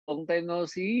Long time no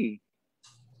see.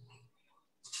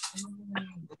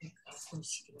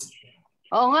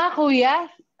 Oo nga, kuya.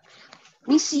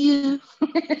 Miss you.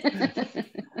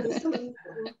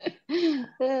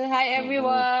 Hi,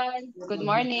 everyone. Good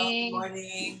morning. Good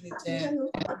morning,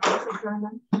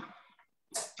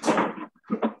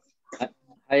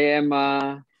 Hi,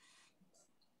 Emma.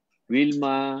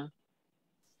 Wilma.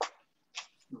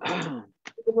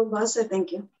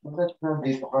 Thank you.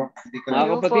 Mga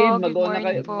kapatid,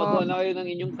 mag-on na kayo ng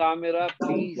inyong camera,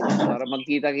 please. Para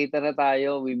magkita-kita na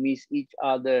tayo. We miss each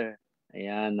other.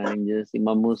 Ayan, nandiyan si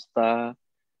Mamusta.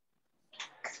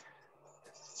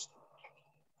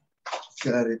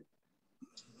 Got it.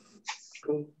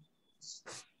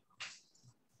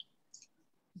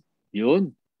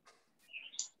 Yun.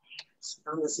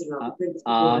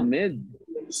 Ahmed.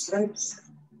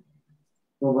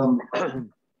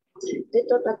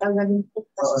 Dito tatanggalin po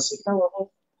kasi ikaw ako.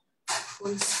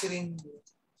 Full screen.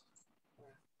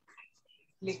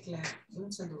 Click lang.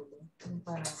 Doon sa dulo. Yung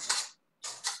parang...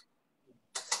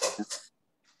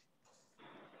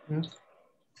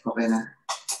 Okay na.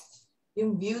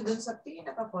 Yung view doon sa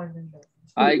pinaka-corner doon.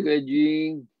 Hi, Kuya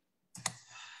Jing.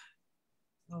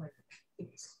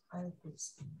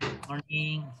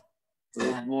 Morning.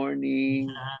 Good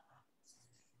morning.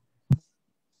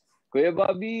 Kuya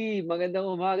Bobby, magandang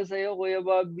umaga sa iyo, Kuya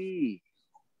Bobby.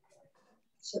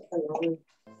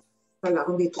 Wala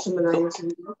akong dito sa malayo.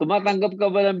 Tumatanggap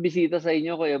ka ba ng bisita sa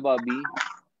inyo, Kuya Bobby?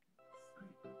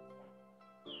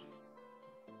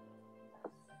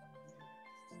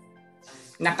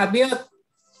 Nakabiyot.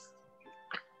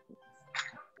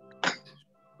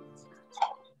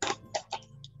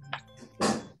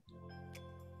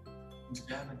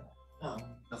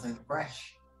 Looking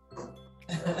fresh.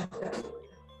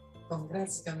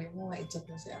 Congrats kami mo. I-chat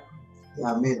mo siya.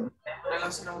 Yamin. Wala lang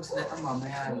sila magsalita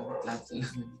mamaya. Lahat sila.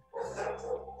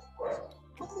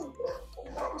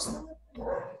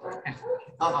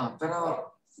 Pero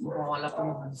mukhang wala pa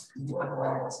naman. Hindi pa naman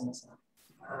nila sinasabi.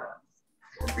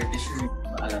 Pretty sure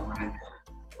alam mo rin.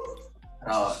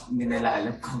 Pero hindi nila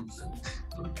alam kung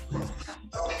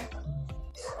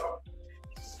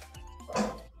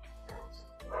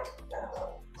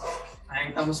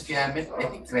nakikita mo sa Kiamet,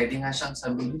 ready nga siyang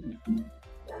sabihin.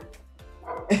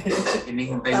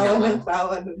 Hinihintay niya. Tawa ng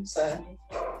tawa dun sa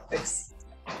text.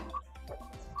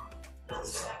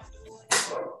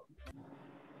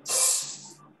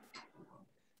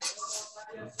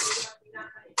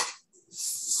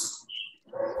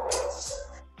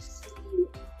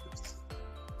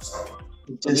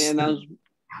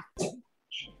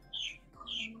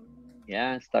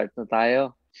 Yeah, start na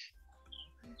tayo.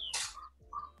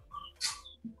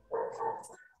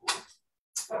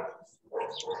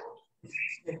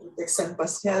 Texan pa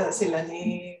sila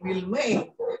ni Wilma eh.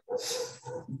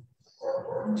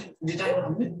 Hindi tayo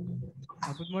namin.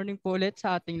 Good morning po ulit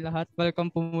sa ating lahat. Welcome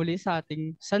po muli sa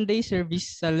ating Sunday service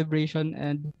celebration,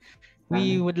 and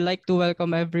we would like to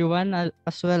welcome everyone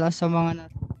as well as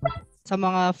sa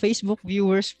mga Facebook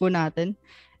viewers po natin.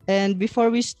 And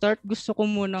before we start, gusto ko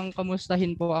munang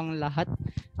kamustahin po ang lahat.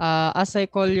 As I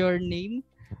call your name,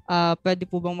 pwede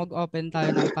po bang mag-open tayo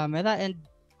ng camera and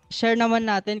share naman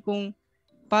natin kung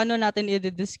paano natin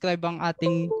i-describe ang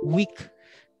ating week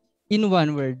in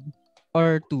one word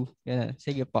or two. Yeah,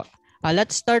 sige po.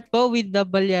 Let's start po with the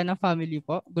Balyana family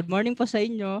po. Good morning po sa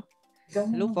inyo.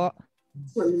 Hello po.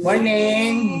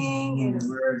 Morning!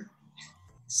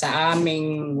 Sa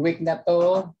aming week na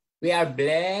to, we are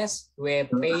blessed, we are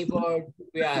favored,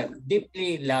 we are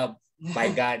deeply loved by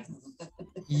God.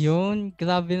 Yun,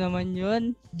 grabe naman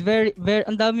yun. Very,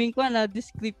 ang daming ko na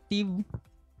descriptive.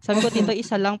 Sabi ko dito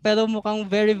isa lang pero mukhang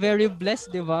very, very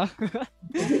blessed, di ba?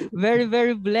 Very,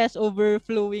 very blessed,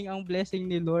 overflowing ang blessing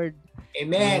ni Lord.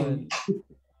 Amen.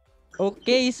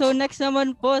 Okay, so next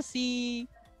naman po si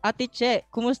Ate Che.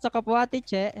 Kumusta ka po, Ate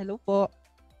Che? Hello po.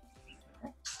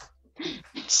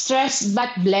 Stressed but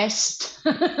blessed.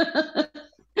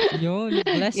 Yun,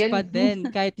 blessed pa din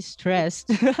kahit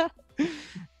stressed.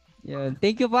 Yun.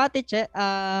 Thank you po, Ate Che.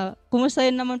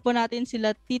 Kumustahin naman po natin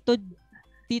sila Tito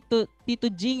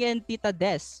Jing and Tita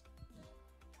Des.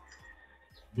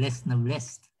 Blessed na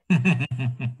blessed.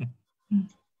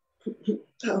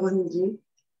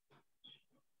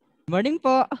 Morning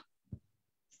po.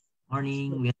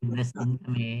 Morning. We are blessed din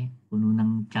kami. Puno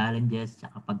ng challenges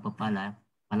at pagpapala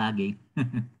palagi.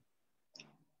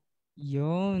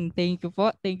 Yun. Thank you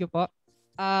po. Thank you po.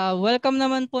 Welcome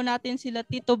naman po natin sila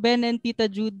Tito Ben and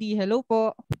Tita Judy. Hello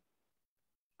po.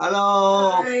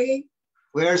 Hello. Hi.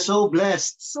 We are so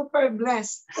blessed. Super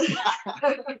blessed.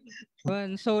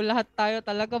 So lahat tayo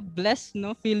talaga blessed,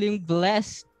 no? Feeling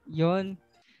blessed. Yun.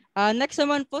 Next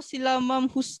naman po sila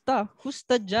Ma'am Husta.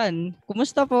 Husta dyan.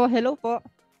 Kumusta po? Hello po.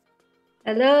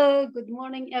 Hello, good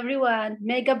morning everyone.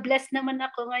 Mega blessed naman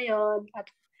ako ngayon at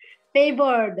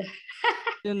favored.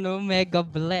 You know, mega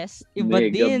blessed. Iba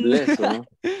Mega din. bless, oh.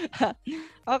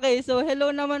 Okay, so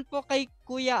hello naman po kay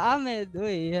Kuya Ahmed.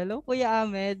 Uy, hello Kuya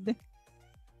Ahmed.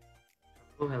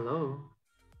 Oh, hello.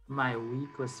 My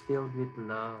week was filled with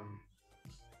love.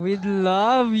 With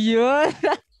love, yun.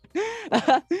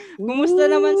 Kumusta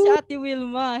naman si Ate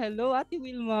Wilma? Hello, Ate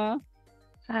Wilma.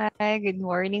 Hi, good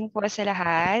morning po sa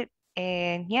lahat.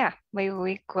 And yeah, my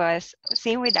week was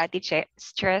same with Ate Che,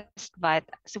 stressed but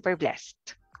super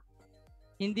blessed.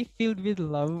 Hindi filled with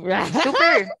love.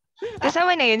 Super!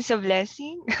 Kasama na yun sa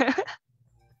blessing.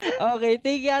 Okay,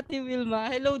 thank you Ate Wilma.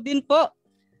 Hello din po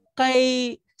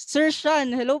kay Sir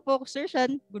Sean. Hello po, Sir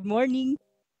Sean. Good morning.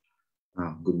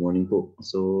 Good morning po.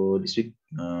 So this week,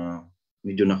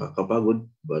 medyo nakakapagod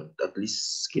but at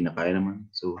least kinakaya naman.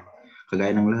 So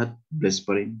kagaya ng lahat, blessed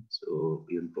pa rin. So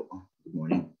yun po. Good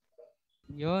morning.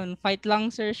 Yun, fight lang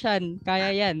Sir Sean.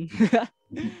 Kaya yan.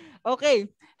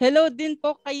 Okay. Hello din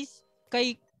po kay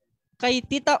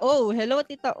Tita O. Hello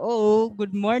Tita O.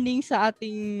 Good morning sa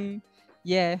ating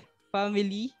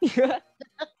family.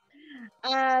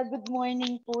 Good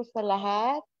morning po sa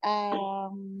lahat.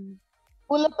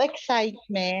 Full of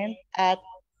excitement at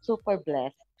super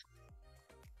blessed.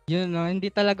 Yun, no? Hindi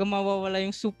talaga mawawala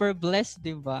yung super blessed,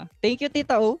 di ba? Thank you,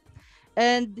 Tita O.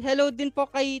 And hello din po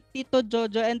kay Tito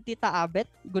Jojo and Tita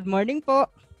Abet. Good morning po.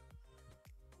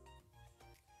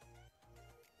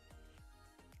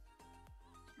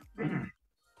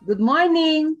 Good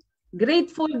morning.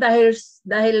 Grateful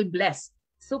dahil blessed.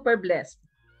 Super blessed.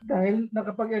 Dahil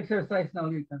nakapag-exercise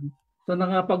na ulit kami. So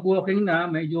nakapag-walking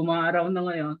na, medyo maaraw na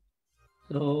ngayon.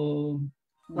 So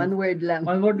one word lang.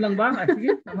 One word lang ba?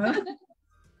 Sige, tama.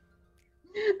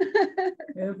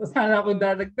 Sana ako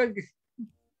dadagdag.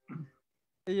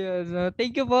 Ayun.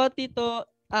 Thank you po, Tito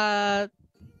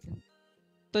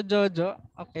Jojo.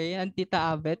 Okay, and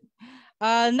Tita Abet.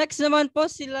 Next naman po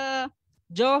sila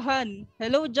Johan.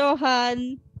 Hello,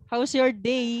 Johan. How's your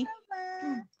day?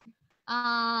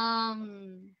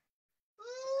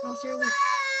 How's your week?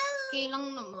 Okay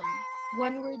lang naman.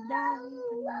 One word lang.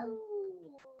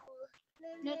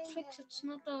 Netflix, it's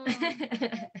not a...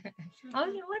 Oh,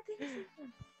 what is it?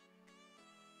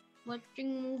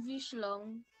 Watching movies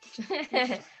lang.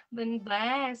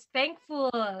 Blessed.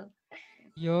 Thankful.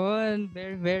 Yun,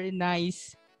 very, very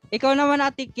nice. Ikaw naman,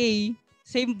 Ate Kay.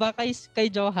 Same ba kay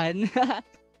Johan?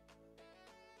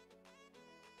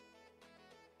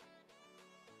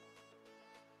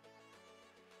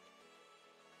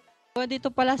 Oh, dito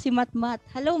pala si Mat.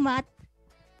 Hello, Mat.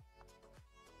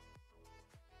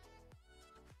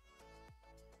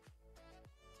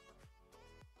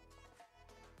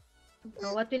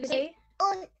 What will you say?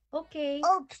 Okay.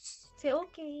 Oops. Say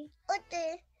okay. Okay.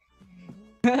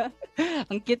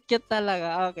 Ang cute-cute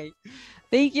talaga. Okay.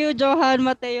 Thank you, Johan,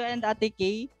 Mateo, and Ate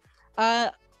Kay.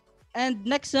 And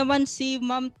next naman si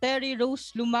Ma'am Terry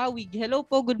Rose Lumawig. Hello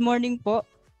po, good morning po.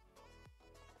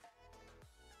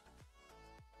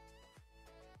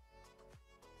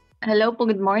 Hello po,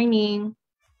 good morning.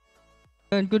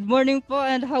 And good morning po,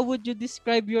 and how would you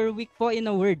describe your week po in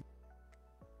a word?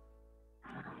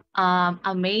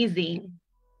 Amazing.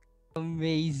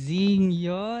 Amazing,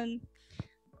 yon.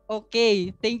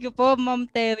 Okay, thank you po, Ma'am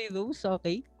Terry Rose.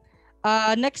 Okay.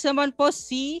 Next naman po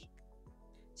si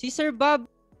Sir Bob.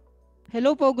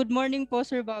 Hello po, good morning po,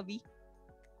 Sir Bobby.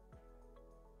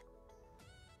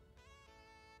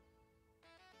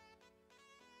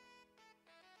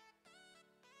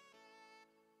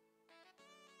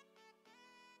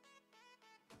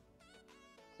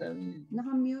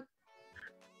 Naka-mute.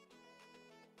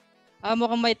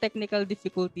 Mukhang may technical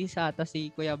difficulties ata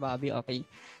si Kuya Bobby. Okay.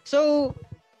 So,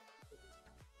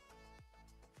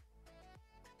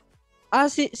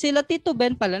 sila Tito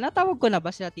Ben pala. Natawag ko na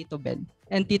ba sila Tito Ben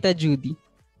and Tita Judy?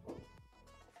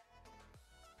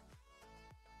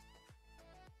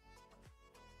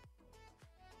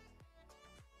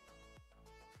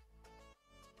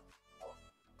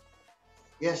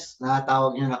 Yes,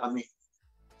 natawag niyo na kami.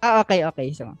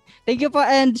 Okay. So, thank you po.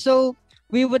 And so,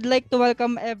 we would like to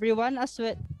welcome everyone as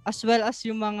well as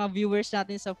yung mga viewers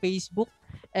natin sa Facebook.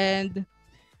 And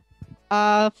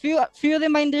few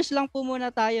reminders lang po muna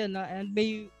tayo, no? And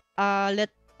may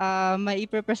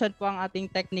i-present po ang ating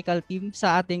technical team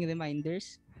sa ating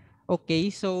reminders.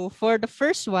 Okay, so for the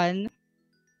first one,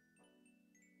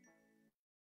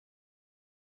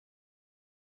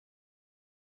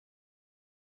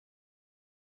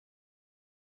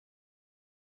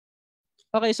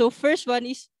 okay, so first one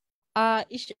is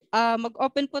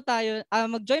mag-open po tayo,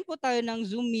 mag-join po tayo ng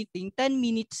Zoom meeting 10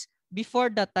 minutes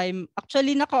before the time.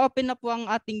 Actually, naka-open na po ang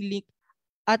ating link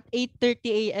at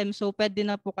 8:30 a.m. So, pwede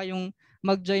na po kayong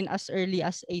mag-join as early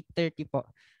as 8:30 po.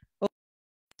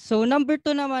 So, number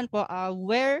 2 naman po,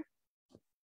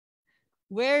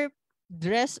 wear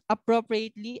dress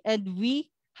appropriately, and we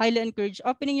highly encourage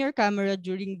opening your camera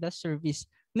during the service.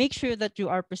 Make sure that you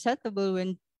are presentable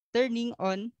when turning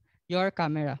on your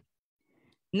camera.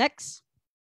 Next,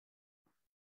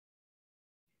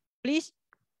 please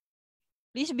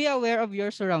be aware of your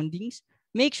surroundings.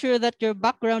 Make sure that your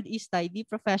background is tidy,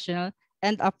 professional,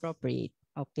 and appropriate.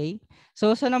 Okay?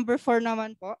 So sa number 4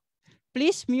 naman po,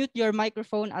 please mute your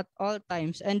microphone at all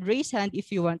times and raise hand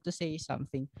if you want to say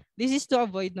something. This is to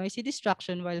avoid noisy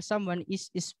distraction while someone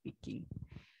is speaking.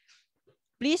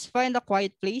 Please find a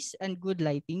quiet place and good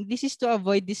lighting. This is to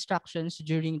avoid distractions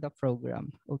during the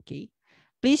program. Okay?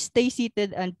 Please stay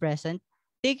seated and present.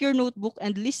 Take your notebook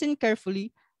and listen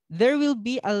carefully. There will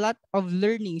be a lot of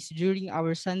learnings during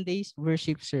our Sunday's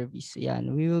worship service.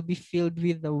 Yan, we will be filled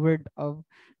with the word of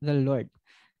the Lord.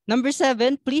 Number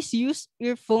 7, please use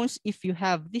earphones if you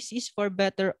have. This is for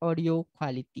better audio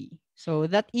quality. So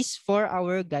that is for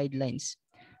our guidelines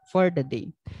for the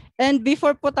day. And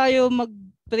before po tayo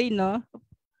mag-pray, no,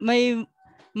 may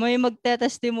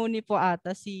magte-testimony po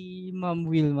ata si Ma'am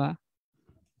Wilma.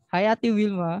 Hi, Ate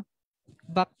Wilma.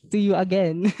 Back to you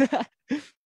again.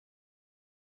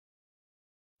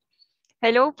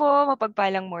 Hello po,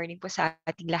 mapagpalang morning po sa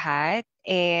ating lahat.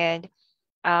 And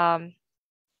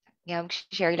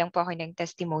share lang po ako ng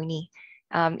testimony.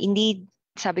 Indeed,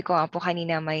 sabi ko nga po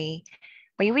kanina, my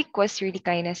week was really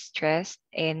kind of stressed,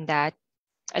 and that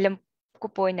alam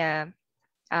ko po na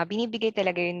binibigay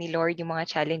talaga yun ni Lord yung mga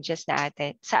challenges sa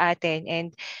atin.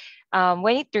 And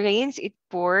when it rains, it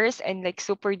pours, and like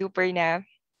super duper na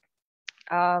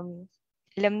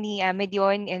alam ni Ahmed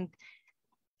yun, and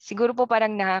siguro po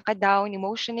parang nakaka-down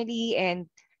emotionally and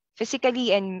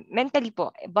physically and mentally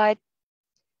po. But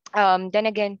then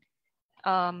again,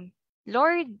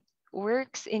 Lord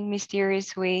works in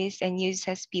mysterious ways and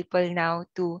uses people now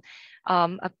to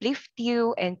uplift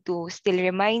you and to still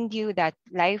remind you that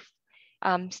life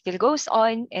still goes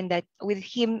on, and that with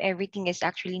Him everything is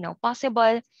actually now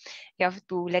possible. You have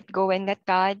to let go and let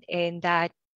God, and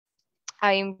that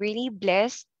I'm really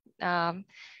blessed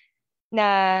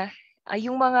na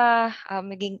yung mga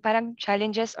maging parang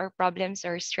challenges or problems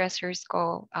or stressors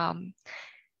ko,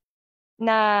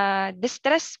 na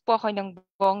distress po ako ng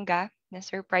bongga, na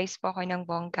surprise po ako ng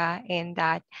bongga, and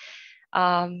that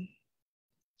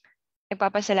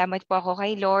nagpapasalamat po ako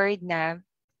kay Lord na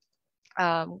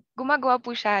gumagawa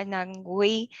po siya ng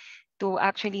way to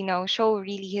actually now show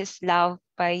really His love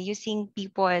by using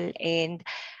people. And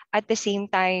at the same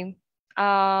time,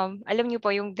 alam niyo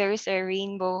po yung there's a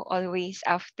rainbow always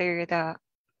after the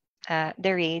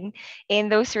rain, and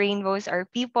those rainbows are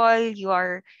people you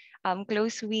are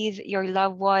close with, your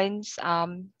loved ones,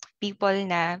 people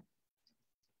na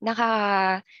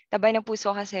nakakataba ng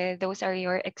puso kasi those are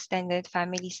your extended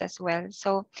families as well.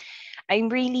 So I'm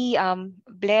really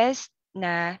blessed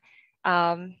na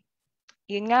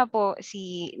yun nga po,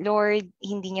 si Lord,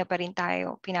 hindi niya pa rin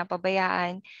tayo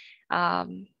pinapabayaan.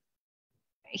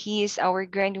 He is our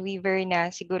grand weaver na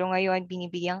siguro ngayon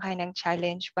binibigyan ka ng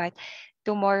challenge, but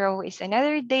tomorrow is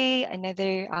another day,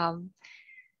 another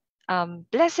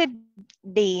blessed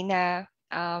day na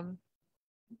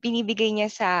binibigay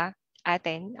niya sa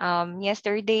atin.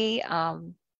 Yesterday, I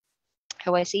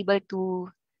was able to,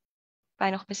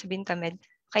 paano ko ba sabihin, Tamed?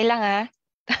 Okay lang ha?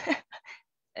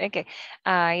 Okay.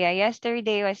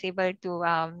 Yesterday I was able to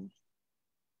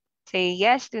say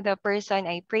yes to the person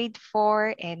I prayed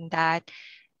for, and that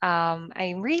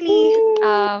I'm really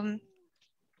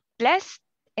blessed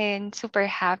and super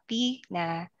happy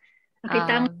na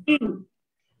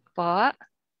po.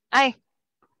 Ay,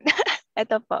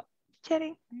 eto po.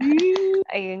 Charing.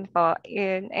 Ayun po.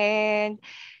 Yun. And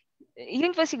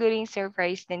yun po siguro yung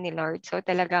surprise din ni Lord. So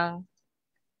talagang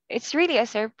it's really a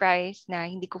surprise na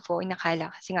hindi ko po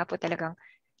inakala, kasi nga po talagang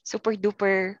super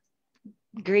duper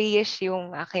grayish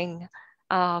yung aking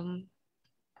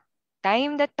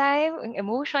that time,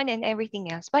 emotion and everything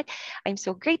else. But I'm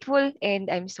so grateful and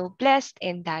I'm so blessed,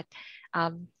 and that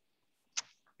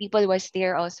people was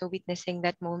there also witnessing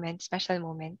that moment, special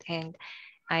moment. And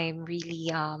I'm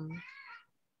really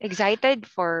excited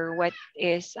for what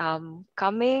is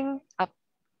coming up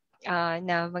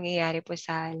na mangyayari po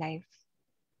sa life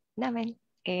namin.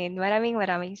 And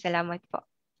maraming salamat po.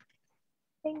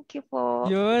 Thank you po.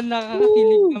 Yun,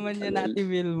 nakakakilig naman yan, Ate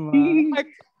Wilma.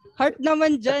 Heart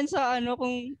naman dyan sa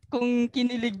kung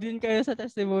kinilig din kayo sa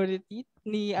testimony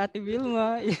ni Ate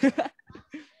Vilma.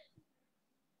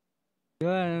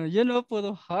 Yun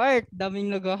puro heart. Daming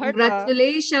nag-heart.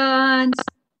 Congratulations!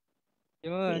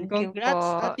 Yun. Thank you Congrats,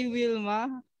 po. Ate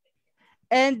Vilma.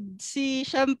 And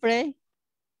syempre,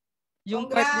 yung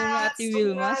partner ni Ate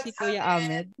Vilma, si Kuya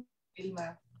Ahmed.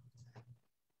 Vilma.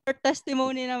 For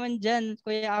testimony naman dyan,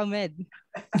 Kuya Ahmed.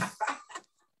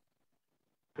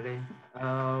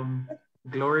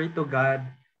 Glory to God.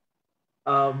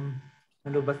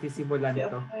 Ano ba sisimulan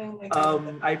ito?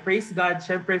 I praise God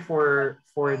syempre for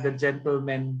the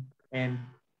gentleman, and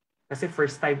kasi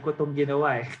first time ko tong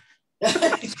ginawa eh.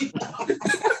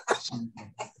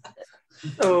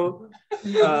 So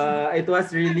it was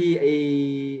really a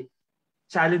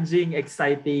challenging,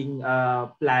 exciting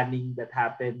planning that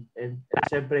happened, and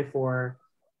syempre for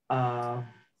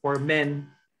men,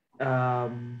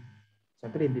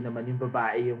 syempre hindi naman yung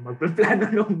babae yung magplano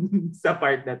nung sa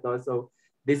part na to. So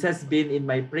this has been in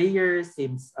my prayers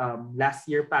since last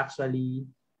year pa actually,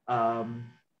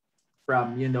 from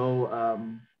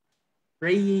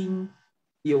praying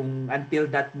yung until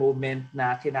that moment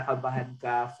na kinakabahan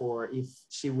ka for if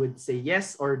she would say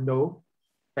yes or no.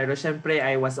 Pero syempre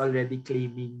I was already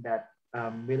claiming that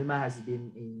Wilma has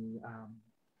been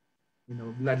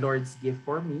the Lord's gift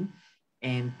for me,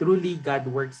 and truly God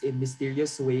works in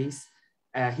mysterious ways.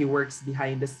 He works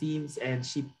behind the scenes, and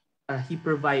he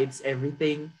provides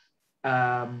everything.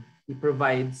 He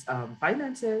provides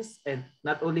finances, and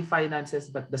not only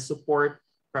finances but the support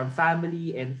from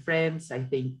family and friends. I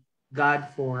thank God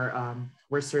for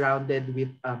we're surrounded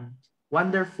with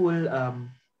wonderful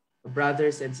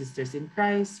brothers and sisters in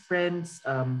Christ, friends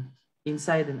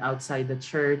inside and outside the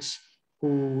church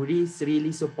who is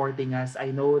really supporting us.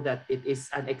 I know that it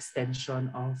is an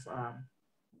extension of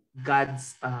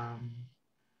God's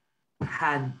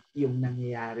hand yung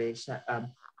nangyayari.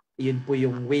 Yun po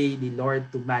yung way ni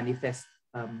Lord to manifest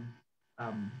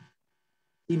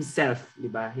Himself,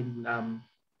 di ba?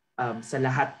 Sa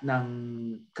lahat ng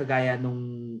kagaya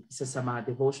nung isa sa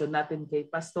mga devotion natin kay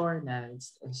Pastor na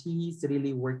he's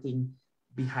really working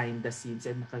behind the scenes,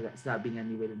 and sabi nga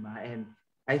ni Wilma. And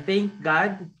I thank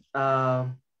God.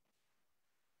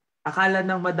 Akala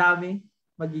ng madami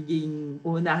magiging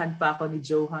unahan pa ako ni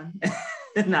Johan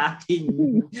na aking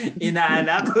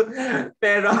inaanak.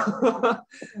 Pero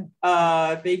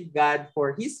thank God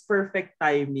for His perfect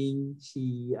timing.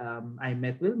 I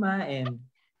met Wilma, and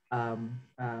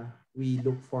we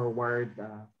look forward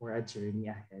for a journey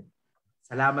ahead.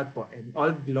 Salamat po, and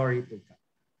all glory to God.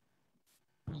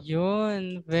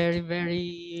 Yun, very,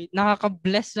 very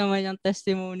nakaka-bless naman yung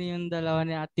testimony yung dalawa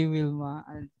ni Ate Wilma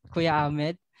at Kuya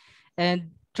Ahmed.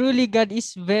 And truly, God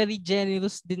is very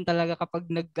generous din talaga kapag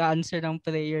nag-answer ng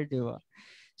prayer, di ba?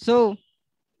 So,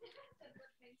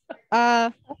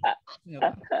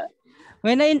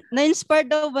 na-inspire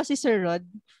daw ba si Sir Rod?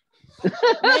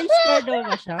 Na-inspire daw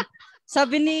ba siya?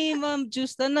 Sabi ni Ma'am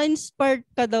Justa, na-inspired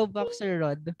ka daw ba, Sir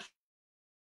Rod?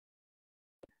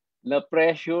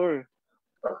 Na-pressure.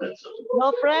 No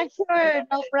pressure,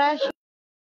 no pressure.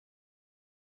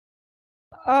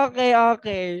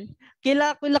 Okay.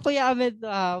 Kila Kuya Ahmed,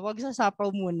 wag sasapaw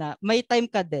muna. May time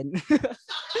ka din.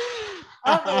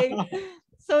 Okay.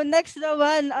 So next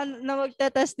naman, na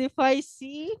magte-testify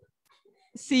si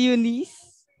Eunice.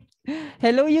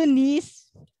 Hello, Eunice.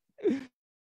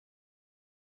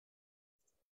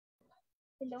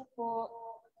 Hello po.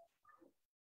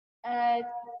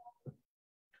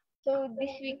 So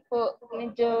this week po,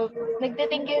 medyo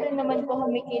nagte-thank you rin naman po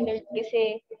kami kay Lord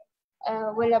kasi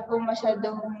wala po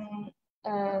masyadong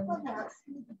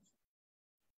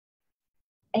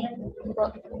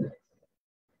po.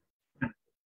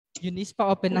 Eunice,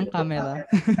 pa-open ng camera.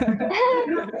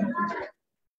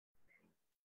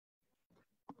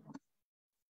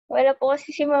 Wala po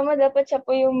kasi si Mama, dapat siya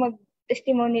po yung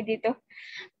mag-testimony dito.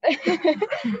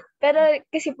 Pero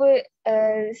kasi po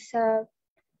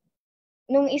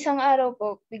nung isang araw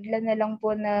po, bigla na lang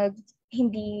po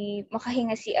hindi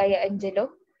makahinga si Aya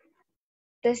Angelo.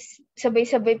 Tapos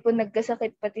sabay-sabay po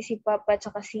nagkasakit pati si Papa at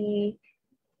si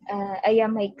Aya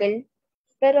Michael.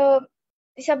 Pero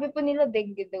sabi po nila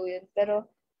dengue daw yun. Pero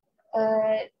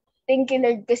thank you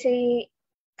Lord kasi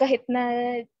kahit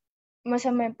na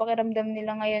masama yung pakiramdam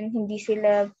nila ngayon, hindi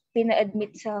sila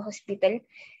pina-admit sa hospital.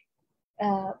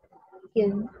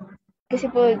 Yun. Kasi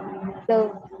po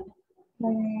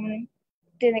nung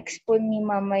tinext po ni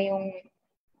Mama yung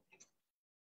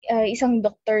isang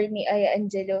doktor ni Aya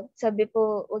Angelo, sabi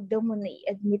po, wag daw muna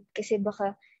i-admit kasi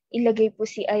baka ilagay po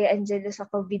si Aya Angelo sa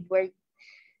COVID ward.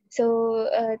 So,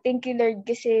 thank you Lord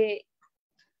kasi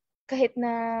kahit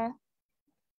na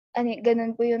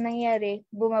ganun po yung nangyari.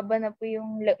 Bumaba na po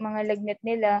yung mga lagnat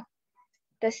nila.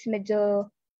 Tas medyo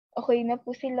okay na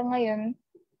po sila ngayon.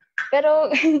 Pero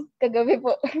kagabi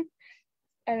po,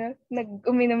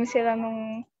 uminom sila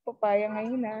ng papaya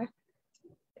ngayon na.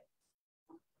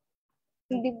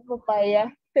 Hindi po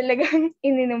papaya. Talagang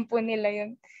ininom po nila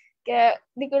yun. Kaya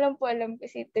di ko lang po alam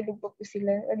kasi tulog pa po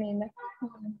sila kanina.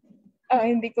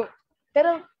 Hindi ko.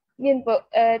 Pero yun po,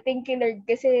 thank you Lord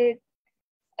kasi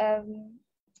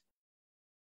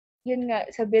yun nga,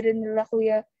 sabi rin nila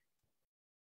kuya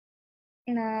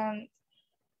na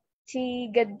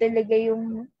si God talaga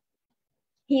yung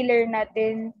healer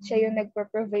natin. Siya yung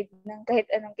nagpo-provide ng kahit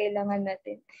anong kailangan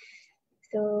natin.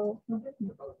 So,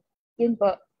 yun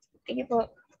po. Thank you po.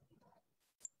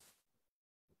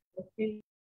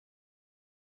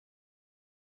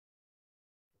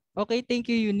 Okay, thank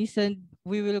you, Eunice. And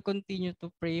we will continue to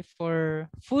pray for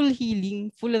full healing,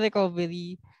 full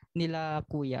recovery nila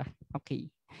kuya.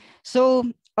 Okay. So,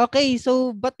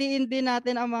 batiin din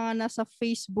natin ang mga nasa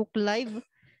Facebook Live.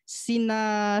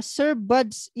 Sina Sir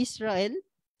Buds Israel.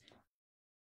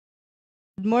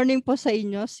 Good morning po sa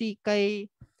inyo. Kay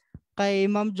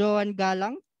Ma'am Joan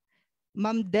Galang,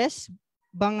 Ma'am Des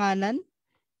Banganan,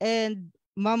 and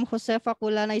Ma'am Josefa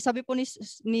Kulanay. Sabi po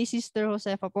ni Sister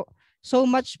Josefa po, so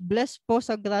much blessed po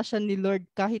sa grasya ni Lord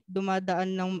kahit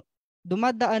dumadaan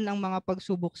ang mga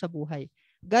pagsubok sa buhay.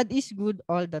 God is good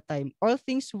all the time. All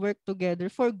things work together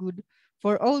for good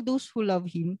for all those who love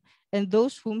Him and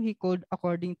those whom He called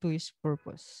according to His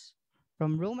purpose.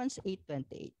 From Romans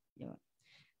 8:28.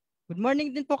 Good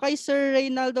morning din po kay Sir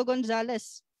Reynaldo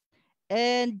Gonzalez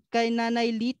and kay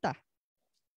Nanay Lita.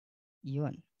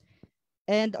 Yun.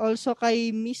 And also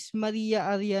kay Miss Maria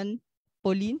Arian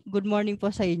Pauline. Good morning po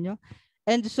sa inyo.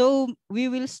 And so we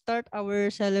will start our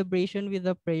celebration with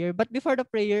a prayer. But before the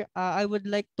prayer, I would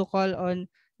like to call on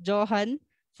Johan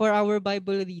for our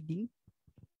Bible reading.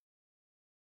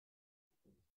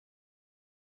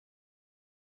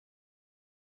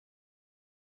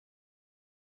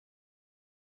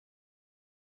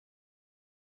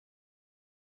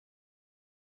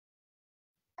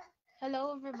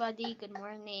 Hello everybody, good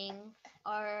morning.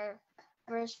 Our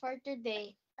verse for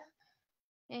today,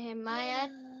 Nehemiah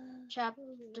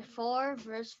chapter 4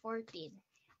 verse 14.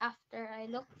 After I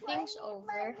looked things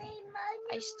over,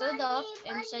 I stood up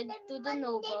and said to the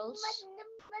nobles,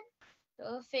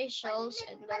 the officials,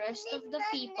 and the rest of the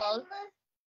people,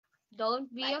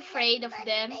 don't be afraid of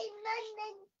them.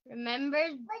 Remember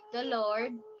the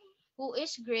Lord, who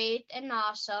is great and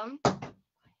awesome,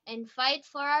 and fight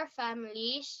for our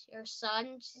families, your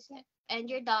sons and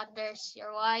your daughters,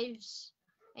 your wives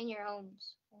and your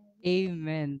homes.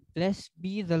 Amen. Blessed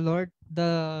be the Lord,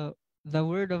 the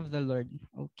word of the Lord.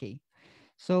 Okay.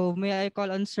 So may I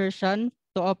call on Sir Sean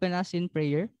to open us in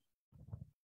prayer?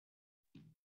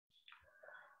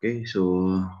 Okay, so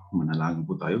manalangin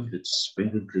po tayo. Let's pray.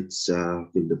 Let's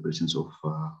feel the presence of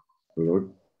the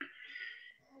Lord.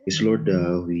 Yes, Lord,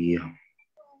 we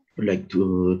would like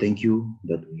to thank you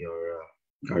that we are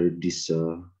gathered this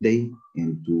day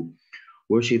and to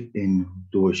worship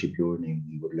your name.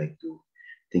 We would like to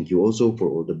thank you also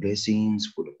for all the blessings,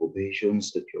 for the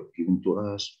provisions that you have given to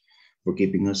us, for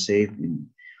keeping us safe and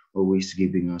always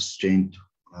giving us strength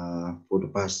for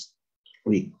the past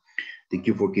week. Thank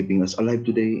you for keeping us alive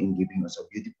today and giving us a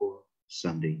beautiful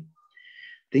Sunday.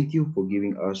 Thank you for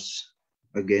giving us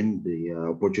again the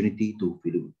opportunity to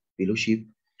fellowship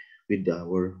with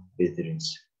our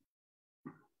veterans.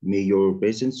 May your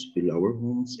presence fill our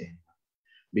homes and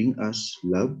bring us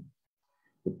love,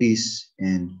 peace,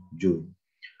 and joy.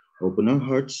 Open our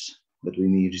hearts that we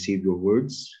may receive your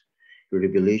words, your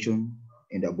revelation,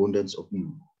 and the abundance of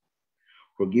you.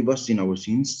 Forgive us in our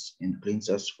sins and cleanse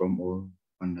us from all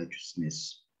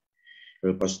unrighteousness.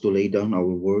 Help us to lay down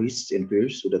our worries and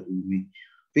fears so that we may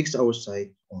fix our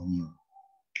sight on you.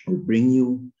 We bring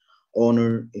you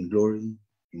honor and glory.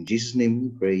 In Jesus' name we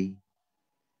pray.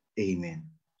 Amen.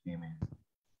 Amen.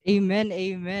 Amen.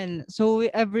 Amen. So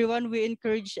everyone, we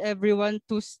encourage everyone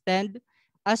to stand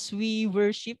as we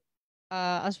worship,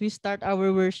 as we start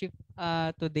our worship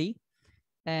today.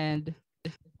 And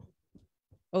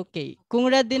okay,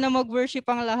 kung ready na mag-worship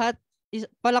ang lahat,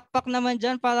 palakpak naman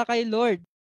dyan para kay Lord.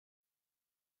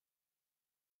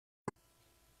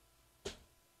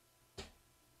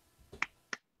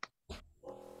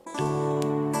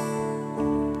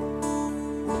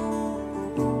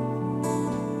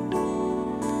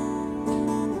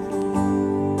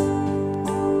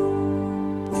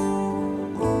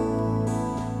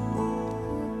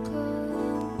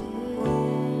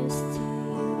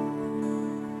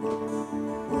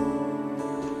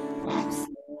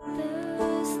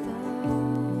 The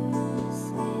stars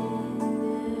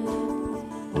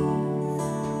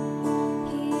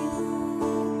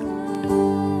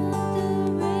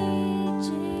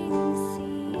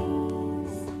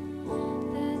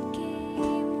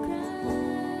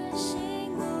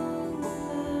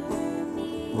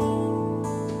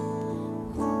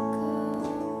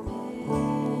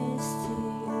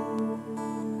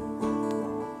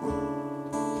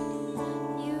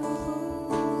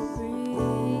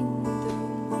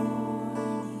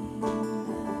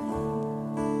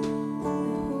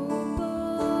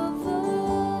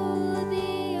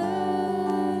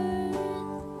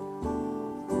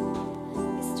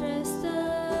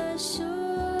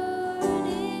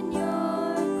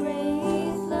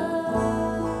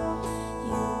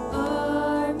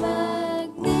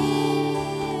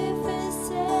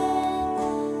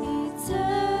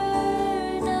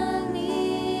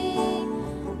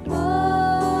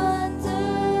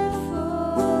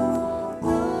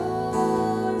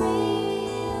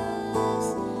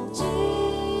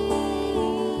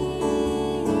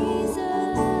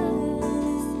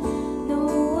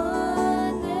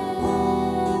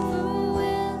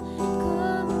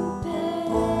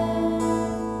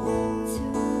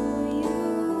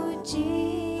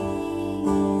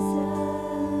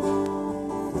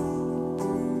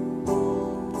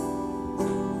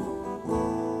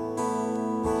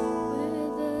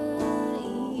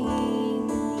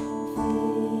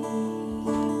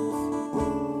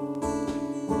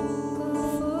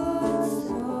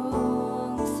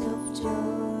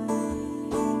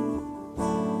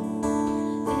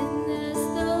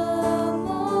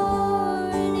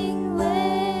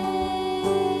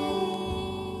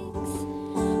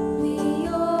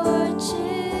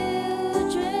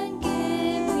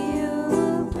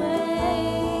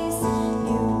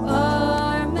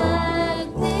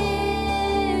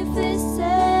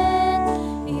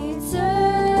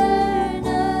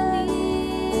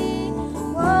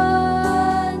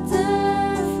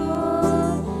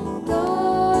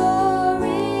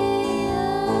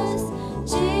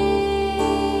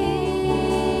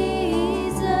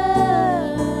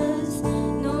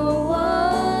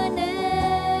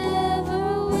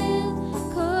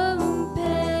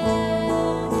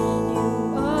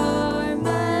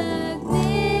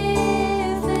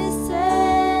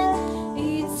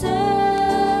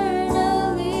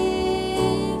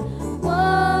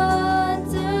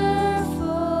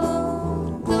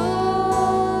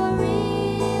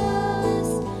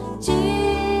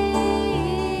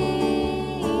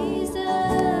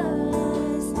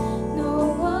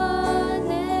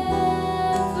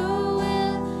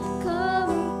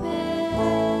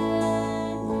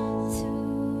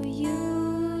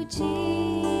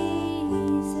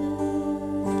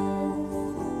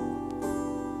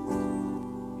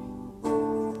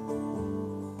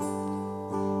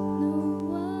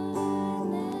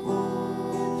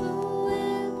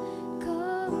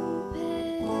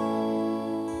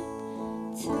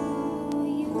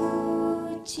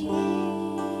Okay,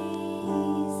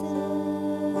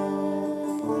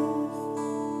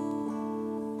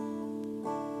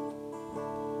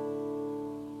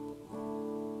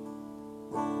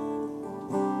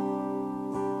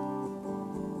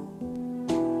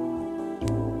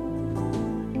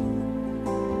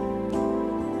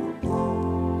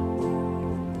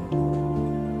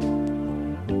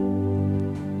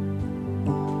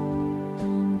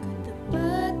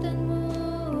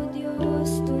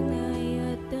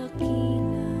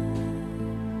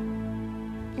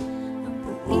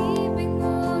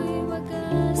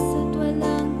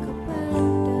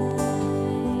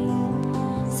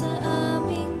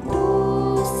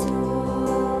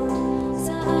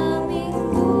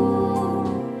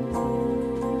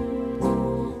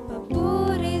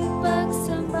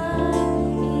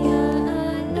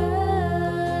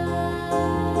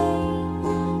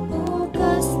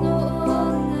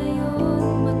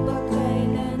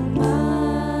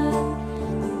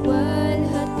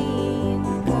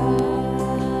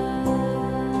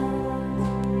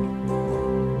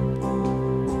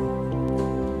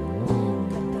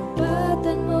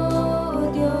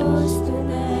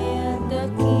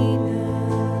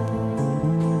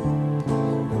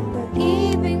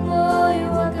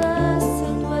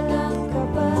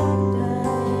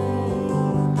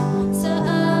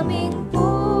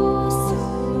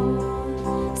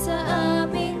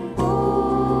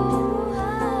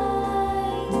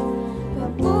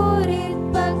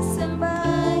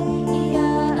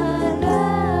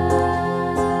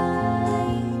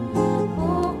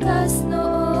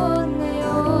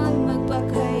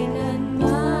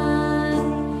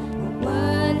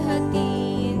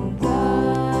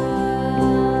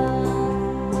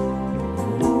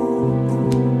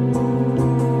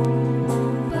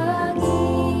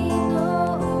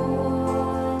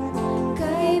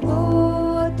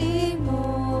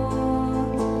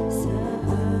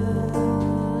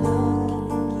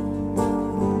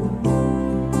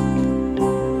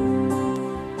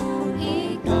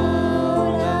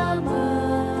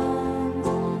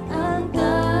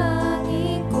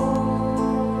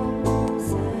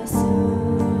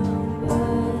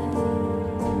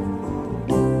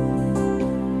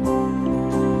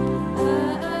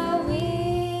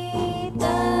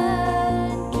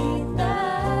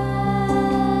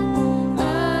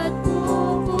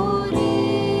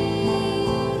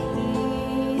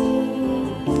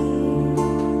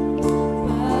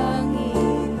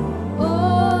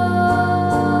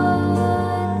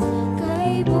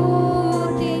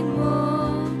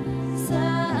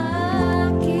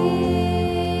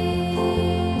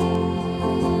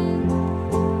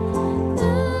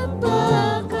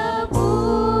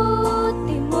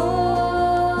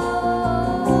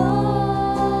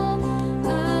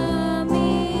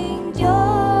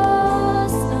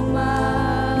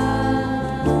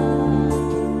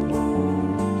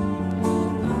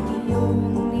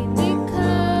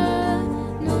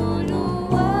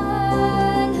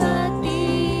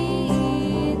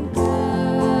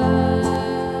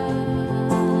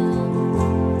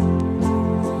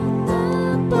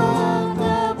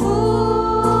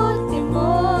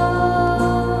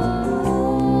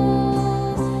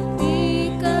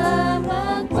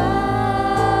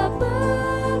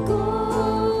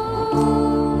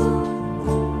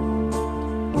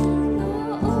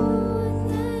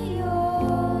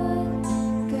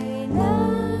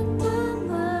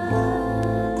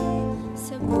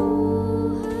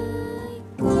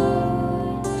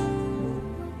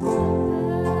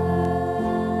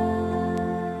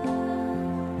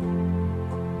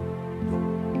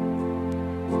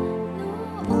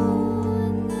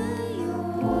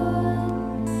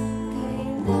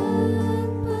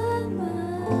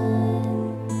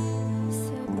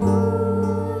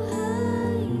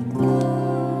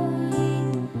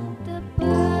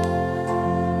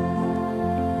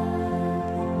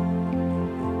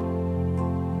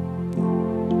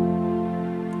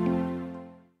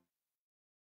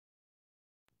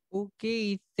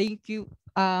 thank you.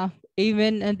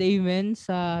 Amen and amen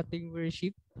sa ating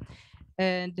worship.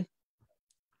 And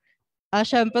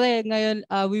syempre ngayon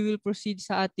we will proceed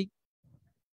sa ating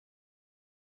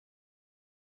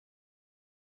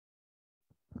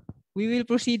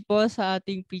po sa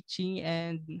ating preaching,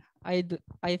 and I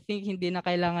think hindi na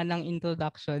kailangan ng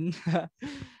introduction.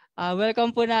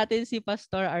 Welcome po natin si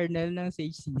Pastor Arnel ng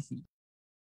CHCC.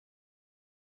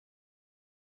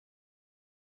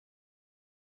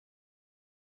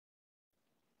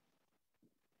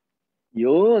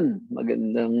 Yun,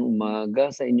 magandang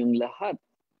umaga sa inyong lahat.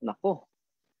 Nako.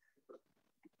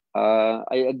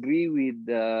 I agree with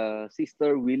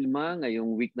Sister Wilma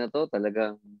ngayong week na to.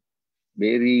 Talagang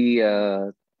very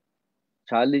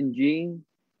challenging,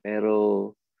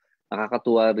 pero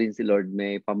nakakatuwa rin si Lord.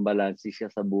 May pambalansi siya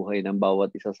sa buhay ng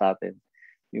bawat isa sa atin.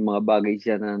 May mga bagay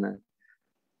siya na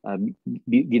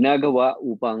ginagawa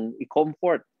upang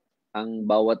i-comfort ang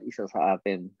bawat isa sa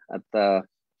atin. At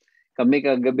kami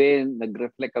kagabi,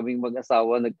 nag-reflect kaming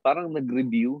mag-asawa, parang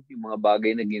nag-review yung mga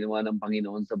bagay na ginawa ng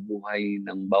Panginoon sa buhay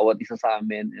ng bawat isa sa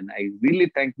amin. And I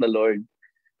really thank the Lord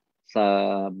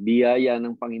sa biyaya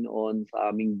ng Panginoon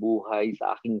sa aming buhay,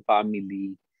 sa aking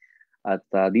family. At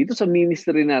dito sa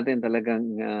ministry natin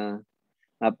talagang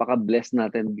napaka-blessed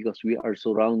natin because we are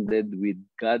surrounded with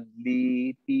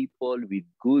godly people, with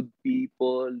good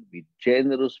people, with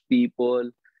generous people,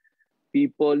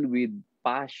 people with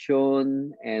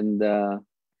passion, and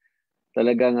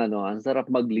talagang ang sarap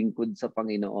maglingkod sa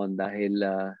Panginoon dahil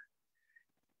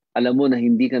alam mo na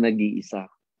hindi ka nag-iisa.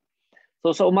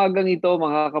 So sa umagang ito,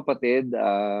 mga kapatid,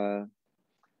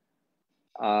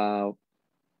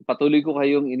 patuloy ko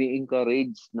kayong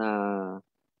ini-encourage na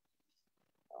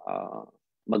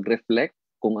mag-reflect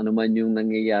kung ano man yung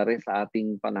nangyayari sa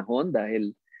ating panahon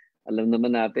dahil alam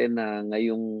naman natin na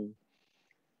ngayong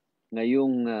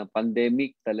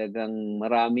pandemic talagang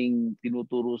maraming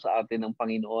tinuturo sa atin ng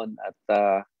Panginoon at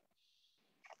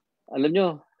alam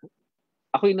nyo,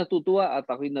 ako'y natutuwa at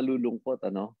ako'y nalulungkot.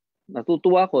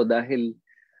 Natutuwa ko dahil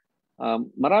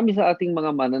marami sa ating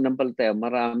mga mananampalataya,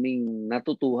 maraming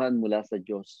natutuhan mula sa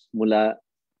Diyos. Mula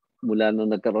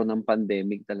nung nagkaroon ng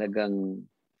pandemic, talagang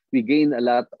we gain a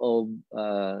lot of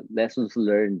lessons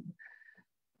learned.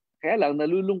 Kaya lang,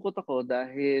 nalulungkot ako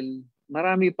dahil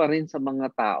marami pa rin sa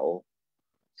mga tao,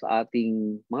 sa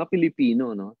ating mga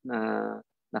Pilipino, na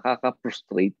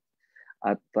nakaka-frustrate.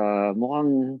 At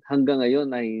mukhang hanggang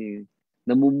ngayon ay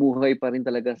namumuhay pa rin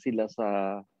talaga sila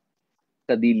sa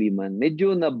kadiliman.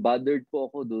 Medyo na-bothered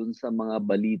po ako doon sa mga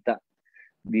balita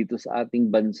dito sa ating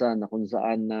bansa na kung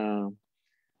saan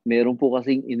meron po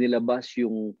kasing inilabas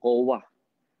yung COA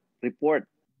report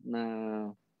na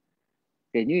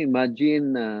can you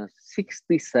imagine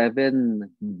 67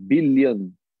 billion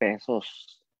pesos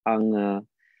ang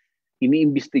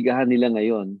iniimbestigahan nila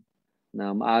ngayon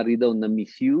na maari daw na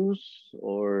misuse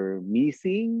or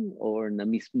missing or na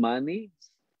mismanage.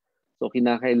 So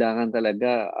kinakailangan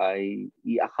talaga ay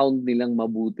i-account nilang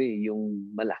mabuti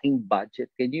yung malaking budget.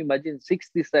 Can you imagine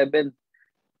 67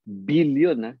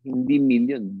 billion, hindi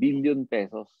million, billion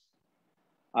pesos.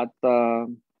 At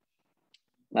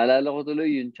naalala ko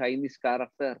tuloy yung Chinese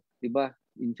character, 'di ba?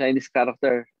 Yung Chinese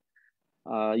character,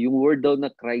 yung word daw na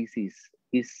crisis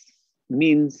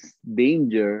means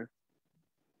danger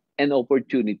and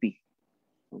opportunity.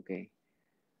 Okay.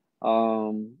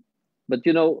 But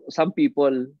some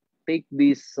people take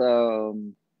this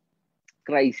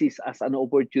crisis as an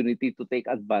opportunity to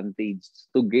take advantage,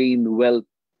 to gain wealth,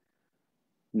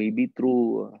 maybe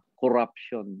through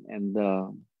corruption. And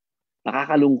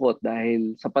nakakalungkot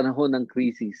dahil sa panahon ng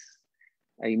crisis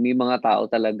ay may mga tao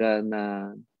talaga na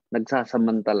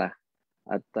nagsasamantala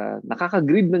at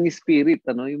nakaka-grieve ng spirit.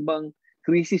 Yung bang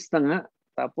crisis na nga,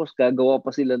 tapos gagawa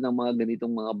pa sila ng mga ganitong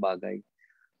mga bagay.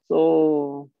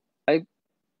 So,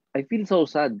 I feel so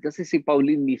sad kasi si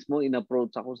Pauline mismo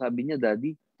in-approach ako, sabi niya,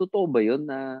 Daddy, totoo ba yun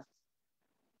na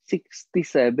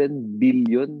 67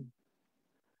 billion?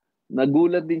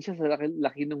 Nagulat din siya sa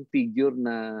laki ng figure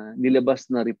na nilabas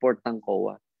na report ng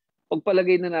COA.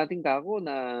 Pagpalagay na natin kako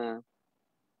na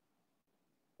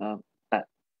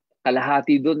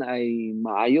kalahati doon ay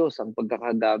maayos ang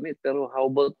pagkakagamit, pero how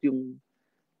about yung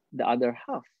the other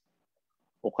half?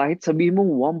 O kahit sabihin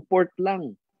mong 1/4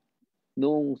 lang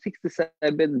nung 67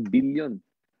 billion.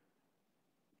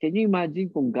 Can you imagine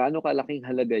kung gaano kalaking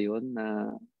halaga yon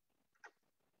na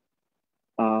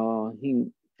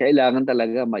kailangan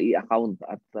talaga mai-account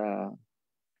at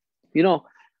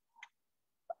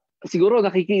siguro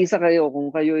nakikiisa kayo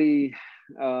kung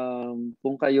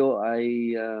kayo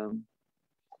ay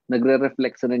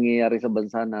nagre-reflect sa nangyayari sa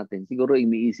bansa natin. Siguro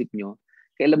iniisip nyo,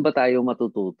 kailan ba tayo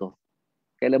matututo?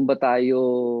 Kailan ba tayo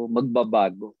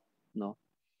magbabago?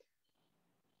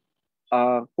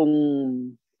 Kung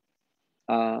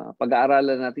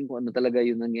pag-aaralan natin kung ano talaga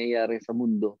yung nangyayari sa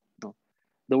mundo.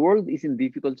 The world is in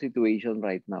difficult situation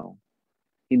right now.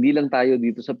 Hindi lang tayo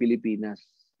dito sa Pilipinas.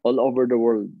 All over the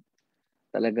world.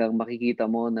 Talagang makikita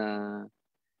mo na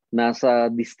nasa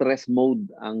distress mode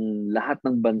ang lahat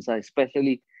ng bansa,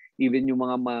 especially even yung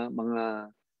mga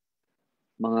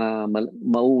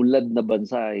mauulad na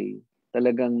bansa ay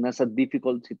talagang nasa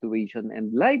difficult situation,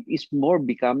 and life is more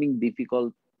becoming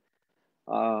difficult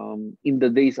in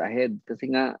the days ahead kasi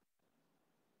nga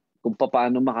kung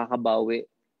paano makakabawi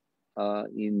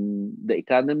in the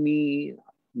economy,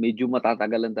 medyo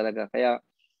matatagalan talaga. Kaya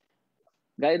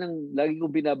gaya ng lagi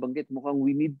kong binabanggit, mukhang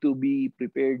we need to be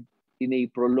prepared in a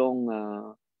prolonged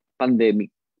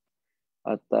pandemic.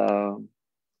 At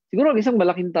siguro ang isang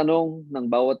malaking tanong ng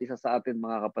bawat isa sa atin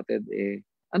mga kapatid,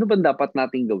 ano ba dapat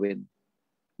nating gawin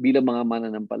bilang mga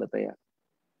mananampalataya?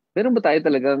 Meron ba tayo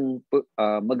talagang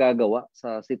magagawa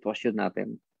sa sitwasyon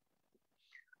natin?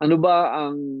 Ano ba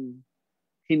ang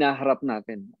hinaharap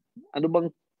natin? Ano bang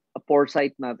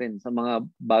foresight natin sa mga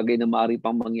bagay na maaari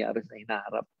pang mangyari sa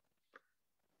hinaharap?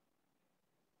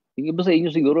 Yung iba sa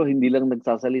inyo siguro hindi lang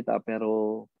nagsasalita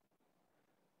pero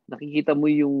nakikita mo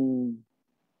yung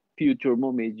future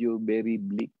mo medyo very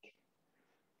bleak.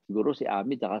 Siguro si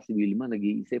Ami at si Wilma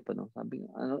nag-iisip. Sabi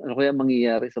nga, ano kaya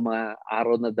mangyayari sa mga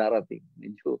araw na darating?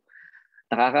 Medyo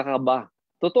nakakakaba.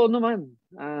 Totoo naman,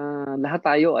 lahat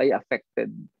tayo ay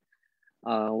affected.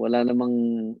 Wala namang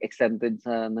exempted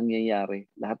sa nangyayari.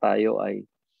 Lahat tayo ay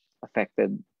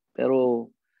affected. Pero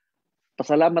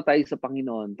pasalamat tayo sa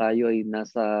Panginoon. Tayo ay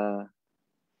nasa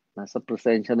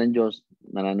presensya ng Diyos.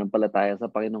 Nananampalataya sa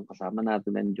Panginoon. Kasama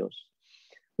natin ang Diyos.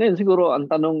 Ngayon siguro ang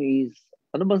tanong is,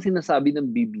 ano bang sinasabi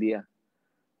ng Biblia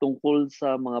tungkol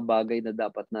sa mga bagay na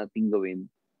dapat nating gawin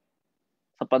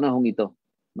sa panahong ito?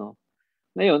 No?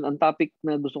 Ngayon, ang topic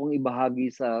na gusto kong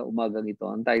ibahagi sa umagang ito,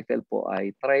 ang title po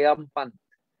ay Triumphant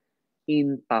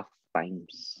in Tough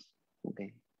Times.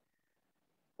 Okay?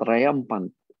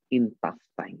 Triumphant in tough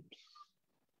times.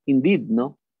 Indeed,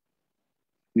 no?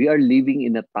 We are living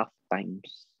in a tough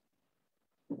times.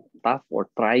 Tough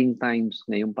or trying times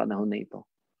ngayong panahon na ito.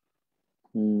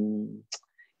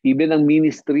 Even ang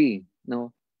ministry,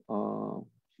 no?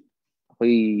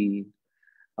 Ako'y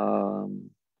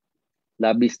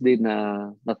labis din na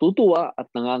natutuwa at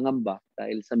nangangamba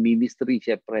dahil sa ministry,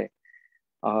 syempre,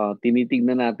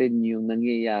 tinitingnan natin yung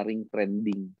nangyayaring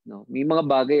trending. No? May mga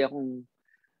bagay akong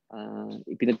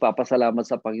ipinagpapasalamat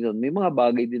sa Panginoon. May mga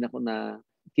bagay din ako na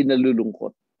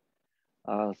kinalulungkot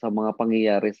sa mga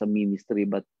pangyayari sa ministry.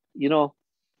 But,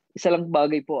 isa lang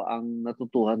bagay po ang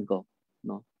natutuhan ko.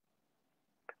 No?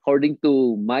 According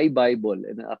to my Bible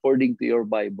and according to your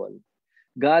Bible,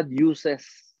 God uses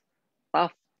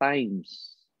tough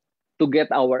times to get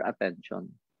our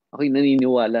attention. Ako'y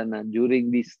naniniwala na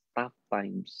during these tough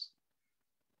times,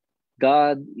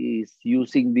 God is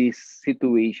using this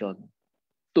situation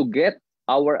to get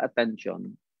our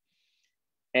attention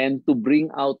and to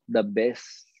bring out the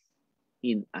best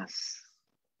in us.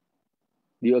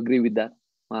 Do you agree with that,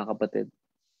 mga kapatid?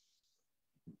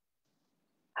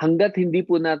 Hanggat hindi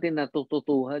po natin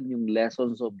natututuhan yung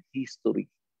lessons of history,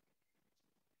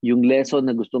 yung lesson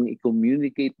na gustong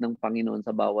i-communicate ng Panginoon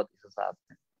sa bawat isa sa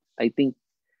atin, I think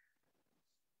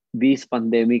this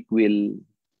pandemic will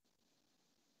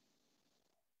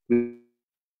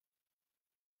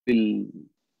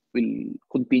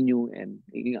continue and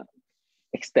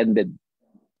extended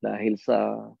dahil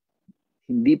sa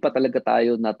hindi pa talaga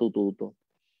tayo natututo.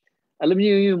 Alam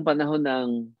niyo yung panahon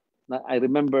I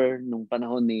remember nung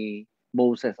panahon ni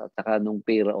Moses at saka nung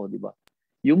Pharaoh, di ba?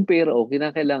 Yung Pharaoh,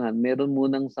 kinakailangan meron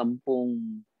munang 10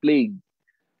 plague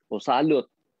o salot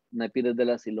na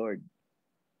pinadala si Lord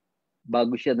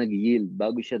bago siya nag-yield,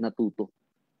 bago siya natuto.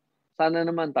 Sana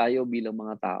naman tayo bilang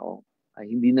mga tao ay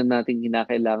hindi na natin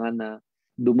kinakailangan na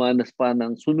dumanas pa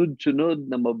ng sunod-sunod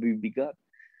na mabibigat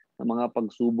na mga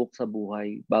pagsubok sa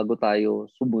buhay bago tayo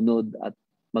sumunod at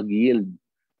mag-yield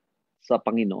sa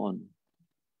Panginoon.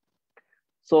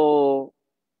 So,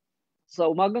 sa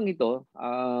umagang ito,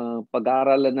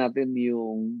 pag-aaralan natin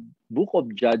yung Book of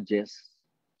Judges,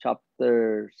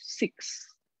 chapter 6,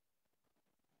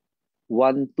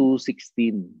 1 to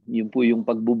 16. Yun po yung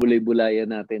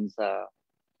pagbubulay-bulayan natin sa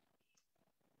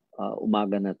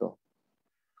umaga na to.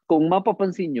 Kung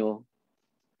mapapansin nyo,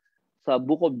 sa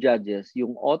Book of Judges,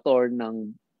 yung author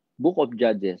ng Book of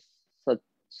Judges,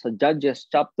 sa Judges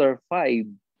chapter 5,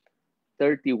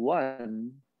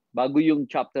 31, bago yung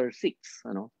chapter 6,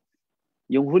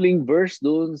 yung huling verse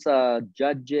doon sa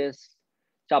Judges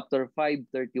chapter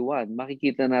 5:31,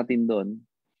 makikita natin doon,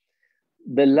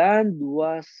 the land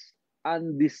was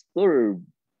undisturbed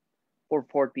for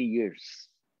 40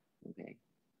 years. Okay.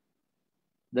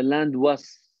 The land was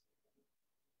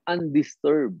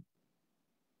undisturbed.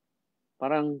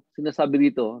 Parang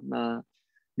sinasabi dito na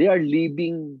they are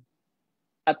living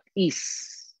at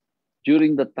ease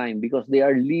during that time because they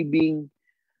are living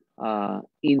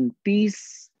in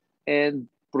peace and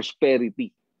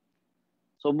prosperity.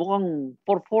 So mukhang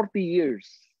for 40 years,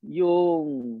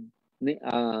 yung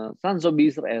sons of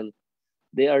Israel,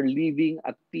 they are living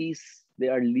at peace, they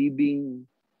are living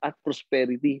at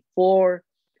prosperity for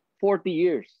 40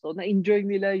 years. So na-enjoy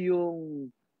nila yung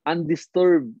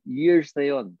undisturbed years na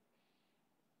yon.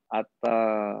 At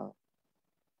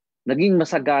Naging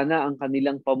masagana ang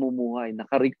kanilang pamumuhay.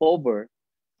 Naka-recover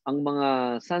ang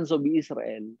mga sons of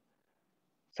Israel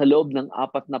sa loob ng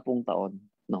 40 taon.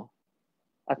 No?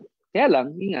 At kaya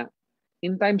lang,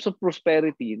 in times of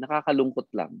prosperity, nakakalungkot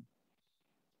lang.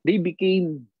 They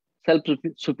became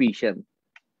self-sufficient.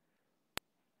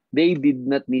 They did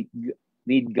not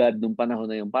need God nung panahon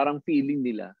na yun. Parang feeling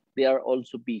nila, they are all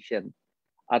sufficient.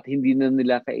 At hindi na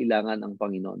nila kailangan ang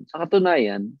Panginoon. Sa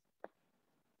katunayan,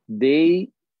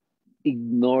 they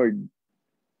ignored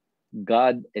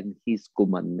God and His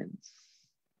commandments.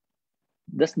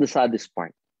 That's the saddest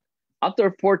part.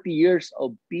 After 40 years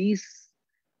of peace,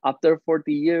 after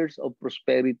 40 years of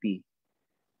prosperity,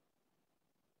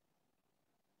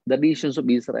 the nations of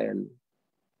Israel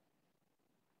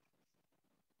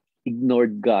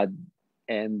ignored God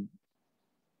and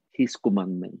His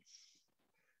commandments.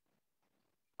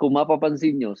 Kung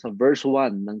mapapansin nyo, sa verse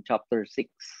 1 ng chapter 6,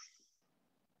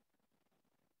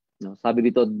 no, sabi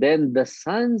dito, then the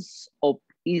sons of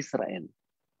Israel.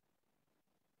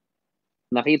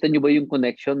 Nakita nyo ba yung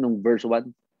connection ng verse 1?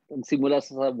 Simula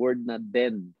sa word na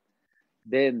then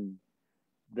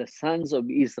the sons of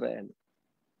Israel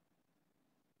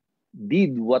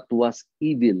did what was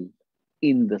evil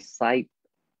in the sight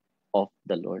of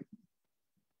the Lord.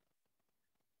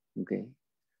 Okay.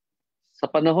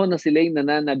 Sa panahon na sila'y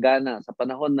nananagana, sa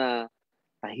panahon na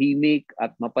tahimik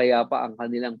at mapayapa ang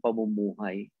kanilang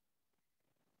pamumuhay,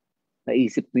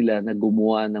 naisip nila na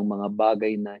gumawa ng mga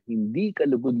bagay na hindi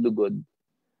kalugod-lugod.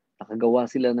 Nakagawa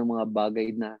sila ng mga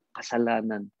bagay na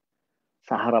kasalanan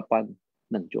sa harapan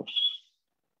ng Diyos.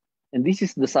 And this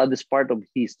is the saddest part of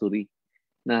history,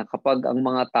 na kapag ang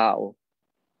mga tao,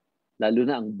 lalo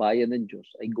na ang bayan ng Diyos,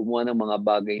 ay gumawa ng mga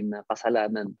bagay na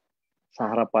kasalanan sa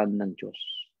harapan ng Diyos.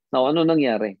 Now, ano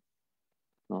nangyari?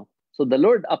 No? So the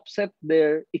Lord upset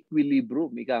their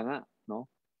equilibrium, ika nga,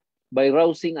 no? By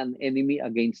rousing an enemy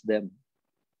against them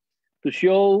to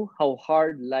show how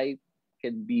hard life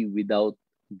can be without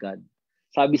God.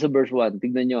 Sabi sa verse 1,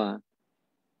 tignan nyo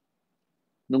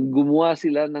nung gumawa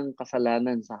sila ng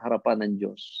kasalanan sa harapan ng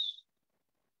Diyos,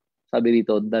 sabi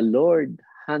dito, the Lord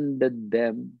handed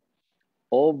them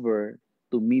over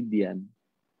to Midian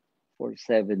for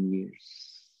 7 years.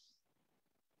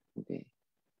 Okay.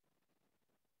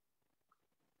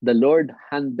 The Lord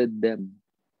handed them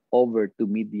over to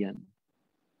Midian.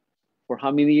 For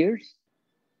how many years?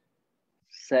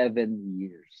 7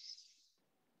 years.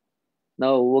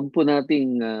 Now, wag po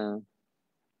nating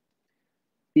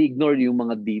i-ignore yung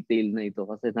mga detail na ito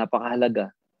kasi napakahalaga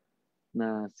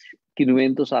na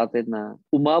kinuwento sa atin na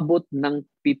umabot ng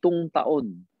 7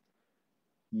 taon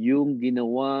yung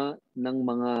ginawa ng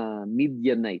mga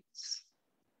Midianites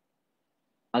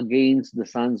against the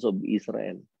sons of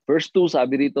Israel. Verse 2,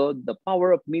 sabi rito, the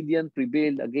power of Midian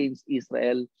prevailed against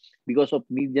Israel. Because of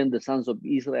Midian, the sons of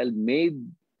Israel made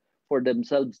for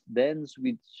themselves dens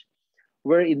which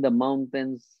were in the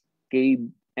mountains, cave,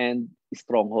 and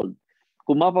stronghold.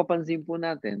 Kung mapapansin po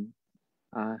natin,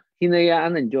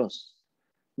 hinayaan ng Diyos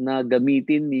na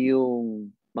gamitin yung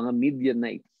mga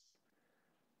Midianites.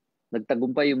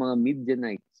 Nagtagumpay yung mga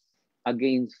Midianites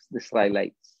against the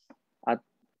Israelites. At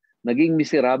naging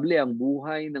miserable ang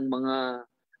buhay ng mga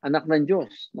anak ng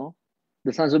Diyos, no? The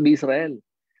sons of Israel.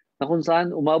 Na kung saan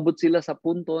umabot sila sa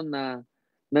punto na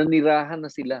nanirahan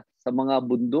na sila sa mga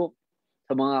bundok,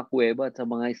 sa mga kuweba at sa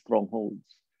mga strongholds.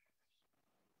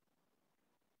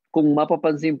 Kung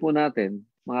mapapansin po natin,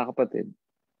 mga kapatid,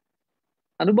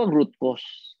 ano bang root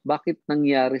cause? Bakit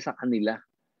nangyari sa kanila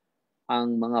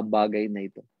ang mga bagay na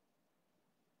ito?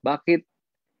 Bakit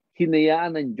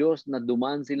hinayaan ng Diyos na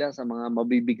dumaan sila sa mga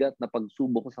mabibigat na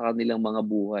pagsubok sa kanilang mga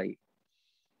buhay?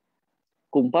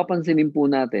 Kung papansinin po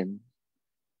natin,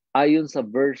 ayon sa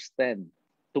verse 10,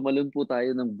 tumalon po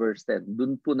tayo ng verse 10.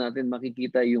 Doon po natin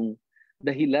makikita yung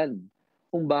dahilan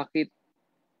kung bakit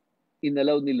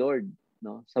inalaw ni Lord.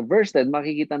 No? Sa verse 10,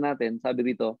 makikita natin,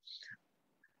 sabi rito,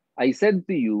 I said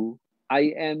to you,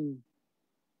 I am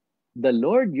the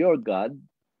Lord your God.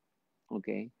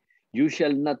 Okay? You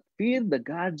shall not fear the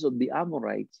gods of the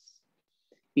Amorites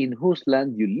in whose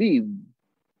land you live.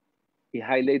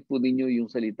 I-highlight po ninyo yung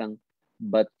salitang,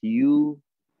 but you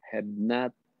have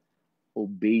not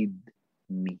obeyed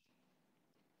me.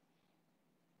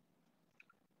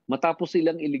 Matapos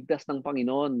silang iligtas ng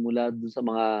Panginoon mula dun sa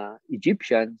mga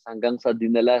Egyptians hanggang sa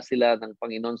dinala sila ng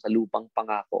Panginoon sa lupang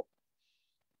pangako.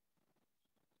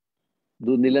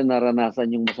 Doon nila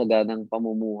naranasan yung masaganang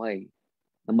pamumuhay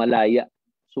na malaya.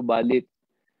 Subalit,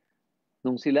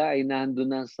 nung sila ay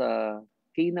nandun na sa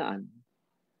Canaan,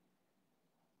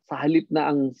 sa halip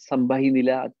na ang sambahin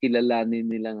nila at kilalanin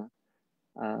nila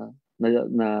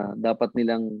na dapat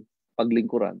nilang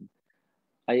paglingkuran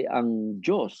ay ang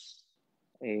Diyos,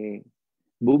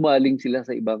 bumaling sila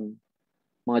sa ibang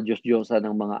mga Diyos-Diyosa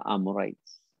ng mga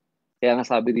Amorites. Kaya nga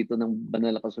sabi dito ng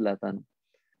banal na kasulatan,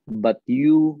 but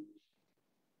you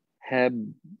have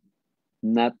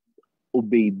not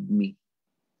obeyed me.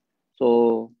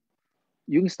 So,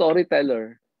 yung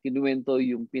storyteller, kinuwento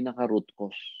yung pinaka-root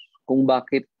cause kung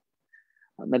bakit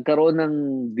nagkaroon ng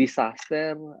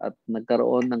disaster at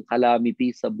nagkaroon ng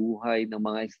calamity sa buhay ng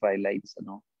mga Israelites.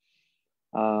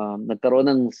 Nagkaroon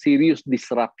ng serious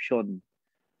disruption.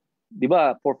 Di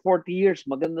ba, for 40 years,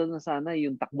 maganda na sana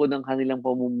yung takbo ng kanilang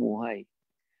pamumuhay.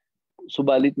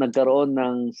 Subalit nagkaroon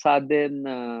ng sudden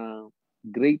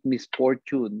great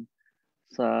misfortune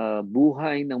sa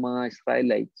buhay ng mga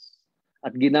Israelites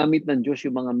at ginamit ng Diyos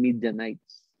yung mga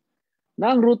Midianites.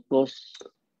 Na ang root cause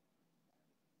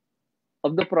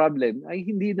of the problem ay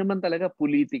hindi naman talaga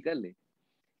political.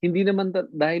 Hindi naman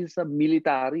dahil sa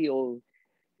military o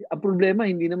ang problema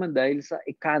hindi naman dahil sa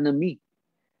economy.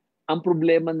 Ang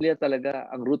problema nila talaga,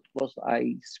 ang root cause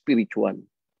ay spiritual.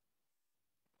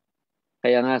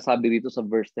 Kaya nga sabi rito sa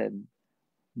verse 10,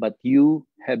 but you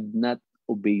have not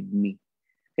obeyed me.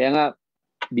 Kaya nga,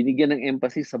 binigyan ng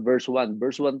emphasis sa verse 1.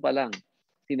 Verse 1 pa lang,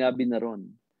 sinabi na ron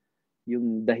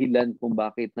yung dahilan kung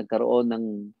bakit nagkaroon ng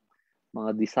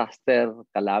mga disaster,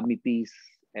 calamities,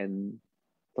 and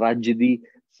tragedy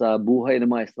sa buhay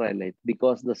ng mga Israelites.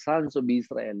 Because the sons of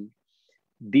Israel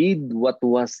did what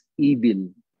was evil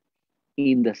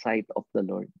in the sight of the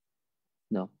Lord.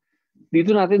 No?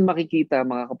 Dito natin makikita,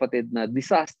 mga kapatid, na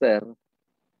disaster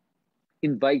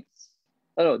invites,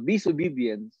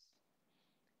 disobedience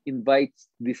invites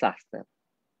disaster.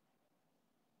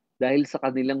 Dahil sa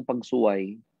kanilang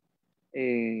pagsuway,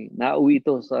 nauwi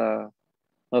ito sa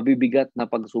mabibigat na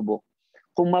pagsubok.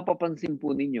 Kung mapapansin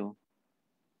po ninyo,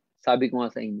 sabi ko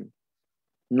nga sa inyo,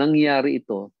 nangyari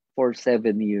ito for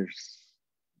 7 years.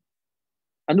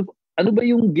 Ano ba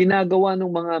yung ginagawa ng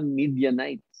mga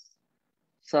Midianites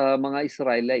sa mga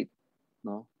Israelite?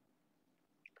 No?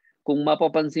 Kung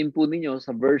mapapansin po ninyo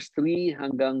sa verse 3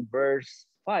 hanggang verse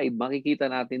 5, makikita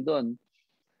natin doon,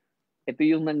 ito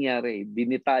yung nangyari,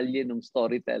 dinitalye ng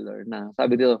storyteller na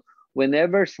sabi dito,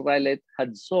 whenever Israelite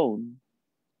had sown,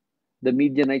 the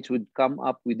Midianites would come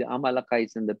up with the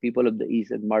Amalekites and the people of the east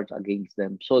and march against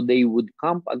them. So they would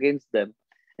camp against them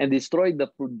and destroy the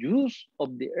produce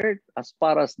of the earth as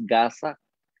far as Gaza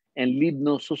and leave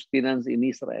no sustenance in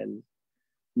Israel,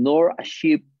 nor a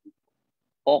sheep,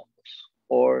 ox,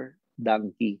 or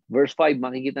donkey. Verse 5,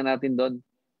 makikita natin doon.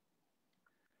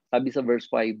 Sabi sa verse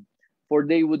 5, for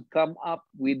they would come up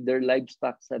with their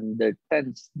livestock and their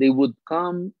tents. They would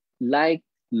come like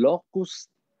locusts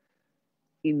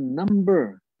in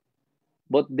number,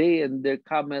 but they and their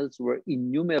camels were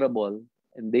innumerable,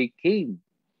 and they came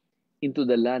into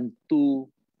the land to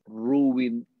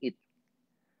ruin it.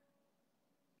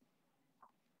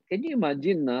 Can you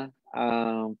imagine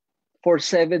for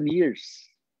 7 years,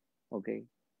 okay,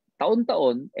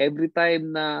 taon-taon, every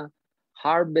time na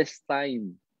harvest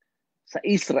time sa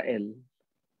Israel,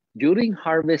 during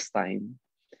harvest time,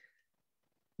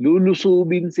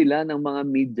 lulusubin sila ng mga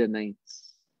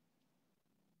Midianites.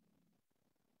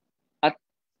 At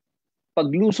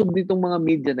paglusob nitong mga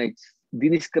Midianites,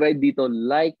 dinescribe dito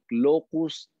like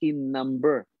locusts in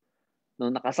number.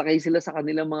 No, nakasakay sila sa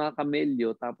kanilang mga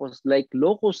kamelyo, tapos like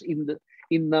locusts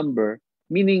in number,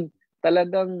 meaning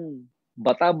talagang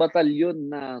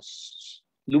bata-batalyon na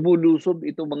lumulusob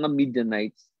itong mga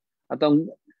Midianites. At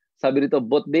ang sabi rito,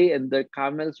 both they and their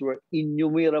camels were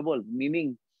innumerable,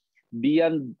 meaning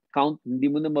beyond count, hindi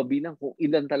mo na mabilang kung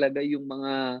ilan talaga yung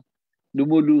mga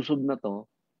lumulusob na to.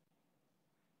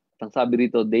 Ang sabi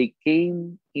rito, they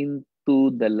came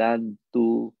into the land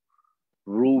to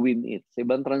ruin it. Sa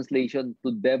ibang translation,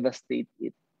 to devastate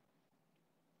it.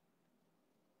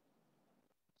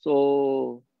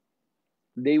 So,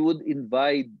 they would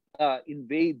invade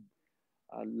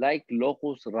like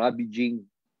locusts ravaging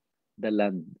the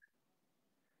land.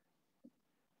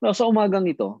 Now, sa umagang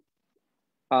ito,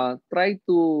 try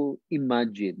to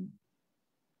imagine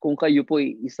kung kayo po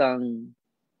ay isang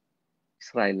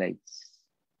Israelites.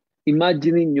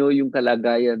 Imagine niyo yung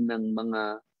kalagayan ng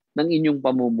inyong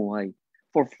pamumuhay.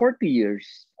 For 40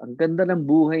 years, ang ganda ng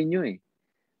buhay niyo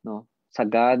no?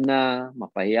 Sagana,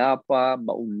 mapayapa,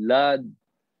 maunlad.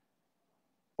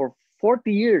 For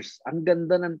 40 years, ang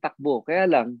ganda ng takbo. Kaya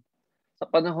lang, sa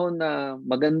panahon na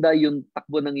maganda yung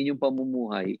takbo ng inyong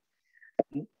pamumuhay,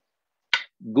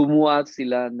 gumawa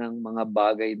sila ng mga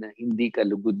bagay na hindi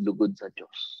kalugod-lugod sa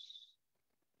Diyos.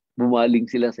 Bumaling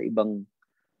sila sa ibang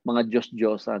mga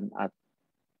Diyos-Diyosan at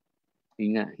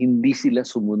hindi sila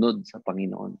sumunod sa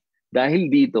Panginoon. Dahil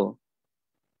dito,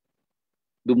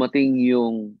 dumating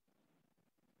yung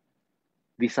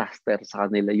disaster sa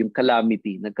kanila, yung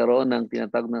calamity. Nagkaroon ng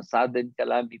tinatawag na sudden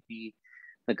calamity,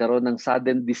 nagkaroon ng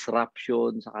sudden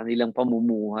disruption sa kanilang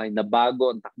pamumuhay, nabago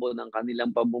ang takbo ng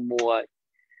kanilang pamumuhay,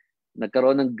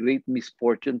 nagkaroon ng great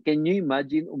misfortune. Can you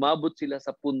imagine, umabot sila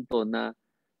sa punto na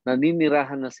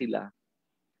naninirahan na sila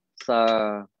sa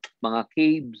mga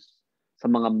caves, sa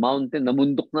mga mountain,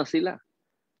 namundok na sila.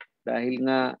 Dahil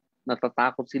nga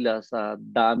natatakot sila sa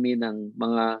dami ng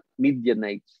mga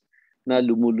Midianites na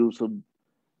lumulusob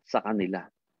sa kanila.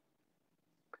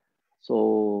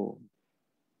 So,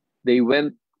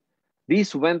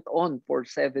 this went on for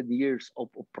 7 years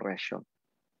of oppression.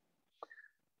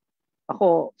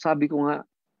 Ako, sabi ko nga,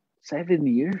 7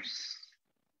 years.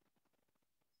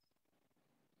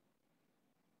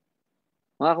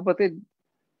 Mga kapatid,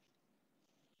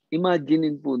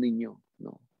 imaginein po ninyo,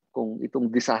 no, kung itong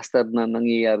disaster na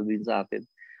nangyayari din sa atin,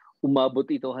 umabot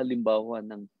ito halimbawa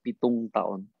ng 7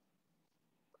 taon.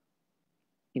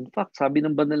 In fact, sabi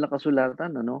ng banal na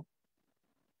kasulatan,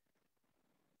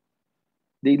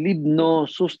 they leave no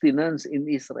sustenance in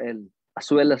Israel, as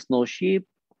well as no sheep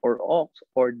or ox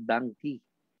or donkey.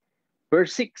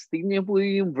 Verse 6, tingnan niyo po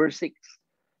yung verse 6.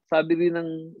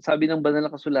 Sabi ng banal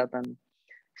na kasulatan,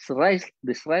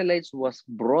 the Israelites was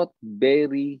brought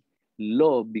very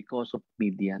low because of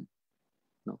Midian.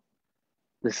 No?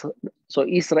 So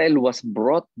Israel was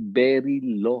brought very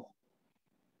low.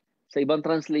 Sa ibang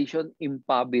translation,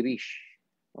 impoverished.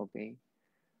 Okay?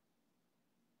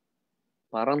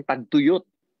 Parang tagtuyot,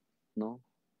 no?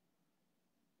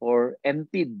 Or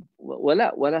emptied.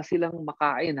 Wala silang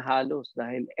makain halos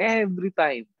dahil every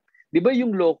time. 'Di ba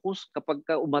yung locust kapag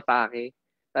ka umatake,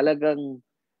 talagang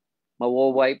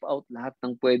mawa-wipe out lahat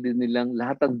ng pwede nilang,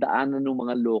 lahat ng daanan ng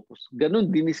mga locust.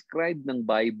 Ganon dinescribe ng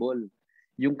Bible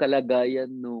yung kalagayan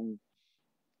ng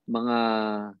mga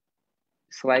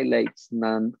Israelites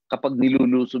na kapag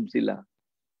nilulusob sila.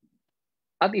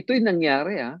 At ito'y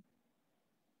nangyari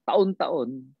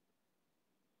taon-taon,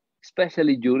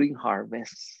 especially during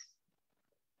harvest.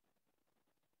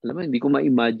 Alam mo, hindi ko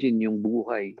ma-imagine yung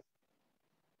buhay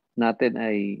natin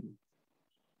ay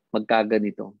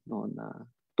magkaganito, no, na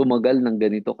tumagal ng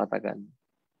ganito katagal.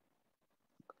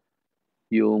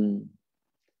 Yung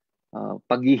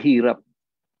paghihirap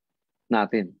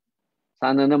natin.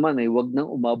 Sana naman ay wag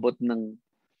nang umabot ng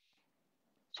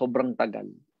sobrang tagal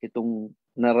itong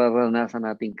nararanasan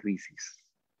nating krisis.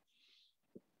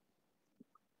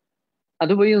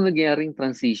 Ano ba yung nangyaring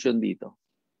transition dito?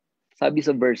 Sabi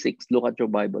sa verse 6, look at your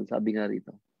Bible, sabi nga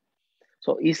rito.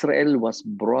 So Israel was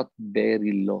brought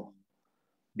very low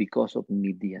because of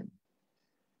Midian.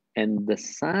 And the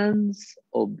sons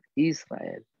of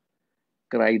Israel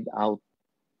cried out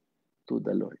to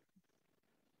the Lord.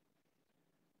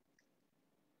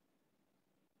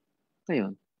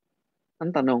 Ngayon,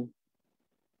 ang tanong,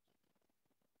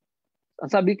 ang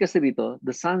sabi kasi rito,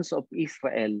 the sons of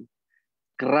Israel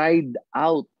cried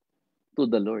out to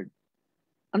the Lord.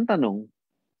 Ang tanong,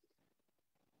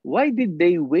 why did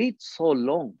they wait so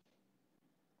long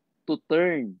to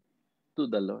turn to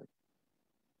the Lord?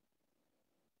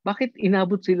 Bakit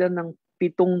inabot sila ng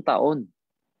 7 taon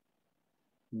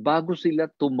bago sila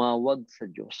tumawag sa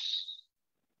Diyos?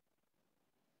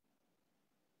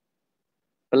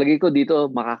 Palagi ko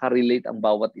dito makaka-relate ang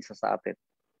bawat isa sa atin,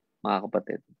 mga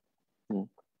kapatid.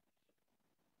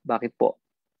 Bakit po?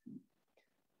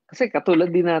 Kasi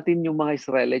katulad din natin yung mga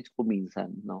Israelites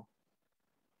kuminsan, no?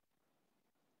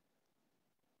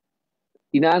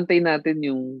 Inaantay natin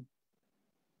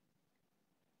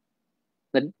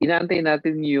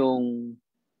yung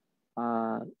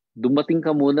dumating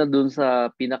ka muna dun sa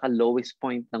pinaka-lowest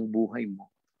point ng buhay mo.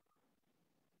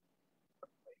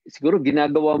 Siguro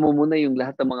ginagawa mo muna yung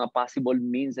lahat ng mga possible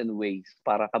means and ways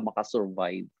para ka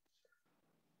makasurvive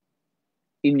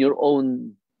in your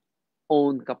own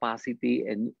capacity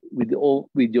and with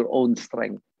your own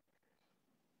strength.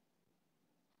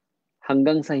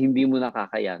 Hanggang sa hindi mo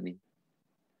nakakayanin.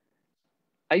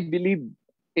 I believe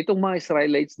itong mga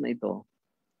Israelites na ito,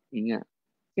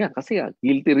 kasi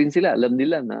guilty rin sila. Alam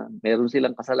nila na meron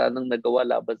silang kasalanang nagawa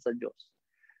laban sa Diyos.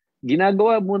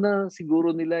 Ginagawa muna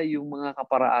siguro nila yung mga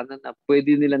kaparaanan na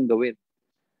pwede nilang gawin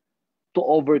to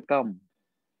overcome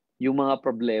yung mga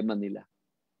problema nila.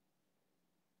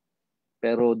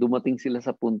 Pero dumating sila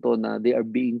sa punto na they are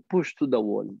being pushed to the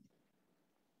wall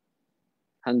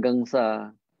hanggang sa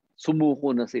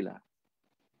sumuko na sila.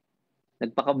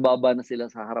 Nagpakababa na sila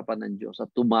sa harapan ng Diyos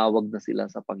at tumawag na sila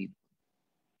sa Panginoon.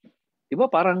 Diba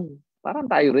parang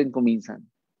tayo rin kuminsan.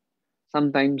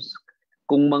 Sometimes,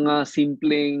 kung mga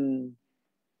simpleng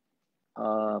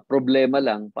problema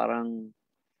lang, parang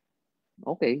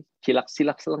Okay,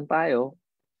 chillax-chillax lang tayo.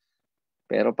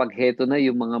 Pero pag heto na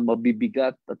yung mga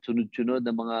mabibigat at sunod-sunod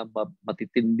na mga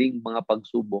matitinding mga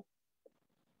pagsubok,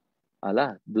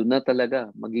 doon na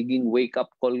talaga magiging wake-up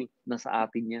call na sa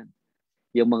atin yan.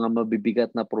 Yung mga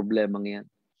mabibigat na problemang yan.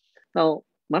 Now,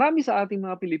 marami sa ating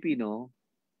mga Pilipino,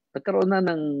 nagkaroon na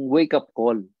ng wake-up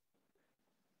call.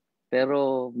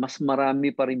 Pero mas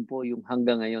marami pa rin po yung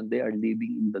hanggang ngayon, they are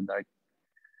living in the dark.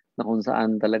 Na kung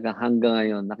saan talaga hanggang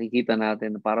ngayon, nakikita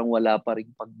natin na parang wala pa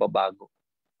rin pagbabago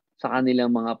sa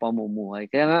kanilang mga pamumuhay.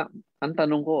 Kaya nga, ang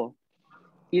tanong ko,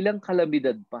 ilang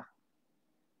kalamidad pa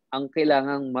ang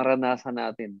kailangang maranasan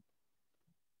natin?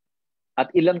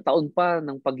 At ilang taon pa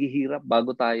ng paghihirap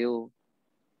bago tayo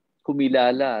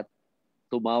kumilala at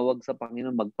tumawag sa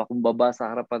Panginoon, magpakumbaba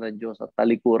sa harapan ng Diyos at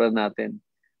talikuran natin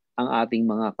ang ating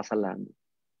mga kasalanan.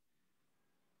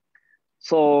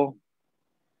 So,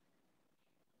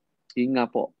 yun nga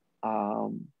po,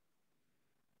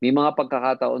 may mga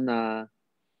pagkakataon na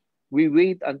we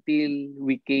wait until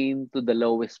we came to the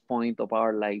lowest point of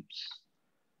our lives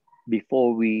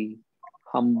before we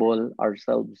humble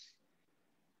ourselves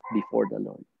before the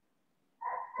Lord.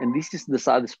 And this is the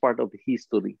saddest part of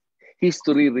history.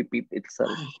 History repeat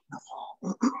itself.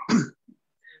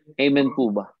 Amen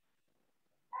po ba?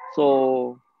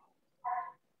 So,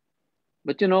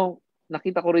 but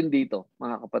nakita ko rin dito,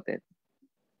 mga kapatid,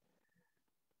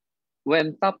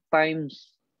 when tough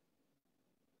times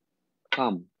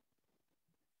come,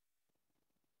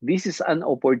 this is an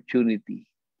opportunity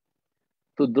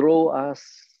to draw us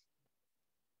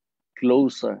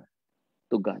closer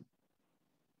to God.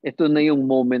 Ito na yung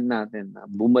moment natin na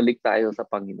bumalik tayo sa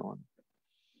Panginoon.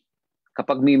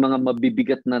 Kapag may mga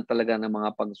mabibigat na talaga ng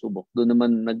mga pagsubok, doon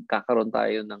naman nagkakaroon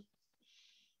tayo ng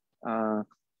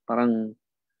parang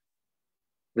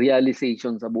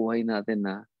realization sa buhay natin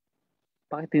na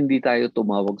bakit hindi tayo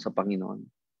tumawag sa Panginoon?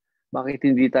 Bakit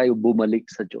hindi tayo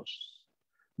bumalik sa Diyos?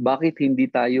 Bakit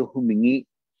hindi tayo humingi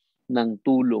ng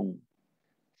tulong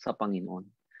sa Panginoon?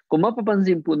 Kung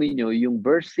mapapansin po ninyo, yung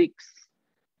verse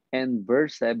 6 and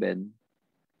verse 7,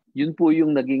 yun po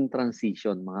yung naging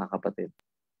transition, mga kapatid.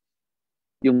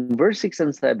 Yung verse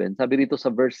 6 and 7, sabi rito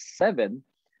sa verse 7,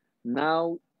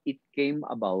 now it came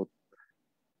about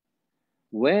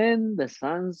when the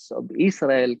sons of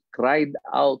Israel cried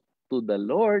out to the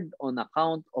Lord on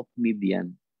account of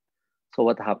Midian. So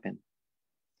what happened?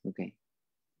 Okay.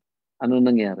 Ano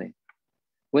nangyari?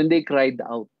 When they cried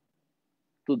out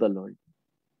to the Lord.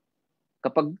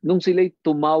 Nung sila'y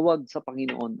tumawag sa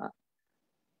Panginoon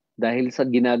dahil sa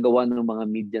ginagawa ng mga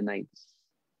Midianites,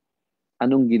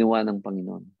 anong ginawa ng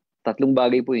Panginoon? 3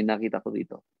 bagay po yung nakita ko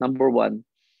dito. Number 1,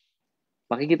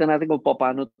 makikita natin kung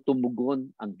paano tumugon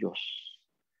ang Diyos.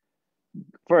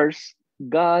 First,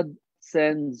 God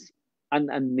sends an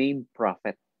unnamed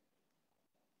prophet.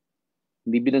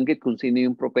 Hindi binanggit kung sino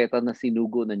yung propeta na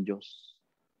sinugo ng Diyos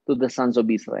to the sons of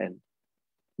Israel.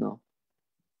 No?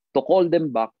 To call them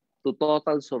back to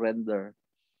total surrender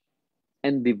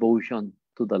and devotion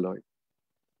to the Lord.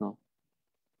 No?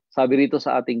 Sabi rito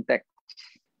sa ating text,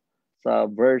 sa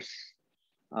verse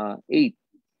 8,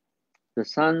 the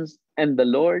sons and the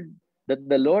Lord, that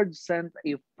the Lord sent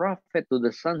a prophet to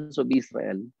the sons of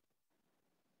Israel,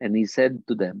 and he said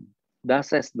to them,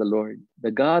 thus says the Lord,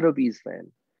 the God of Israel,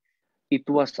 it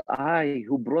was I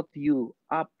who brought you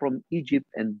up from Egypt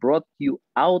and brought you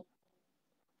out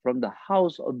from the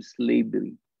house of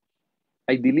slavery.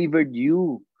 I delivered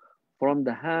you from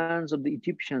the hands of the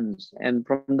Egyptians and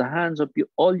from the hands of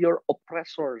all your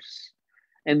oppressors,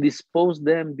 and disposed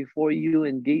them before you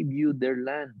and gave you their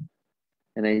land.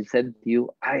 And I said to you,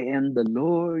 I am the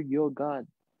Lord your God.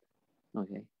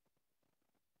 Okay.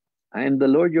 I am the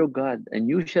Lord your God, and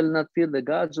you shall not fear the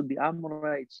gods of the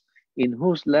Amorites in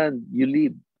whose land you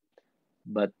live,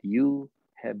 but you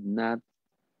have not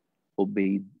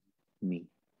obeyed me.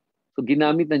 So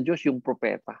ginamit ng Diyos yung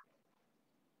propeta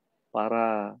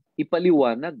para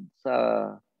ipaliwanag sa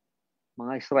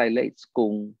mga Israelites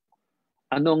kung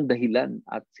anong dahilan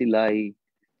at sila'y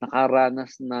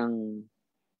nakaranas ng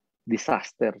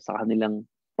disaster sa kanilang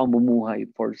pamumuhay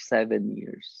for 7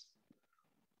 years.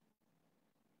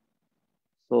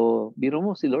 So, biro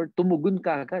mo si Lord, tumugon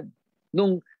ka agad.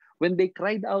 When they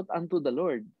cried out unto the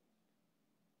Lord,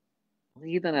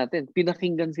 makikita natin,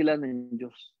 pinakinggan sila ng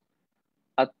Diyos.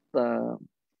 At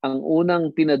ang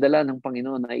unang pinadala ng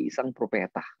Panginoon ay isang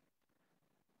propeta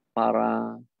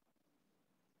para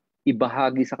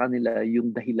ibahagi sa kanila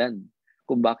yung dahilan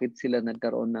kung bakit sila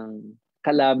nagkaroon ng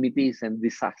calamities and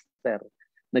disaster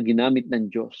na ginamit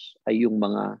ng Diyos ay yung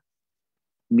mga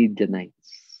Midianites.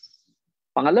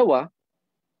 Pangalawa,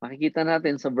 makikita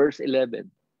natin sa verse 11,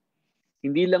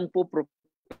 Hindi lang po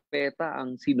propeta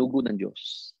ang sinugo ng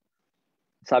Diyos.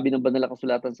 Sabi ng banal na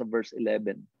kasulatan sa verse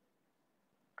 11,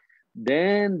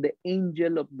 then the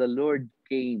angel of the Lord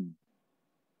came.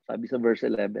 Sabi sa verse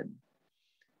 11,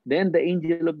 then the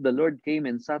angel of the Lord came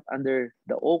and sat under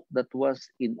the oak that was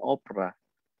in Ophrah,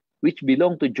 which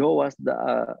belonged to Joas the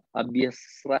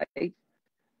Abiezrite.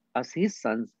 As his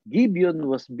sons, Gideon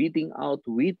was beating out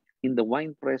wheat in the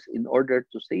winepress in order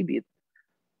to save it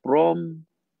from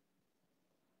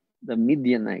the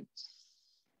Midianites.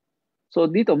 So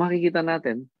dito makikita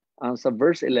natin sa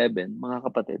verse 11,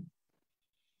 mga kapatid,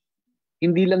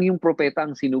 hindi lang yung propeta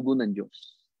ang sinugo ng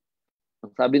Diyos.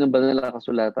 Ang sabi ng banal na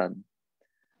kasulatan,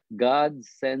 God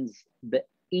sends the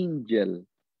angel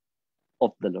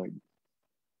of the Lord.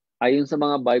 Ayon sa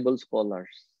mga Bible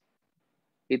scholars,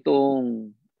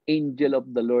 itong angel of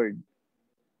the Lord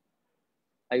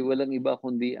ay walang iba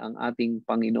kundi ang ating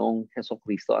Panginoong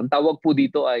Hesukristo. Ang tawag po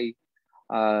dito ay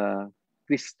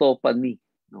Christophany.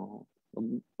 No?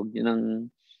 Huwag niyo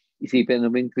nang isipin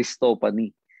namin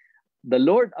Christophany. The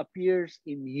Lord appears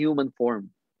in human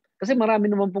form. Kasi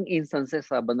marami naman pong instances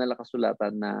sa banal na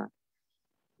kasulatan na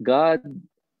God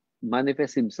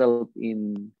manifests Himself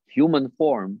in human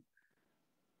form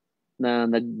na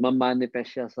nagmamanifest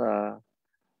siya sa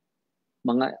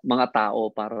mga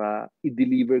tao para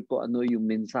i-deliver ko ano yung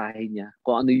mensahe niya,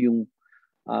 kung ano yung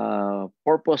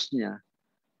purpose niya,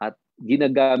 at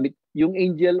ginagamit yung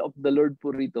angel of the Lord po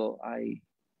rito ay,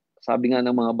 sabi nga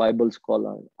ng mga Bible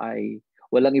scholar, ay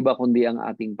walang iba kundi ang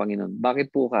ating Panginoon. Bakit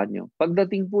po kanyo?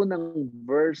 Pagdating po ng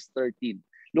verse 13,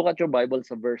 look at your Bible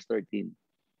sa verse 13.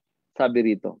 Sabi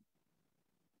rito,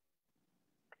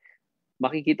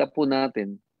 makikita po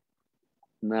natin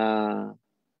na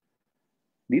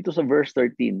dito sa verse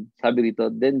 13, sabi rito,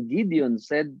 then Gideon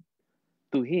said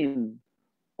to him,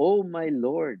 "Oh my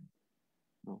Lord."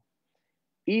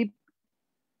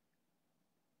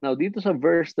 Now dito sa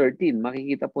verse 13,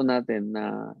 makikita po natin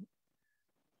na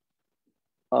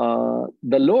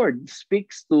the Lord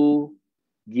speaks to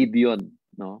Gideon,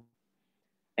 no?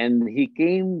 And he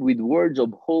came with words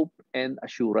of hope and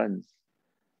assurance.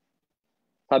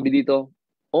 Sabi dito,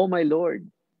 "Oh my Lord,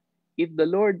 if the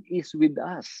Lord is with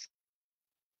us,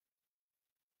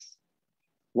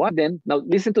 what then?" Now,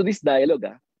 listen to this dialogue,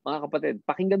 mga kapatid.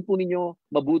 Pakinggan po ninyo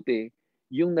mabuti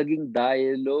yung naging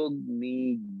dialogue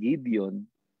ni Gideon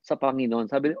sa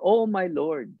Panginoon. Sabi niya, "Oh my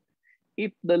Lord,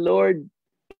 if the Lord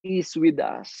is with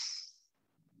us,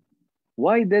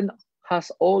 why then has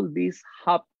all this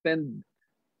happened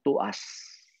to us?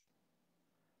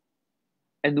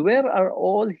 And where are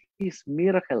all His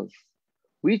miracles,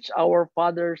 which our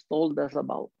fathers told us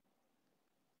about,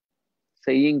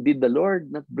 saying, did the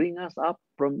Lord not bring us up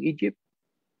from Egypt?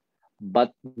 But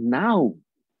now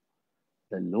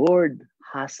the Lord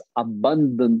has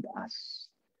abandoned us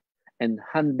and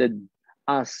handed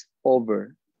us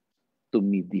over to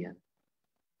Midian."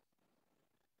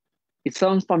 It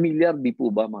sounds familiar, di po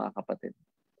ba, mga kapatid?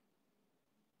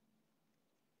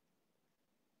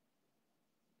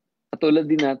 Katulad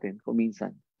din natin,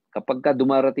 kuminsan, kapag ka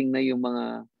dumarating na yung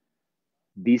mga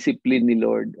discipline ni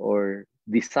Lord or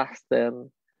disaster,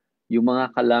 yung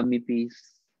mga calamities,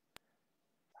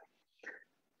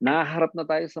 naharap na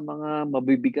tayo sa mga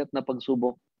mabibigat na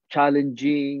pagsubok,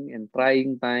 challenging and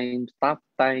trying times, tough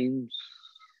times.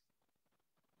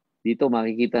 Dito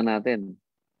makikita natin.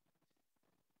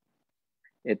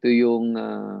 Ito yung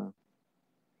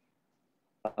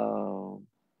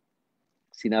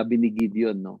sinabi ni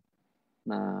Gideon, no?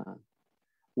 Na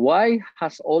why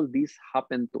has all this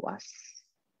happened to us?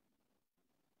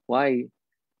 Why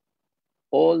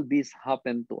all this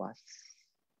happened to us?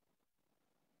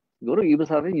 Siguro iba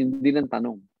sa atin, yun din ang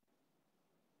tanong.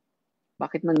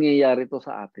 Bakit nangyayari to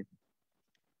sa atin?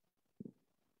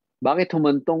 Bakit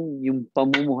humantong yung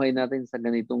pamumuhay natin sa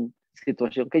ganitong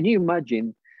sitwasyon? Can you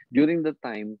imagine, during the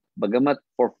time, bagamat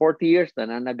for 40 years na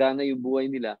nanagana yung buhay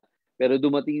nila, pero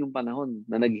dumating yung panahon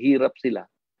na naghirap sila.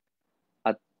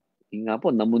 At yun nga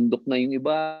po, namundok na yung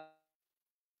iba,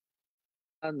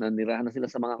 nanirahan na sila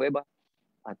sa mga kuweba.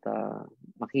 At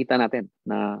makita natin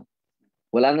na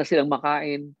wala na silang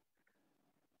makain.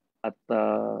 At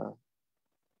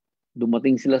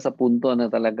dumating sila sa punto na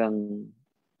talagang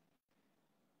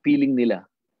feeling nila,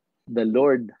 the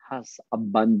Lord has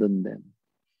abandoned them.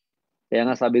 Kaya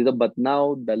nga sabi dito, but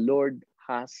now the Lord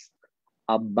has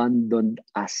abandoned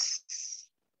us.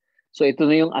 So ito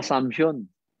na yung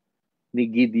assumption ni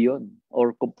Gideon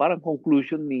or parang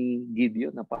conclusion ni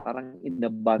Gideon na parang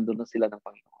inabandon na sila ng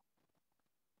Panginoon.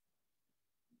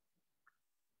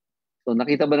 So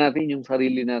nakita ba natin yung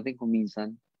sarili natin kung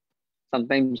minsan?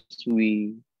 Sometimes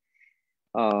we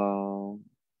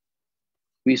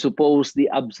We suppose the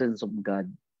absence of God.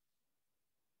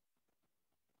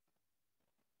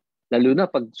 Lalo na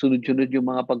pag sunod-sunod yung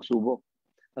mga pagsubok.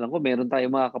 Alam ko, meron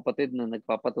tayong mga kapatid na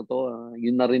nagpapatotoo.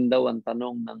 Yun na rin daw ang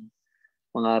tanong ng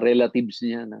mga relatives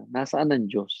niya na nasaan ang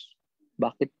Diyos?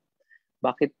 Bakit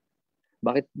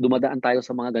dumadaan tayo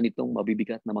sa mga ganitong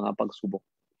mabibigat na mga pagsubok?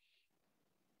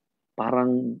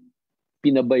 Parang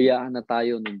pinabayaan na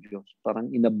tayo ng Diyos.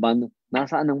 Parang inaban.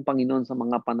 Nasaan ang Panginoon sa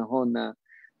mga panahon na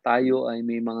tayo ay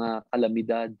may mga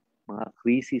kalamidad, mga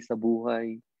krisis sa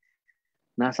buhay?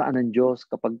 Nasaan ang Diyos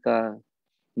kapag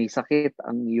may sakit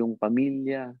ang iyong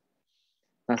pamilya?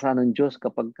 Nasaan ang Diyos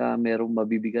kapag merong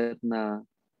mabibigat na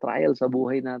trial sa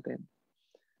buhay natin?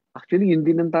 Actually, yun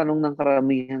din ang tanong ng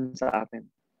karamihan sa atin.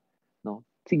 No?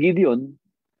 Si Gideon,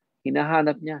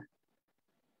 hinahanap niya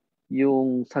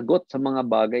yung sagot sa mga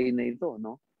bagay na ito.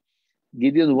 No?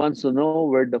 Gideon wants to know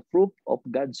where the fruit of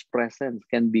God's presence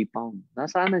can be found.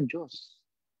 Nasaan ang Diyos?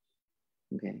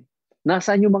 Okay.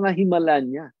 Nasaan yung mga himala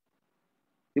niya?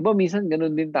 Diba minsan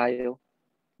ganun din tayo?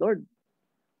 Lord,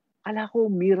 kala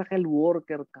ko miracle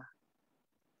worker ka.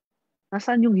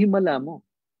 Nasaan yung himala mo?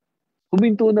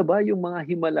 Huminto na ba yung mga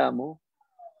himala mo?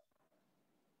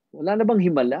 Wala na bang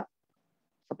himala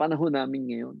sa panahon namin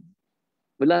ngayon?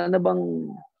 Wala na bang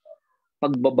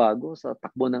pagbabago sa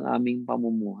takbo ng aming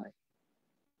pamumuhay?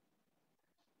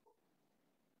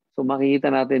 So makikita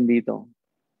natin dito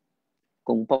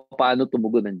kung paano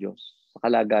tumugon ng Diyos sa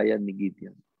kalagayan ni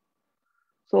Gideon.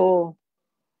 So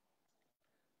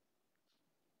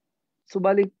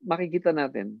balik makikita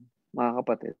natin, mga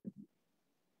kapatid,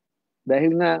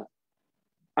 dahil nga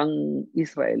ang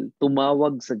Israel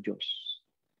tumawag sa Diyos.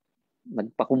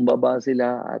 Nagpakumbaba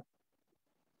sila at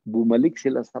bumalik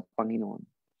sila sa Panginoon.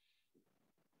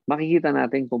 Makikita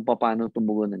natin kung paano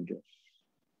tumugon ng Diyos.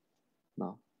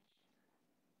 No?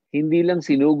 Hindi lang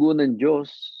sinugo ng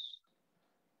Diyos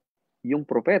yung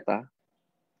propeta,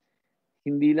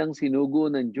 hindi lang sinugo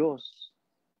ng Diyos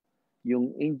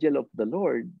yung angel of the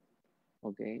Lord,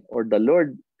 okay? Or the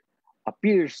Lord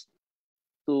appears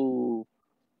to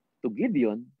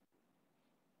Gideon.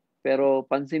 Pero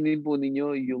pansinin po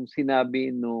ninyo yung sinabi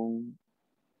nung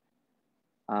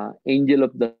angel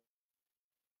of the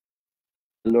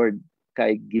Lord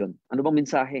kay Gideon. Ano bang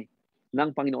mensahe ng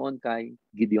Panginoon kay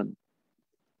Gideon?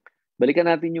 Balikan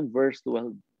natin yung verse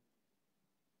 12.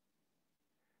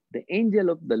 The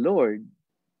angel of the Lord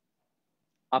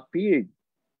appeared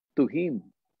to him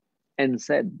and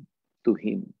said to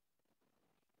him,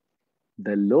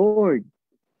 "The Lord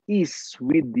is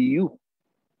with you,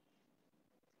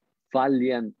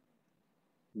 valiant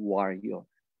warrior."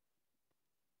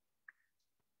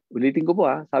 Ulitin ko po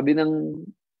sabi ng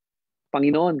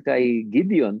Panginoon kay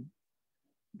Gideon,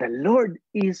 "The Lord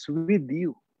is with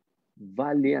you,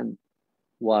 valiant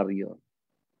warrior."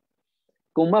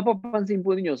 Kung mapapansin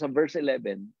po ninyo sa verse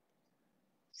 11,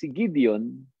 si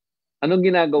Gideon, anong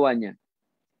ginagawa niya?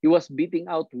 He was beating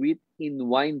out wheat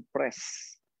in wine press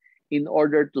in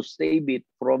order to save it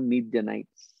from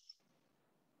Midianites.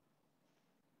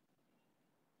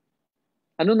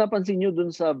 Ano napansin nyo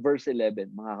dun sa verse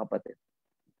 11, mga kapatid?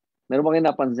 Meron ba kayo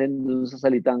napansin dun sa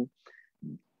salitang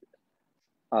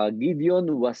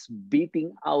Gideon was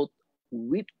beating out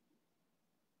wheat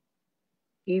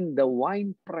in the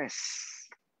wine press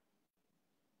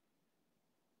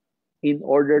in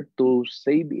order to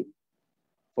save it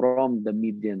from the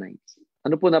Midianites?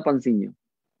 Ano po napansin nyo?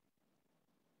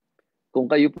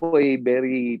 Kung kayo po ay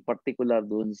very particular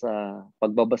doon sa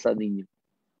pagbabasa ninyo.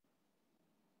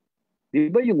 Di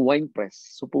ba yung wine press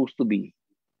supposed to be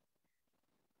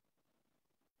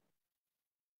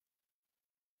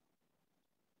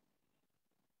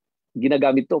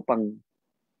ginagamit to para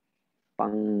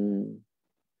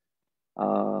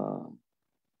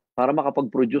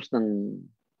makapag-produce ng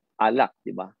alak,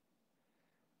 di ba?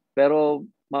 Pero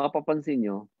mapapansin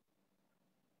nyo,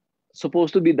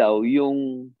 supposed to be daw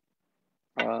yung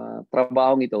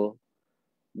trabahong ito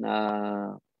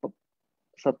na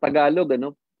sa Tagalog,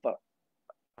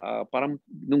 parang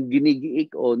nung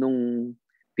ginigiik o nung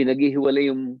pinaghihiwalay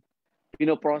yung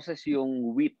pinoprocess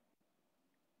yung wheat,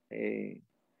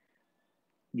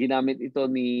 ginamit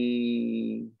ito ni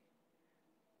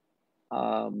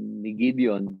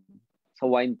Gideon sa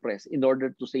wine press in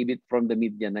order to save it from the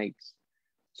Midianites.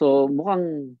 So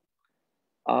mukhang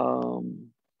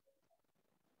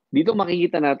dito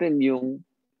makikita natin yung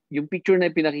picture na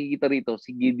pinakikita rito,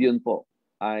 si Gideon po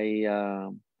ay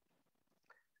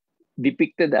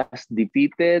depicted as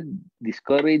defeated,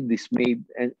 discouraged, dismayed,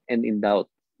 and in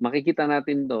doubt. Makikita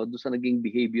natin doon sa naging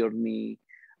behavior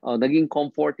naging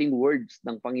comforting words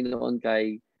ng Panginoon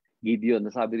kay Gideon.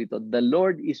 Nasabi rito, "The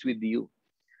Lord is with you."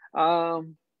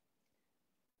 Um,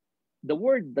 the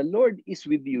word, the Lord is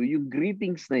with you, yung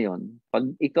greetings na yon,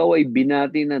 pag ikaw ay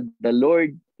binati na the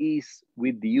Lord is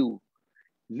with you,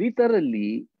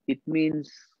 literally, it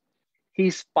means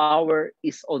His power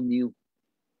is on you.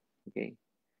 Okay?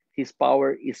 His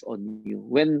power is on you.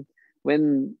 When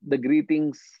the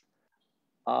greetings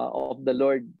of the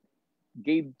Lord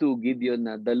gave to Gideon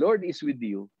na the Lord is with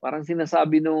you, parang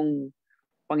sinasabi nung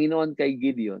Panginoon kay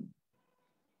Gideon,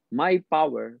 my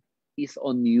power is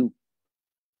on you,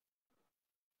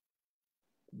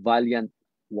 valiant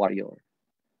warrior.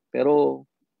 Pero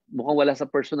mukhang wala sa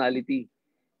personality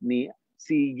ni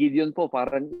si Gideon po,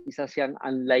 parang isa siyang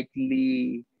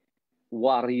unlikely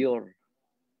warrior.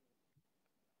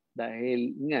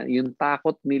 Dahil nga, yung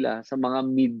takot nila sa mga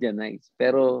Midianites.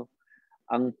 Pero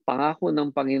ang pangako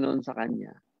ng Panginoon sa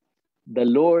kanya, the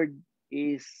Lord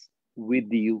is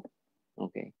with you.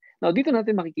 Okay. Now, dito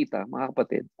natin makikita, mga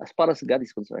kapatid, as far as God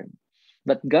is concerned,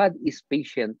 that God is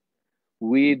patient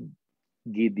with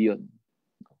Gideon.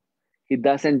 He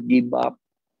doesn't give up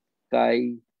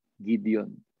kay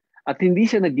Gideon. At hindi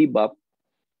siya nag-give up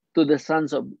to the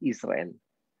sons of Israel.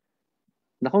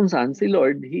 Na kung saan si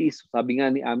Lord, He is, sabi nga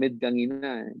ni Ahmed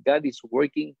kanina, God is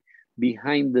working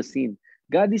behind the scene.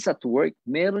 God is at work.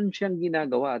 Meron siyang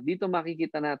ginagawa. Dito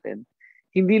makikita natin,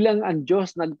 hindi lang ang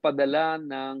Diyos nagpadala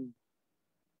ng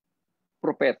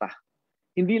propeta.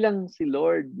 Hindi lang si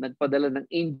Lord nagpadala ng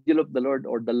angel of the Lord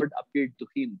or the Lord appeared to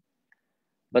him.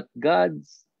 But God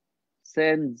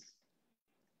sends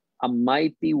a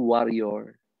mighty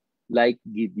warrior like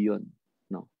Gideon.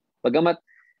 No. Pagamat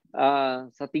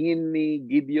sa tingin ni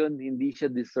Gideon, hindi siya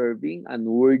deserving,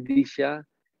 unworthy siya,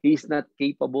 he is not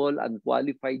capable,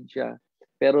 unqualified siya.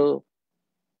 Pero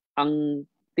ang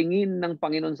tingin ng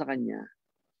Panginoon sa kanya,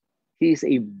 he is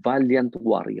a valiant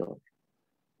warrior.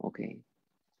 Okay.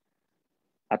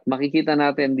 At makikita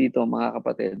natin dito, mga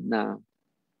kapatid, na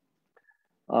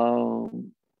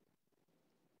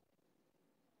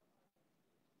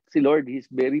si Lord,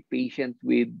 He's very patient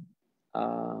with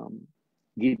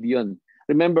Gideon.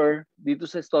 Remember, dito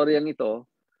sa storyang ito,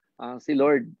 si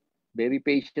Lord, very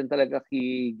patient talaga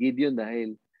kay Gideon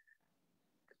dahil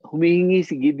humihingi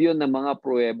si Gideon ng mga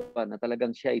pruweba na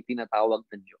talagang siya ay tinatawag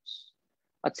ng Diyos.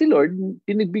 At si Lord,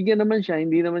 pinagbigyan naman siya,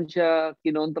 hindi naman siya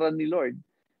kinontra ni Lord.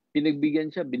 Pinagbigyan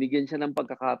siya, binigyan siya ng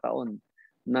pagkakataon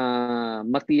na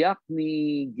matiyak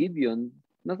ni Gideon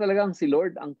na talagang si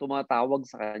Lord ang tumatawag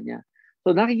sa kanya.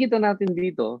 So nakikita natin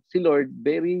dito, si Lord,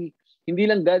 hindi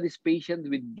lang God is patient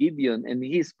with Gideon and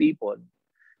his people,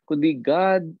 kundi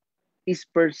God is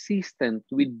persistent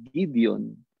with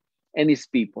Gideon and his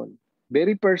people.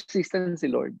 Very persistent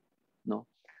si Lord. No?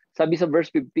 Sabi sa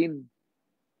verse 15,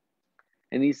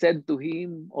 and he said to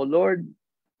him, O Lord,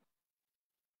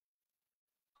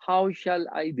 how shall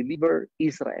I deliver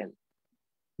Israel?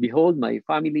 Behold, my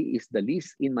family is the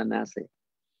least in Manasseh,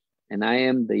 and I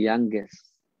am the youngest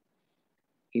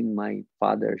in my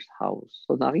father's house.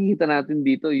 So nakikita natin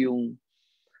dito yung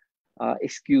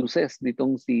excuses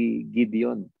nitong si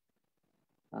Gideon.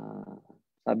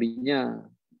 Sabi niya,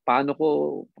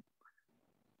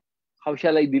 how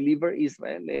shall I deliver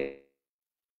Israel?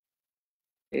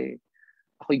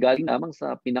 Ako'y galing lamang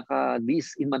sa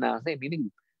pinaka-least in Manasseh, meaning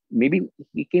maybe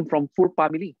he came from poor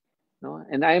family. No?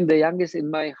 And I am the youngest in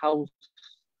my house,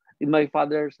 in my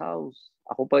father's house.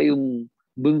 Ako pa yung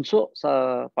bunso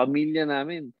sa pamilya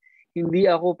namin. Hindi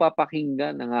ako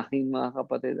papakinggan ng aking mga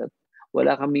kapatid at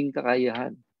wala kaming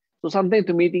kakayahan. So sometimes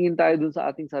tumitingin tayo dun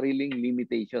sa ating sariling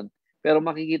limitation. Pero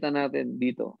makikita natin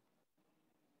dito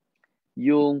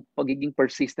yung pagiging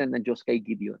persistent ng Diyos kay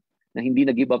Gideon, na hindi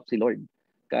nag-give up si Lord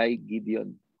kay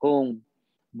Gideon. Kung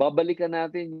babalikan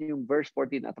natin yung verse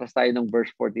 14, atras tayo ng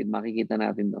verse 14, makikita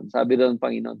natin doon. Sabi doon ng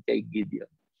Panginoon kay Gideon,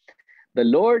 the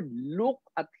Lord looked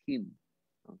at him.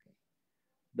 Okay.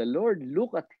 The Lord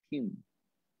looked at him.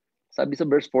 Sabi sa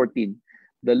verse 14,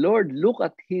 the Lord looked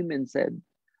at him and said,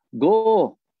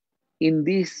 go in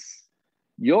this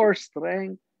your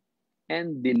strength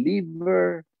and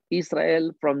deliver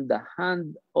Israel from the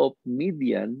hand of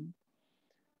Midian.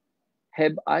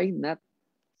 Have I not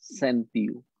sent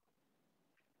you?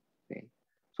 Okay.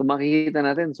 So makikita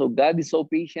natin, so God is so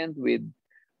patient with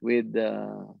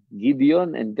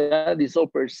Gideon, and God is so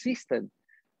persistent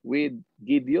with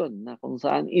Gideon, na kung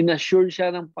saan inassure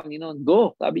siya ng Panginoon,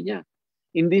 go, sabi niya,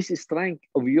 in this strength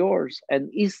of yours and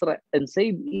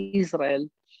save Israel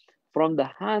from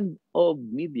the hand of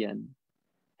Midian.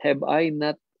 Have I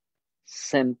not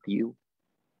sent you?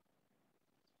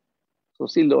 So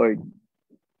si Lord,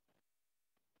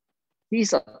 He's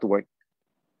at work.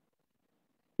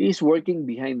 He's working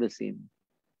behind the scene.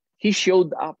 He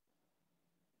showed up.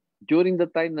 during the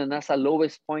time na nasa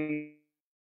lowest point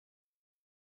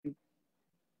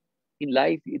in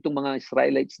life, itong mga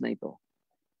Israelites na ito.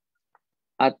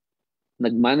 At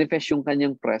nagmanifest yung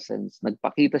kanyang presence,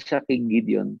 nagpakita siya kay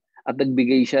Gideon at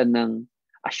nagbigay siya ng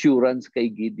assurance kay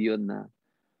Gideon na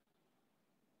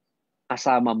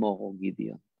kasama mo ko,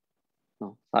 Gideon.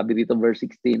 No? Sabi dito verse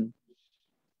 16,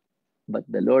 but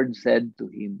the Lord said to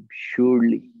him,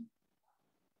 surely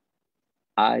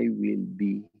I will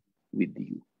be with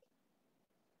you.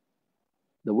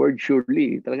 The word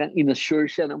surely, talagang inassure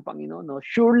siya ng Panginoon. No?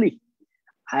 Surely,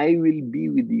 I will be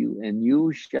with you and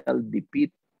you shall defeat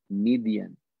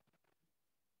Midian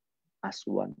as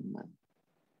one man.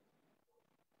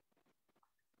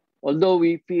 Although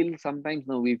we feel sometimes,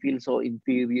 we feel so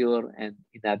inferior and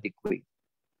inadequate.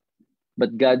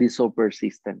 But God is so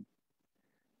persistent.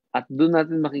 At doon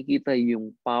natin makikita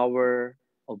yung power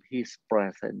of His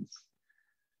presence.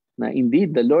 Na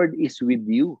indeed, the Lord is with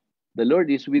you. The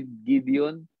Lord is with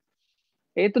Gideon.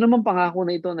 Ito naman pangako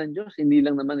na ito ng Diyos. Hindi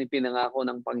lang naman ipinangako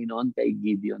ng Panginoon kay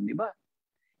Gideon, di ba?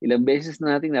 Ilang beses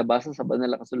na natin nabasa sa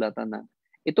banal na kasulatan na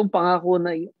itong pangako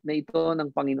na ito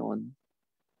ng Panginoon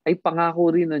ay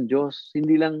pangako rin ng Diyos.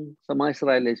 Hindi lang sa mga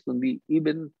Israelites, kundi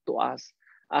even to us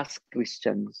as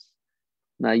Christians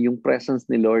na yung presence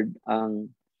ni Lord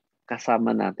ang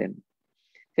kasama natin.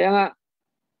 Kaya nga,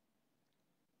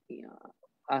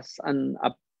 as an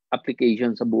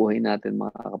application sa buhay natin,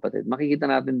 mga kapatid, makikita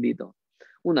natin dito.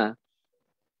 Una,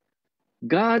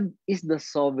 God is the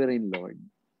sovereign Lord.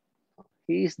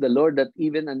 He is the Lord that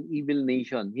even an evil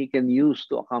nation, He can use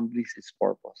to accomplish His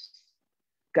purpose.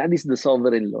 God is the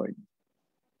sovereign Lord.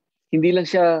 Hindi lang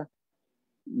siya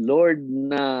Lord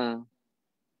na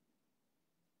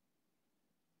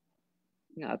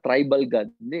tribal God.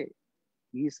 Hindi.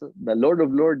 He is the Lord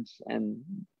of Lords and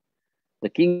the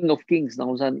King of Kings, na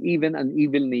kung saan even an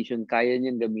evil nation kaya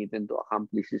niyang gamitin to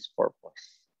accomplish His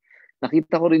purpose.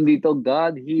 Nakita ko rin dito,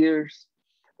 God hears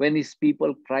when His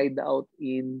people cried out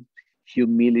in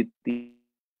humility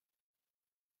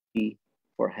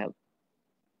for help.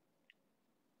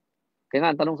 Kaya nga,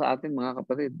 ang tanong sa atin, mga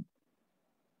kapatid,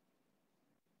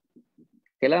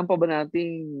 kailangan pa ba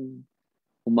nating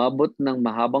umabot ng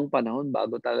mahabang panahon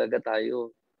bago talaga tayo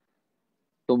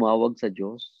tumawag sa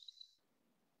Diyos?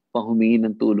 Panghumingi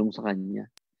ng tulong sa Kanya.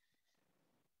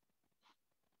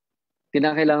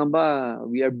 Kinakailangan ba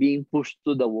we are being pushed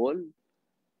to the wall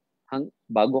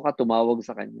bago ka tumawag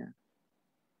sa Kanya?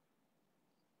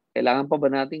 Kailangan pa ba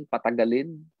nating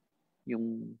patagalin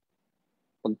yung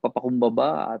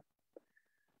pagpapakumbaba at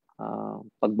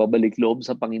pagbabalik loob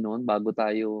sa Panginoon bago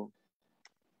tayo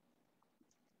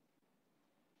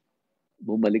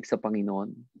bumalik sa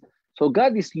Panginoon? So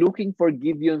God is looking for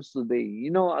Gideons today.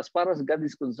 You know, as far as God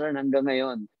is concerned, hanggang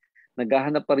ngayon,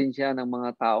 naghahanap pa rin siya ng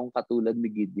mga taong katulad ni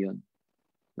Gideon,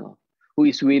 no? Who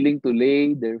is willing to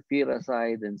lay their fear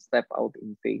aside and step out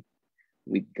in faith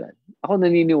with God. Ako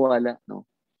naniniwala, no,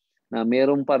 na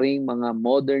meron pa rin mga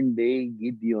modern day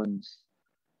Gideons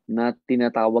na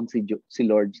tinatawag si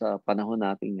Lord sa panahon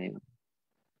natin ngayon.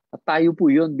 At tayo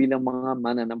po yun bilang mga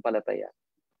mananampalataya.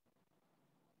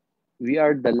 We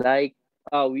are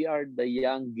the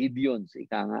young Gideons,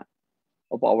 ika nga,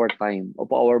 of our time,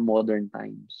 of our modern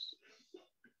times.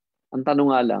 Ang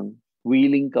tanong nga lang,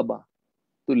 willing ka ba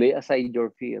to lay aside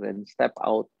your fear and step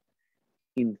out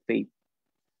in faith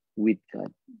with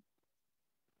God?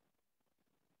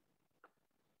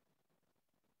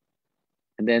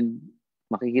 And then,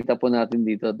 makikita po natin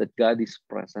dito that God is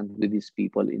present with His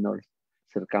people in all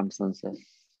circumstances.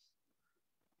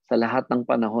 Sa lahat ng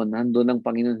panahon, nandun ang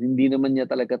Panginoon. Hindi naman niya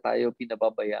talaga tayo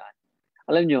pinababayaan.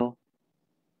 Alam nyo,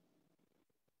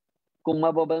 kung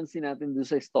mababansin natin doon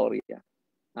sa istorya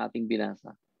na ating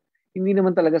binasa, hindi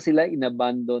naman talaga sila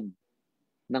inabandon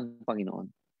ng Panginoon.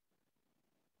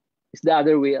 It's the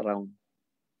other way around.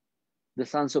 The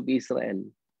sons of Israel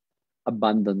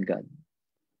abandoned God.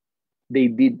 They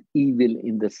did evil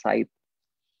in the sight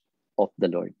of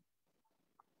the Lord.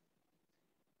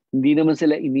 Hindi naman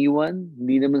sila iniwan,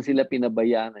 hindi naman sila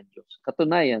pinabayaan ng Diyos.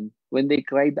 Katunayan, when they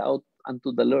cried out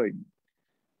unto the Lord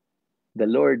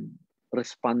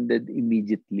responded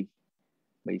immediately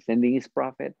by sending His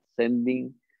prophet,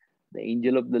 sending the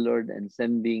angel of the Lord, and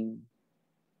sending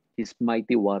His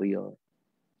mighty warrior,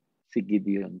 si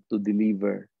Gideon, to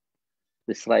deliver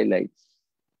the Israelites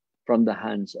from the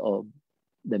hands of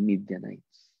the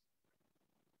Midianites.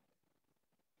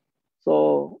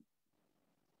 So,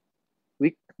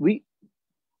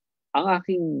 ang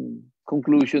aking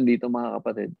conclusion dito, mga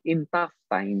kapatid, in tough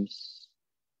times,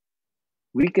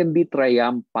 we can be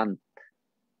triumphant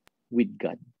with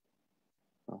God.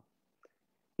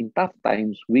 in tough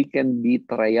times, we can be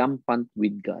triumphant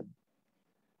with God,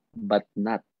 but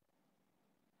not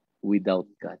without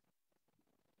God.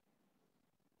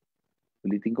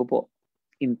 Ulitin ko po,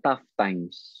 in tough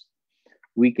times,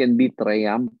 we can be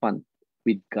triumphant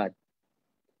with God,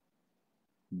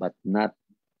 but not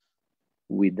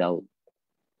without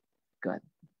God.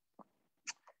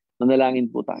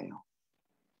 Manalangin po tayo.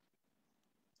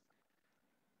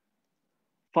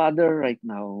 Father, right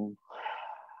now,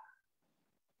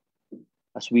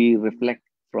 as we reflect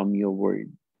from your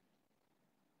word,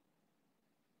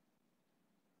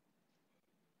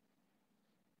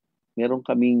 meron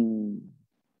kaming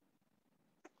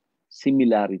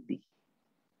similarity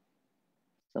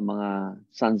sa mga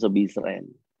sons of Israel.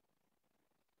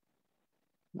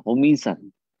 Kung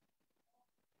minsan,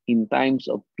 in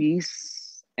times of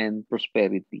peace and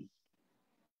prosperity,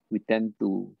 we tend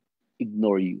to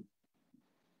ignore you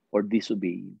or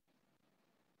disobey you.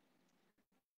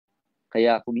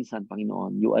 Kaya kung minsan,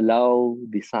 Panginoon, you allow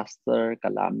disaster,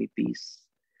 calamities,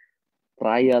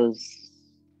 trials,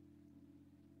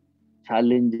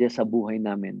 challenges sa buhay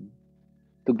namin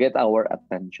to get our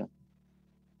attention.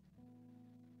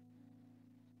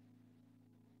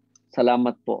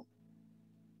 Salamat po.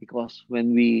 Because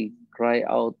when we cry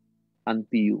out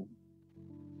unto you,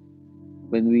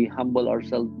 when we humble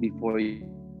ourselves before you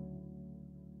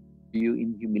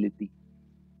in humility,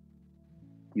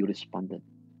 you responded.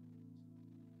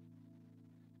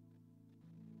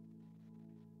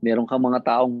 Meron kang mga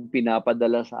taong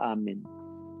pinapadala sa amin.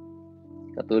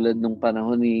 Katulad nung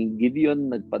panahon ni Gideon,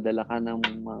 nagpadala ka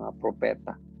ng mga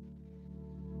propeta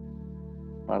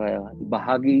para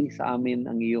ibahagi sa amin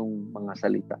ang iyong mga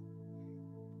salita.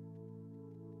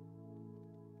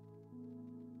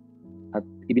 At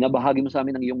ibinabahagi mo sa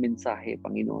amin ang iyong mensahe,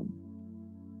 Panginoon.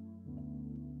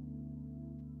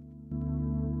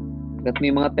 At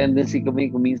may mga tendency kami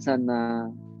kuminsan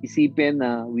na isipin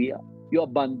na you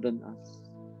abandon us.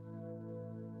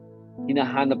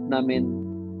 Hinahanap namin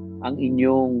ang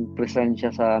inyong presensya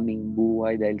sa aming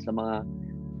buhay dahil sa mga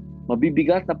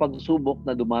mabibigat na pagsubok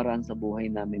na dumaraan sa buhay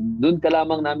namin. Doon ka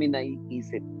lamang namin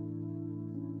naiisip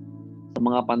sa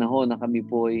mga panahon na kami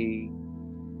po ay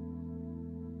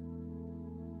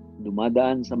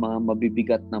dumadaan sa mga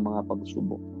mabibigat na mga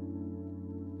pagsubok.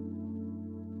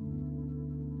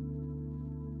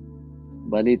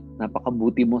 Balit,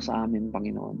 napakabuti mo sa amin,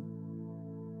 Panginoon.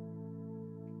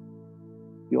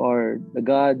 You are the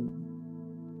God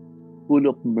full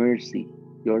of mercy.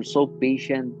 You are so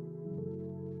patient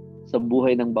sa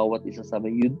buhay ng bawat isa sa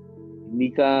amin.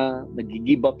 Hindi ka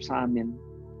nag-give up sa amin.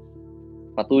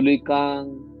 Patuloy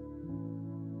kang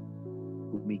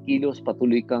kumikilos,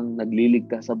 patuloy kang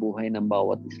nagliligtas sa buhay ng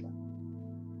bawat isa.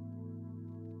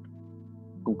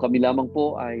 Kung kami lamang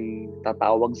po ay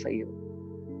tatawag sa iyo,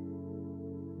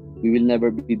 we will never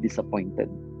be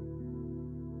disappointed.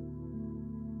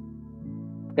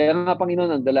 Kaya nga,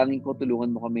 Panginoon, ang dalangin ko,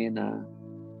 tulungan mo kami na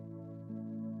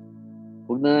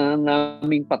huwag na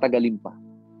naming patagalin pa.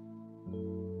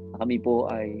 Na kami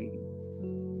po ay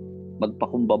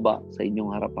magpakumbaba sa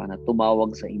inyong harapan at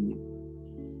tumawag sa inyo.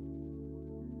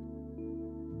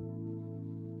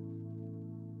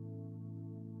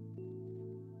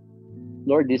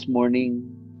 Lord, this morning,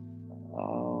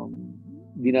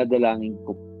 dinadalangin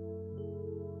ko,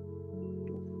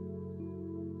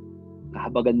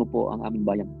 kahabagan mo po ang aming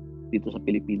bayan dito sa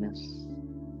Pilipinas.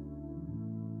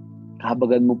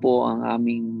 Kahabagan mo po ang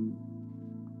aming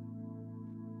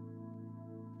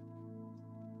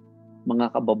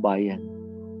mga kababayan.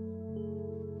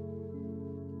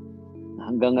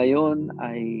 Hanggang ngayon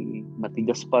ay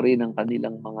matigas pa rin ang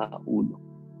kanilang mga ulo.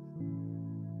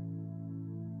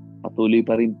 Patuloy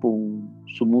pa rin pong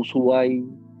sumusuway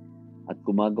at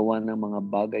gumagawa ng mga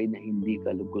bagay na hindi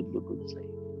kalugod-lugod sa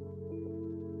iyo.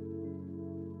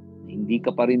 Hindi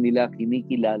ka pa rin nila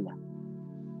kinikilala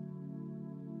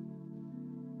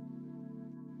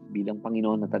bilang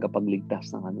Panginoon na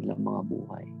tagapagligtas ng kanilang mga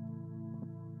buhay.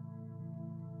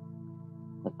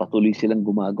 At patuloy silang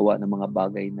gumagawa ng mga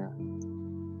bagay na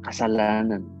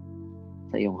kasalanan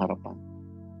sa iyong harapan.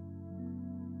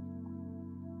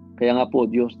 Kaya nga po,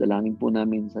 Diyos, dalangin po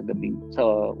namin sa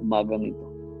umagang ito.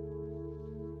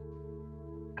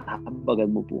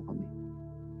 Kahabagan mo po kami.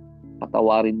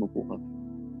 Patawarin mo po kami.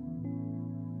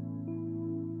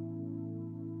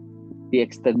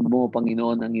 I-extend mo,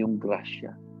 Panginoon, ang iyong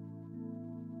grasya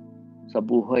sa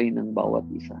buhay ng bawat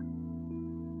isa.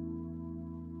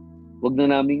 Huwag na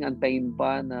naming antayin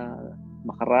pa na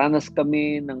makaranas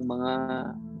kami ng mga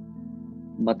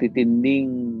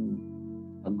matitinding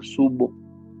pagsubok,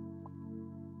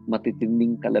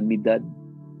 matitinding kalamidad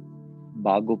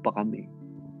bago pa kami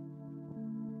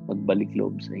magbalik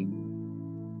loob sa inyo.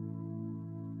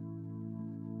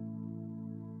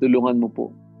 Tulungan mo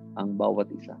po ang bawat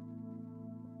isa.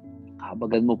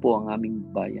 Kahabagan mo po ang aming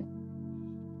bayan.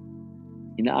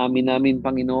 Inaamin namin,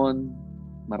 Panginoon,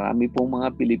 marami pong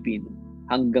mga Pilipino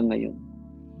hanggang ngayon.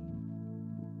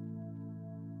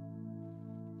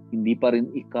 Hindi pa rin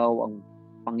ikaw ang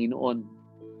Panginoon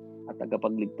at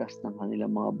tagapagligtas ng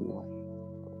kanilang mga buhay.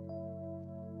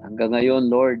 Hanggang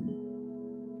ngayon, Lord,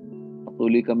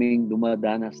 patuloy kaming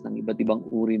dumadanas ng iba't ibang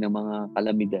uri ng mga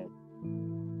kalamidad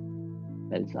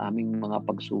dahil sa aming mga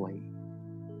pagsuway.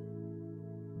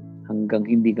 Hanggang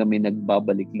hindi kami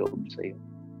nagbabalik loob sa iyo.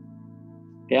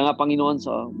 Kaya nga, Panginoon,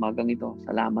 sa umagang ito,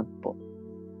 salamat po.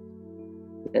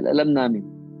 Dahil alam namin,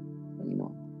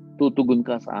 Panginoon, tutugon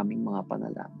ka sa aming mga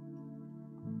panalangin.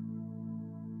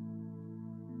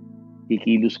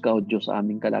 Kikilos ka, O Diyos, sa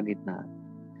aming kalagitnaan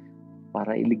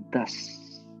para iligtas.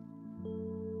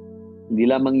 Hindi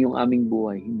lamang yung aming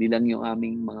buhay, hindi lang yung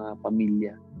aming mga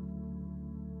pamilya,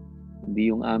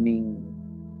 hindi yung aming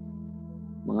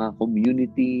mga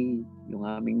community, yung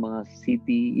aming mga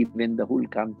city, even the whole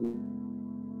country,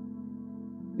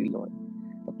 Lord.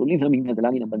 Patuloy namin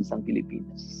nadalangin ang bansang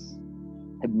Pilipinas.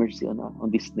 Have mercy on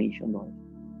this nation, Lord.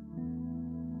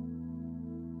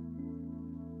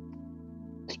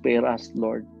 Spare us,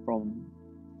 Lord, from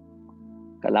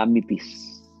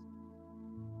calamities.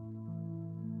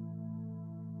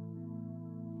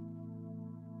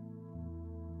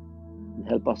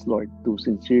 Help us, Lord, to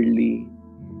sincerely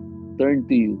turn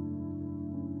to you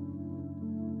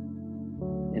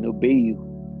and obey you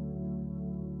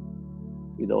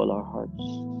with all our hearts.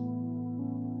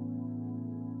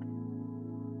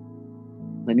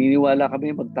 Naniniwala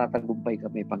kami, magtatagumpay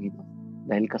kami, Panginoon,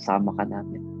 dahil kasama ka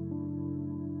namin.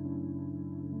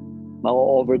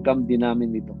 Ma-overcome din namin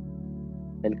ito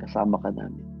dahil kasama ka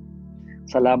namin.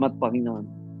 Salamat, Panginoon,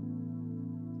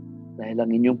 dahil ang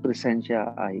inyong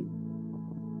presensya ay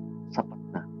sapat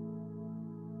na.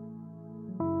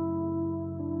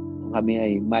 Kami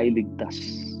ay mailigtas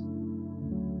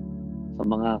sa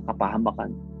mga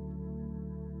kapahamakan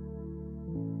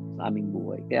sa aming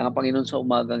buhay. Kaya nga, Panginoon, sa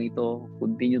umagang ito,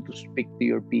 continue to speak to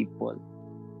your people.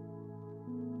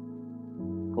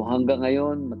 Kung hanggang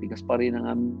ngayon, matigas pa rin ang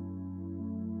aming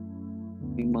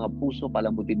mga puso,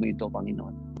 palambutin mo ito,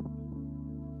 Panginoon.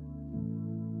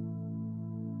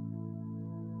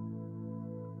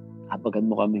 Habagan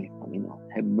mo kami, Panginoon.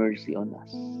 Have mercy on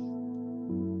us.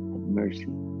 Have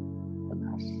mercy on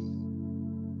us.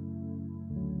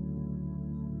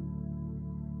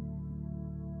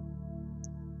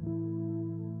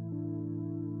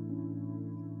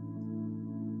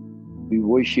 We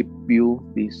worship you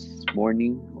this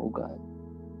morning, O God.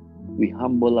 We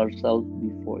humble ourselves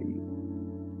before you.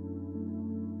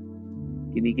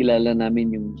 Kinikilala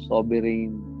namin yung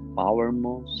sovereign power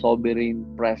mo, sovereign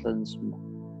presence mo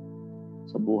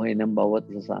sa buhay ng bawat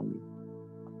isa sa amin.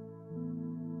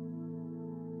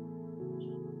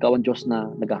 Ikaw ang Diyos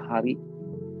na nagahari.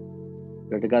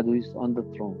 You're the God who is on the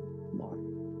throne, Lord.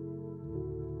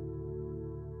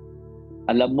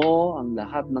 Alam mo ang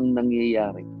lahat ng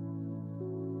nangyayari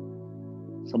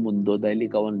sa mundo dahil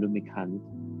ikaw ang lumikha nito.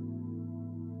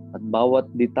 At bawat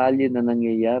detalye na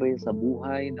nangyayari sa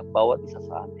buhay ng bawat isa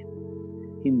sa amin,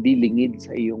 hindi lingid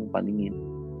sa iyong paningin.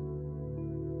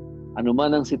 Ano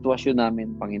man ang sitwasyon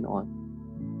namin, Panginoon,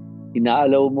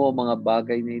 inaalaw mo mga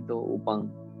bagay na ito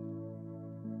upang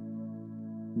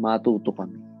matuto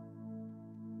kami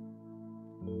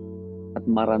at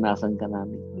maranasan ka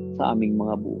namin sa aming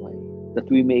mga buhay, that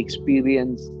we may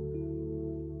experience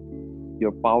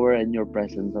your power and your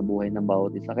presence sa buhay ng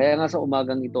bawat isa. Kaya nga sa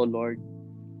umagang ito, Lord,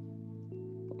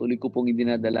 patuloy ko pong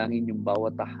idinadalangin yung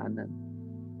bawat tahanan.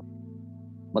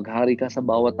 Maghari ka sa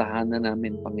bawat tahanan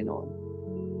namin, Panginoon.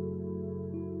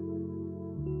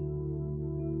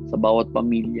 Sa bawat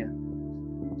pamilya.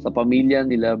 Sa pamilya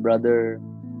nila, Brother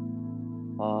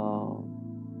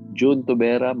June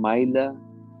Tobera, Myla,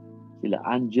 sila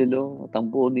Angelo, at ang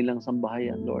buo nilang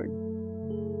sambahayan, Lord.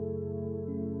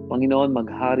 Panginoon,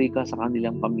 maghari ka sa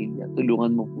kanilang pamilya.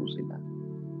 Tulungan mo po sila.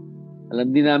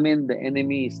 Alam din namin, the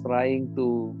enemy is trying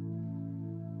to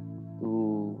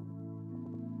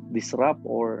disrupt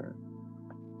or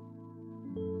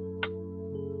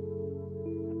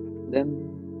then,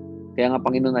 kaya nga,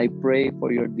 Panginoon, I pray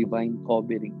for your divine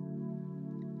covering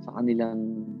sa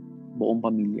kanilang buong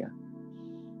pamilya.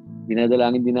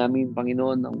 Dinadalangin din namin,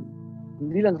 Panginoon,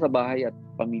 hindi lang sa bahay at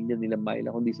pamilya nila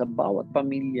Myla, kundi sa bawat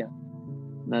pamilya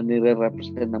na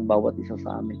nire-represent ng bawat isa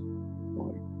sa amin,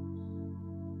 Lord.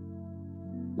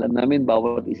 Alam namin,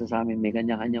 bawat isa sa amin may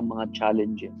kanya-kanyang mga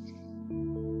challenges.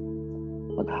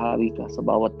 Maghari ka sa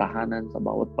bawat tahanan, sa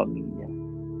bawat pamilya.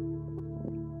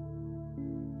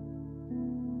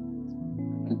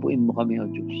 Tagpuin mo kami, O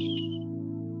Diyos.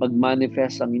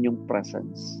 Mag-manifest ang inyong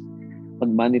presence.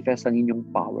 Mag-manifest ang inyong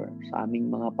power sa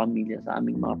aming mga pamilya, sa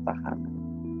aming mga tahanan.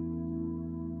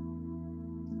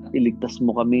 At iligtas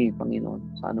mo kami,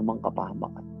 Panginoon, sa anumang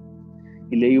kapahamakan.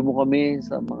 Ilayo mo kami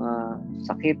sa mga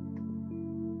sakit.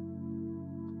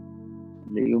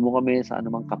 Ilayo mo kami sa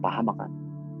anumang kapahamakan.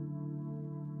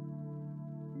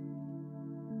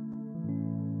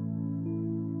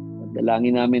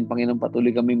 Dalangin namin, Panginoon,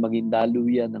 patuloy kami maging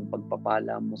daluyan ng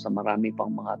pagpapala mo sa marami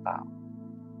pang mga tao.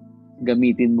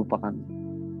 Gamitin mo pa kami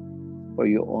for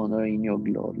your honor and your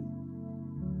glory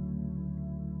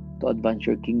to advance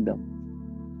your kingdom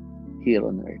here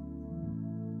on earth.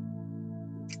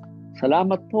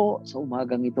 Salamat po sa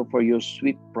umagang ito for your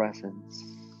sweet presence.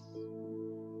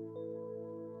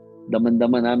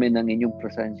 Daman-daman namin ang inyong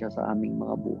presensya sa aming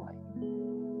mga buhay.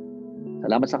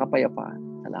 Salamat sa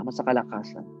kapayapaan. Salamat sa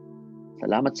kalakasan.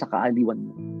 Salamat sa kaaliwan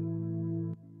mo.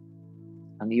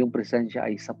 Ang iyong presensya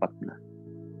ay sapat na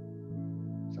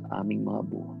sa aming mga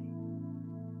buhay.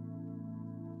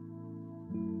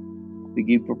 We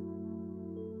give you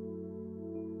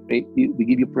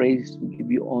praise, we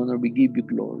give you honor, we give you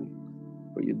glory,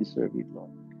 for you deserve it, Lord.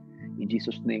 In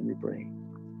Jesus' name we pray.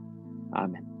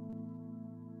 Amen.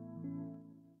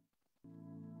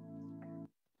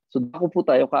 So dako po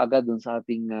tayo kaagad dun sa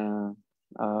ating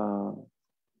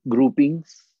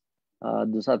groupings,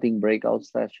 dun sa ating breakout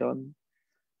session.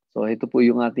 So ito po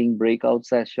yung ating breakout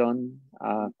session,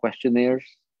 questionnaires.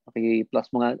 Plus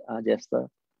mga Jester.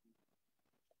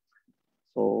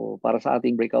 So para sa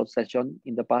ating breakout session,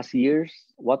 in the past years,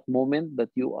 what moment that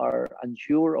you are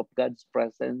unsure of God's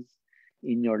presence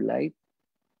in your life?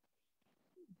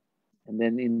 And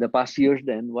then in the past years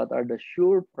then, what are the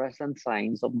sure present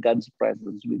signs of God's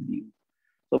presence with you?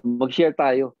 So mag-share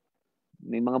tayo.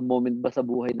 May mga moment ba sa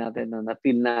buhay natin na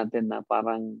na-feel natin na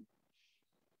parang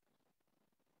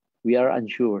we are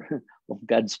unsure of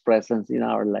God's presence in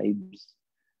our lives?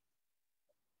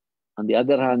 On the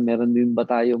other hand, meron din ba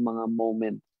tayo mga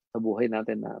moment sa buhay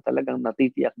natin na talagang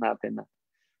natitiyak natin na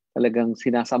talagang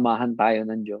sinasamahan tayo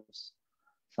ng Diyos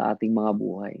sa ating mga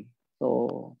buhay?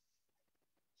 So,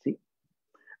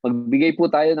 magbigay po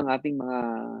tayo ng ating mga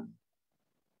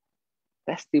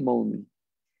testimony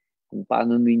kung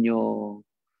paano ninyo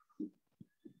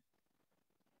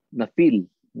na-feel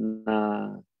na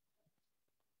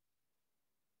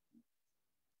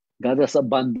God has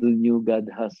abandoned you,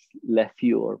 God has left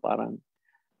you, or parang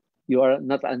you are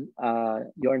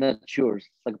not sure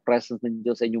sa presence ng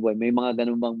Diyos sa inyong buhay. May mga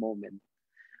ganun bang moment?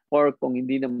 Or kung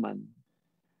hindi naman,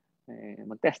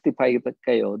 mag-testify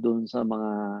kayo dun sa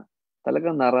mga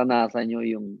talagang naranasan nyo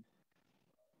yung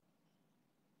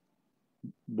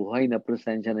buhay na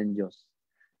presensya ng Diyos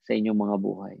sa inyong mga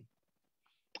buhay.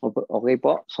 Okay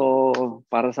po. So,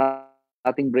 para sa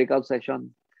ating breakout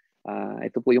session,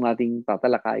 ito po yung ating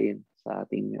tatalakayin sa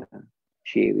ating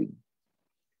sharing.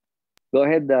 Go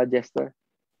ahead, Jester.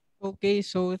 Okay,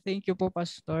 so thank you po,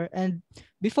 Pastor. And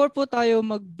before po tayo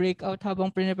mag-breakout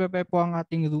habang prepare po ang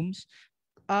ating rooms,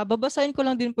 babasahin ko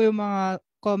lang din po yung mga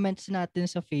comments natin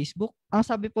sa Facebook. Ang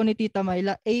sabi po ni Tita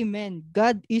Myla, Amen,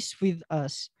 God is with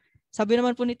us. Sabi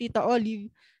naman po ni Tita Olive,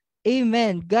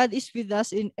 Amen, God is with us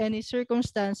in any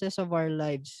circumstances of our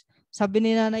lives. Sabi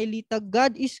ni Nanay Lita,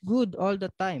 God is good all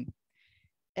the time.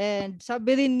 And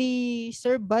sabi rin ni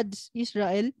Sir Buds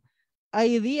Israel,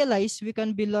 I realize we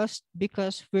can be lost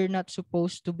because we're not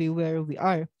supposed to be where we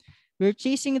are. We're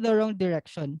chasing the wrong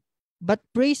direction. But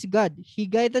praise God, He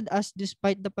guided us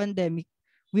despite the pandemic.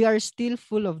 We are still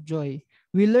full of joy.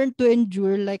 We learn to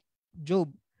endure like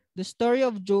Job. The story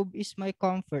of Job is my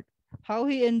comfort. How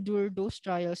he endured those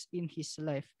trials in his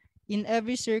life. In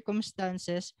every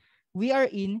circumstances we are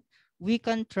in, we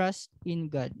can trust in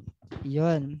God.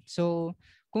 Yun. So,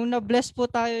 kung na-bless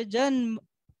po tayo dyan,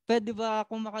 pwede ba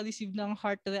akong maka-receive ng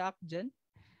heart react dyan?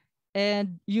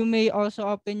 And you may also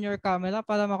open your camera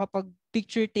para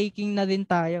makapag-picture taking na din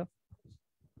tayo.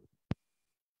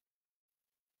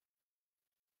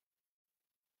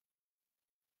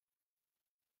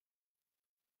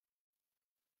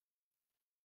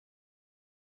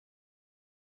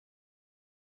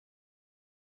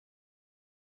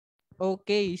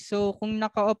 Okay, so kung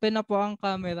naka-open na po ang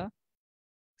camera,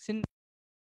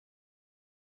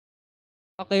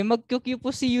 okay, mag-cue po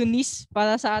si Eunice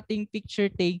para sa ating picture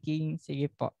taking. Sige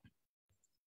po.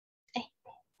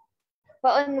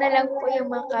 Pa-on na lang po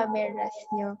yung mga cameras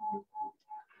nyo.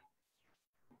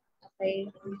 Okay.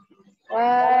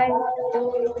 1,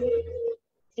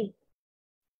 2, 3.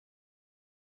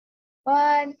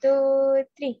 1, 2,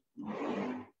 3.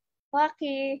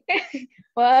 Waki.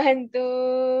 1,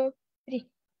 2, 3.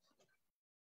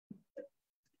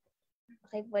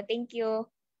 Okay po, thank you.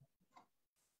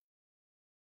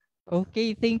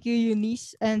 Okay, thank you,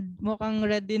 Eunice. And mukhang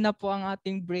ready na po ang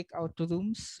ating breakout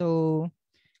rooms. So,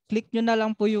 click nyo na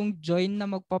lang po yung join na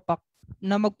magpa-pop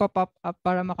up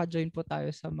para maka-join po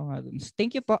tayo sa mga rooms.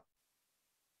 Thank you po.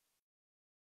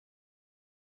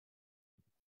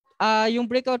 Yung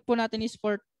breakout po natin is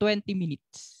for 20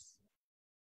 minutes.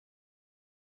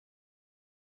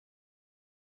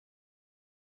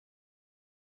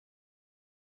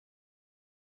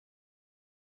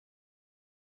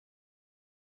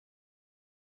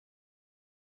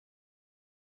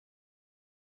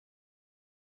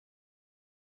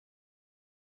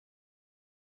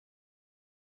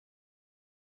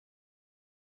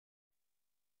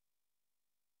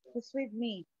 Who's with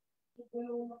me?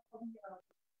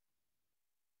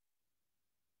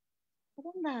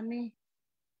 Ba't ang dami?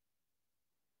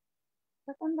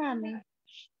 Ba't ang dami?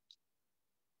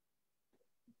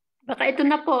 Baka ito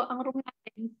na po ang room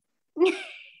natin.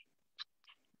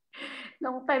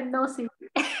 Long time no see.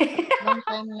 Long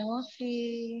time no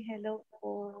see. Hello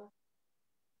po.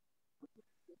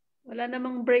 Wala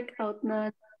namang breakout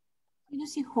na. Sino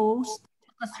si host?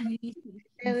 Kasi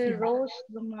Terry Rose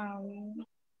Lumawi.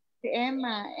 Si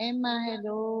Emma. Emma,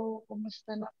 hello.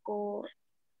 Kumusta na po?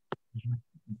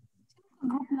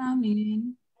 group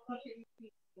namin.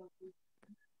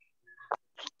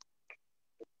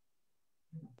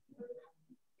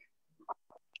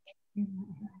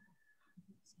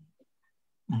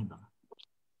 Ay, baka.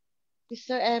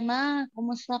 Sister Emma,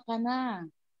 kumusta ka na?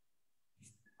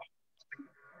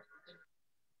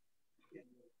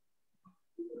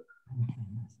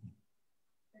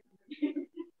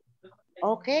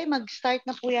 Okay, mag-start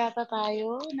na po yata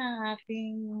tayo ng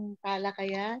ating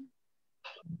talakayan.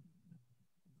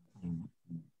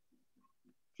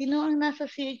 Sino ang nasa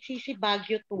CHCC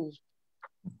Baguio 2?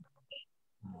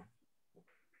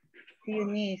 Si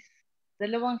Eunice.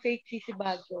 Dalawang CHCC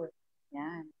Baguio.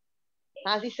 Yan.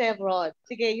 Si Sir Rod.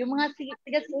 Sige, yung mga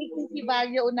CHCC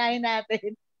Baguio, unahin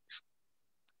natin.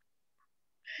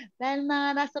 Dahil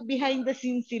mga nasa behind the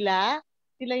scenes sila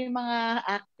yung mga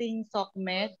acting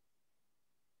SOCMED.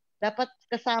 Dapat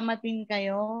kasama din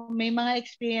kayo. May mga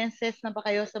experiences na ba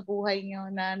kayo sa buhay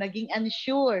nyo na naging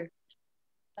unsure?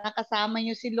 Nakasama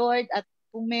nyo si Lord at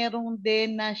kung merong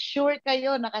din na sure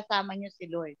kayo nakasama nyo si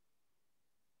Lord.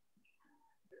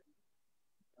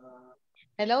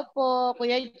 Hello po,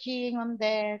 Kuya Ching, Ma'am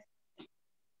Des.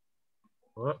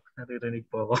 Po, naririnig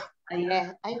po ako.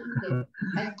 Ayan. Ay,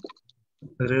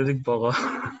 Naririnig po ako.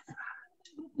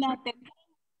 Natin.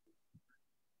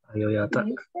 Ayaw yata.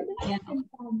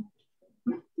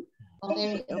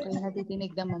 Okay,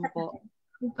 natitinig naman po.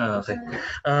 Okay.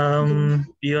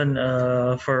 Yun,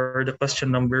 for the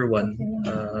question number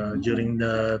 1, during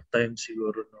the time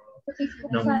siguro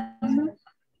nung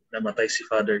namatay si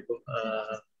father ko,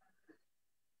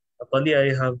 actually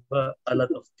I have a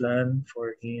lot of plan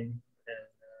for him,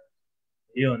 and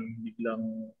yun,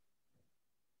 biglang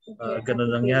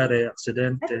ganun nangyari,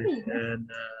 aksidente,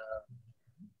 and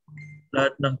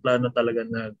lahat ng plano talaga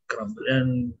nag-crumble.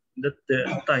 And that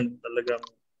time talagang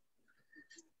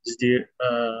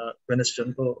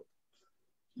question ko,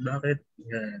 bakit?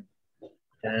 Yan.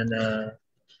 And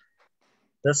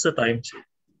that's the time.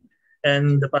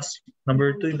 And the past,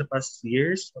 number 2, in the past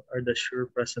years, what are the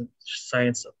sure present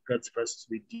signs of God's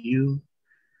presence with you?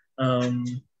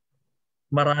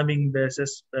 Maraming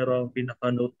beses, pero ang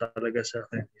pinaka-note talaga sa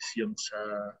akin is yung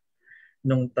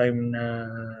nung time na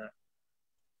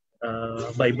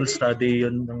Bible study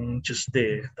yun ng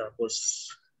Tuesday. Tapos,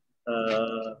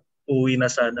 uwi na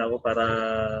sana ako para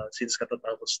since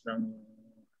katatapos ng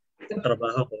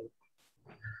trabaho ko.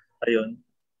 Ayun.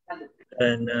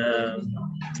 And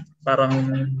parang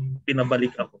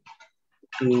pinabalik ako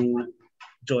to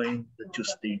join the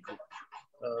Tuesday group.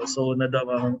 So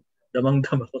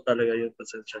damang-dama ko talaga yung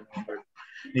presensya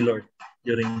ni Lord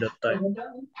during that time.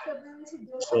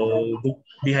 So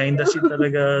behind the scene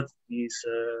talaga is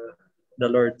the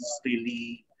Lord's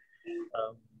really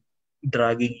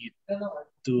dragging it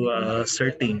to a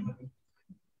certain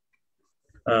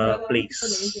place.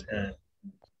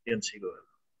 Yun siguro.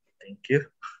 Thank you.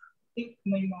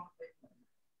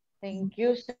 Thank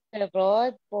you, Sir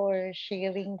Rod, for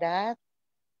sharing that.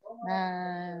 Na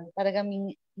talagang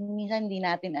minsan hindi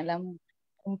natin alam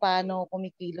kung paano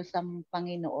kumikilos ang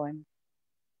Panginoon.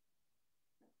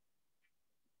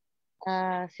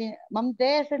 Ma'am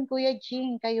Des and Kuya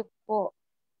Jing, kayo po.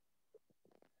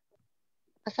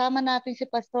 Kasama natin si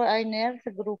Pastor Arnel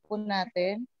sa grupo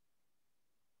natin.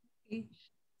 Okay.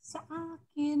 Sa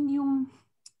akin, yung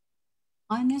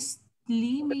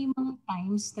honestly, may mga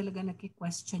times talaga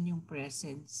nagki-question yung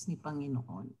presence ni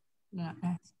Panginoon.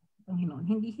 Panginoon,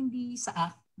 hindi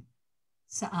sa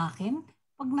akin.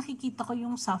 Pag nakikita ko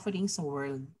yung suffering sa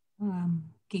world,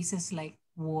 cases like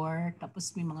war,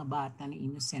 tapos may mga bata na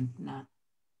innocent na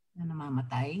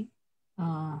namamatay.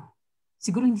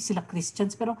 Siguro hindi sila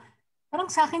Christians, pero parang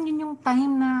sa akin yun yung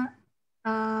time na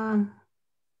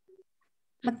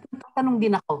nagtatanong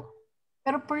din ako.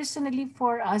 Pero personally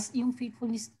for us, yung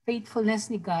faithfulness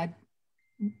ni God,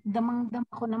 damang-dama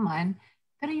ko naman.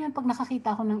 Pero yun, pag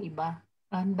nakakita ko ng iba,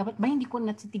 dapat ba hindi ko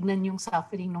natitignan yung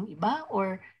suffering ng iba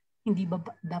or hindi ba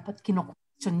dapat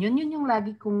kino-question yun? Yun yung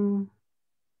lagi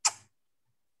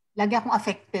akong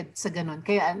affected sa ganun.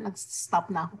 Kaya nag-stop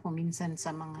na ako kung minsan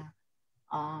sa mga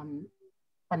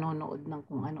panonood ng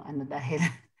kung ano-ano dahil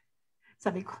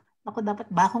sabi ko, ako dapat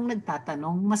ba akong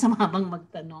nagtatanong? Masama bang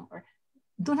magtanong? Or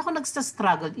doon ako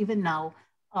nagsa-struggle even now.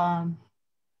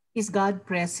 Is God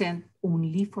present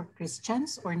only for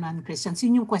Christians or non-Christians?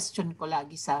 Yun yung question ko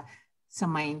lagi sa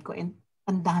mind ko. And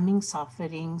ang daming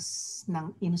sufferings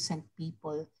ng innocent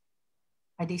people.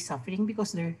 Are they suffering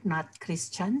because they're not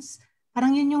Christians?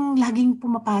 Parang yun yung laging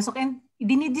pumapasok. And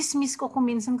dinidismiss ko kung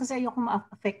minsan kasi ayoko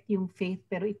ma-affect yung faith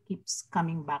pero it keeps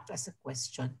coming back as a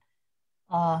question.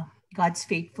 God's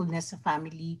faithfulness sa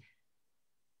family,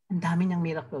 ang dami ng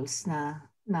miracles na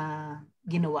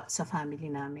ginawa sa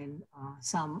family namin.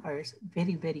 Some are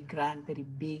very, very grand, very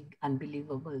big,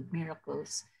 unbelievable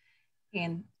miracles.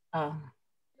 And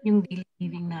yung daily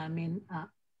living namin,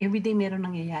 everyday meron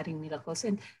nangyayaring miracles.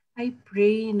 And I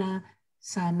pray na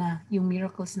sana yung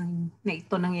miracles na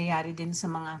ito nangyayari din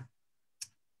sa mga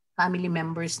family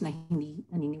members na hindi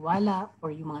naniniwala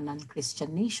or yung mga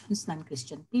non-Christian nations,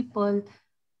 non-Christian people,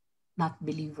 not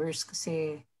believers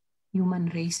kasi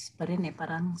human race pa rin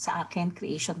parang sa akin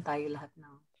creation tayo lahat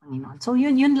ng Panginoon. So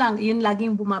yun lang, yun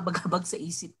laging bumabagabag sa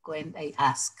isip ko and I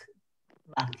ask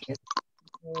bakit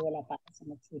wala pa sa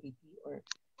maturity or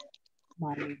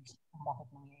knowledge kung bakit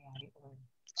nangyayari or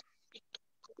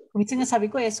minsan nga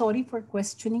sabi ko sorry for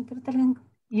questioning pero talagang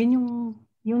yun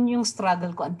yung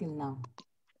struggle ko until now.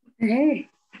 Hey.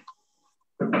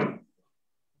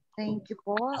 Thank you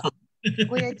po.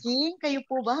 Kuya Jing, kayo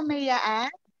po ba may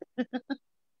i-add?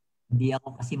 Hindi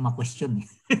ako kasi ma-question.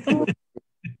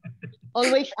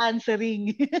 Always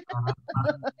answering.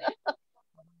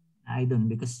 I don't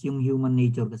because yung human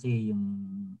nature kasi yung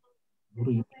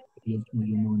experience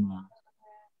mo na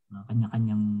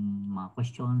kanya-kanyang mga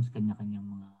questions, kanya-kanyang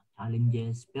mga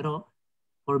challenges. Pero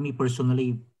for me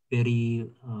personally, very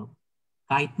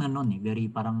kahit na noon very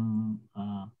parang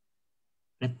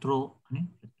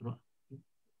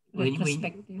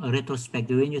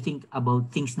retrospective. When you think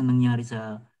about things na nangyari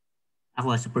sa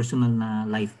ako as a personal na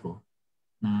life ko,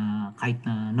 na kahit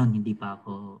na noon hindi pa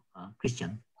ako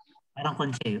Christian, parang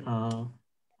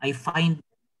I find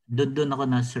doon ako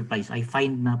na surprise. I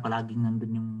find na palaging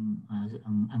nandun yung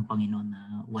ang Panginoon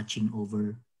na watching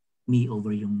over me,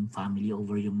 over yung family,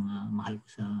 over yung mga mahal ko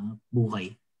sa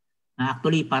buhay. Na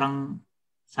actually parang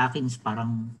sa akin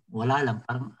parang wala lang,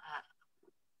 parang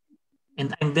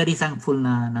and I'm very thankful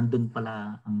na nandun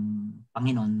pala ang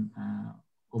Panginoon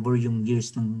over yung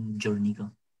years ng journey ko.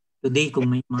 Today,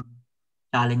 kung may mga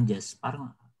challenges,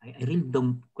 parang I really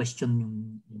don't question yung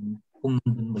kung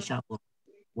nandun ba siya o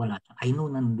wala siya. I know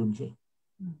nandun siya.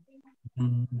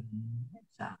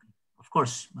 Sa akin. Of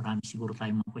course, marami siguro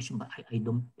tayong mga question but I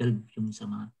don't delve yung sa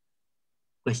mga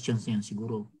questions na yun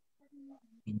siguro.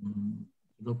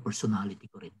 Siguro personality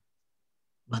ko rin.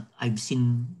 But I've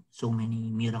seen so many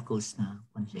miracles na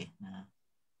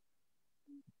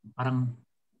parang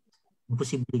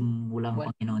imposibleng walang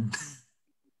Panginoon.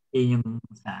 Yun yung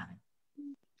sa akin.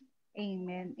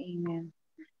 Amen, amen.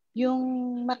 Yung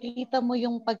makikita mo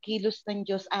yung pagkilos ng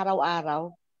Diyos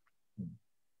araw-araw,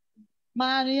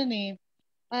 maano yun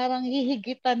parang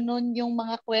hihigitan nun yung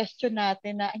mga question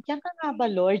natin na, andiyan ka nga ba,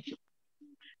 Lord?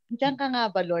 Andiyan ka nga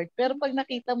ba, Lord? Pero pag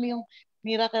nakita mo yung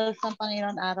miracles ng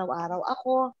Panginoon araw-araw,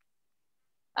 ako,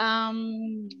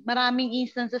 maraming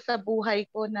instances sa buhay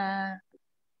ko na,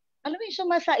 alam mo yung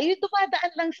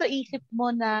dumadaan lang sa isip mo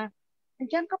na,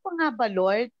 andiyan ka pa nga ba,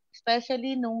 Lord?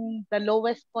 Especially nung the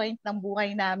lowest point ng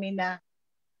buhay namin na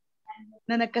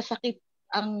nagkasakit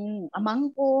ang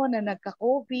amang ko, na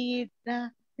nagka-COVID,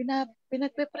 na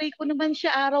pinagpe-pray ko naman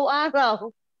siya araw-araw.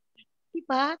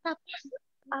 Diba? Tapos,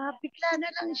 bigla na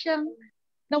lang siyang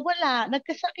nawala,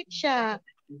 nagkasakit siya.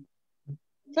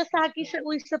 Sasagi sa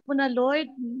usap mo na, Lord,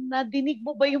 nadinig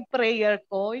mo ba yung prayer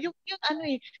ko? Yung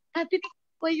nadinig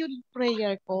mo ba yung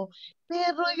prayer ko?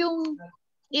 Pero yung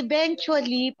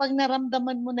eventually, pag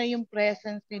naramdaman mo na yung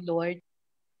presence ni Lord,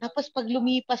 tapos pag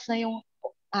lumipas na yung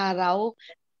araw,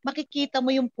 makikita mo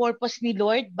yung purpose ni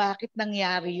Lord, bakit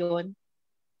nangyari yon.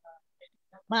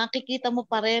 Makikita mo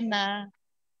pa rin na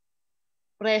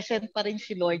present pa rin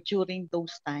si Lord during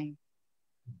those times.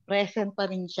 Present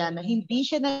pa rin siya, na hindi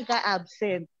siya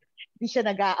nag-a-absent, hindi siya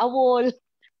nag-aawol,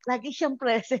 lagi siyang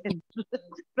present.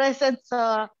 Present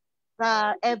sa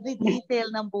every detail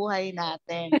ng buhay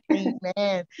natin.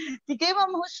 Amen. Sige,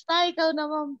 Ma'am Husta, ikaw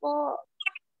naman po.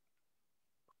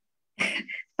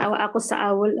 Tawa ako sa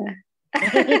awol ah.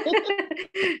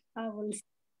 Awol.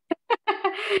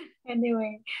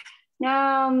 Anyway,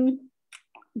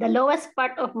 the lowest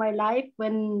part of my life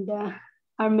when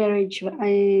our marriage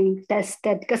I'm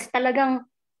tested. Kasi talagang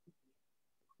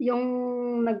yung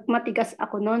nagmatigas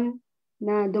ako noon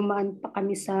na dumaan pa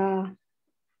kami sa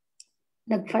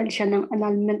nag-file siya ng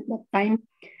annulment that time.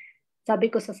 Sabi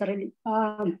ko sa sarili,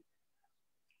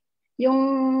 yung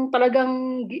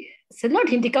talagang, sa Lord,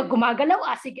 hindi ka gumagalaw.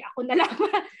 Sige, ako na lang.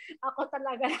 Ako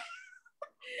talaga.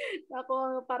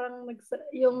 Ako parang,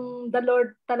 yung the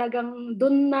Lord talagang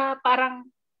dun na parang,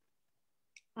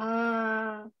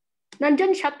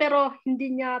 nandyan siya pero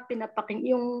hindi niya pinapakinggan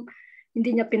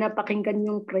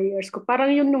yung prayers ko. Parang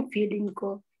yun yung feeling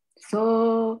ko.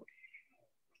 So,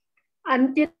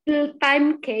 until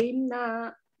time came na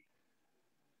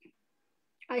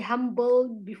I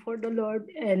humbled before the Lord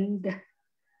and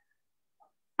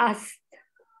asked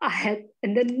a help.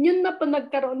 And then yun na po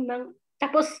nagkaroon ng,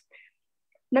 tapos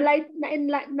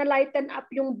na-lighten up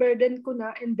yung burden ko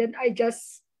na, and then I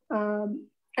just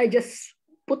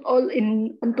put all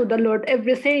into the Lord,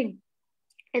 everything.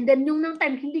 And then yung nang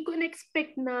time, hindi ko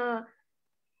na-expect na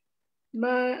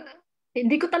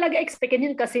hindi ko talaga expectin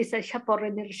yun kasi siya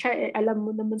foreigner siya. Alam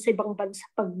mo naman sa ibang bansa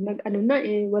pag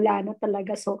wala na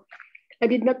talaga. So, I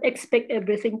did not expect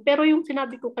everything. Pero yung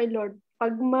sinabi ko kay Lord,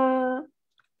 pag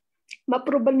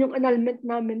ma-approval yung annulment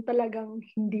namin, talagang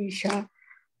hindi siya.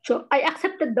 So, I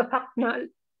accepted the fact na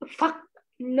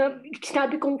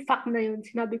sinabi kong fact na yun.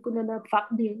 Sinabi ko na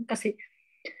fact din kasi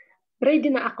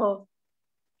ready na ako.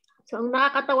 So, ang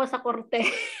nakakatawa sa korte,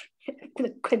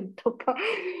 nagkwento pa.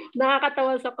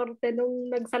 Nakakatawa sa korte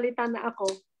nung nagsalita na ako.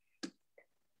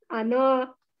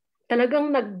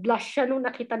 Talagang nag-blush siya nung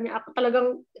nakita niya ako.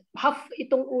 Talagang half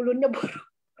itong ulo niya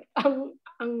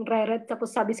ang red.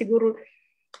 Tapos sabi siguro,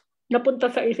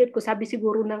 napunta sa isip ko, sabi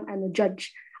siguro ng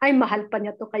judge, ay mahal pa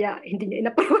niya to kaya hindi niya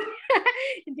in-approve.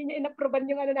 Hindi niya in-approve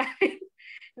yung namin,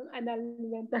 yung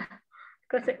annulment.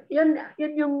 Kasi yun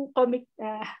yung comic,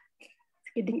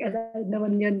 kidding aside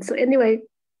naman yun. So anyway,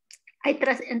 I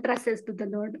trust and trusted to the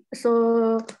Lord. So,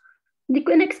 hindi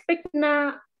ko in-expect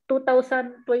na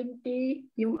 2020,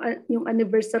 yung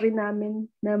anniversary namin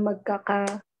na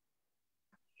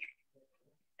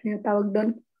tawag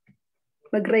doon,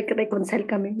 mag-reconcile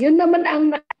kami. Yun naman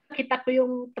ang nakita ko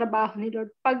yung trabaho ni Lord.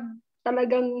 Pag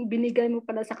talagang binigay mo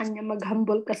pala sa Kanya,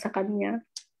 mag-humble ka sa Kanya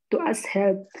to ask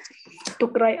help, to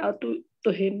cry out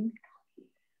to Him.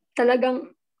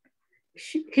 Talagang,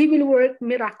 He will work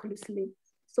miraculously.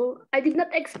 So I did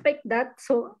not expect that.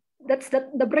 So that's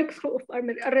the breakthrough of our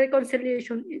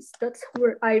reconciliation is that's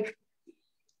where God's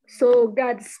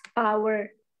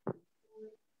power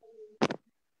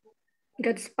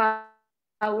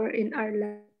in our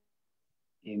life.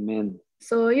 Amen.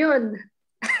 So yun.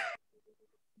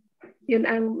 yun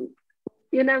ang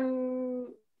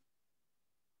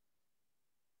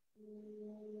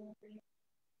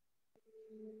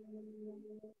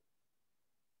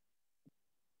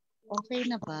Okay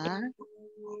na ba?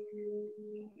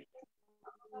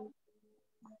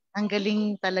 Ang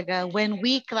galing talaga. When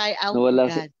we cry out Nawala to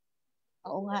God.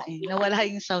 Oo nga eh. Nawala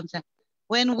yung sound niya.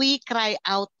 When we cry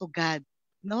out to God.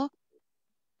 No?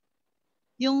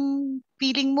 Yung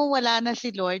feeling mo wala na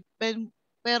si Lord.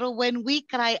 Pero when we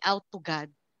cry out to God,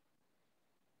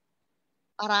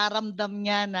 pararamdam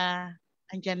niya na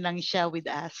andyan lang siya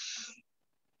with us.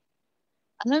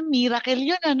 Miracle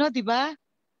yun, di ba?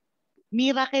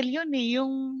 Miracle yun eh.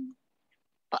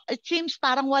 It seems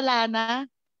parang wala na.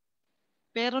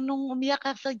 Pero nung umiyak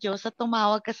ka sa Diyos at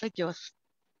tumawag ka sa Diyos,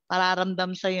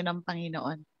 pararamdam sa'yo ng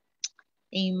Panginoon.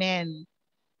 Amen.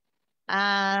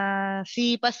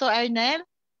 Si Pastor Arnel?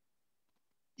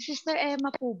 Sister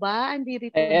Emma po ba?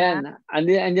 Andirito na?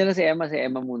 Andiyan na si Emma. Si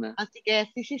Emma muna.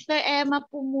 Sige. Si Sister Emma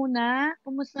po muna.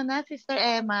 Kumusta na, Sister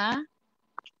Emma?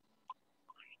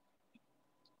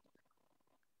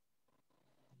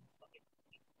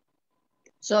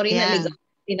 Sorry, naligaw.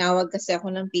 Tinawag kasi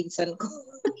ako ng pinsan ko.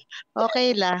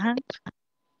 Okay lang.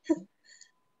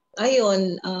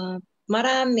 Ayun,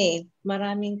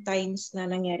 Maraming times na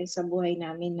nangyari sa buhay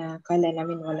namin na kala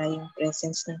namin wala yung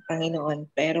presence ng Panginoon.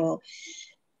 Pero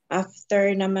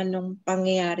after naman nung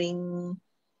pangyayari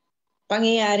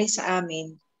sa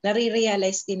amin,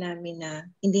 nare-realize din namin na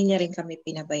hindi niya rin kami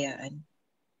pinabayaan.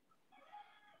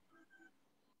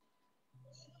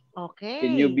 Okay.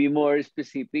 Can you be more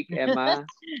specific, Emma?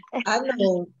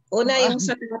 Una yung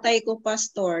sa tatay ko,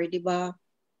 pastor, di ba?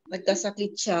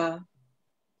 Nagkasakit siya.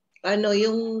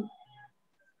 Yung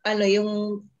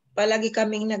palagi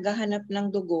kaming naghahanap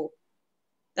ng dugo.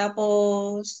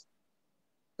 Tapos,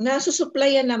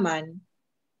 nasusuplayan naman.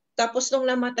 Tapos nung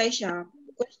namatay siya,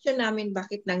 question namin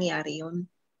bakit nangyari yun.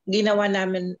 Ginawa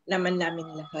namin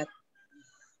lahat.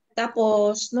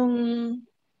 Tapos, nung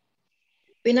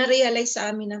pinarealize sa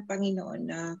amin ng Panginoon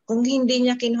na kung hindi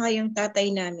niya kinuha yung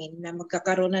tatay namin na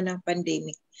magkakaroon na ng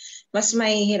pandemic, mas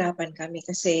mahihirapan kami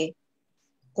kasi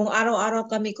kung araw-araw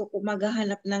kami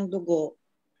maghahanap ng dugo,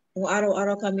 kung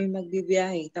araw-araw kami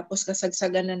magbibiyahe, tapos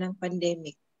kasagsagan na ng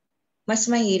pandemic, mas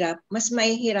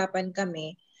mahihirapan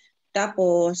kami.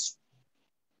 Tapos,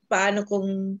 paano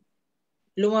kung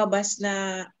lumabas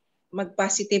na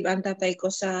mag-positive ang tatay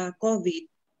ko sa COVID,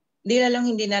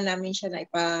 hindi na namin siya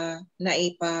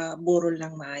naipaburol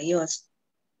ng maayos.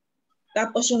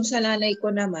 Tapos yung sa nanay ko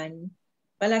naman,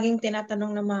 palaging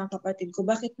tinatanong ng mga kapatid ko,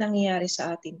 bakit nangyayari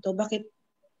sa atin to? Bakit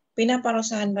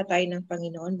pinaparusahan ba tayo ng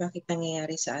Panginoon? Bakit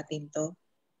nangyayari sa atin to?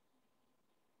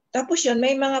 Tapos yun,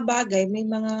 may mga bagay,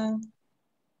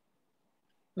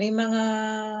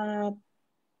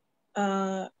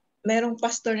 merong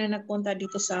pastor na nagpunta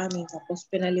dito sa amin, tapos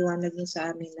pinaliwanag niya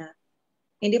sa amin na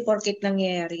hindi porket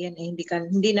nangyayari yan,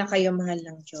 hindi na kayo mahal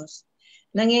ng Diyos.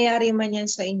 Nangyayari man yan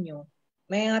sa inyo,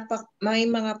 may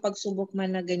mga pagsubok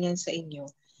man na ganyan sa inyo.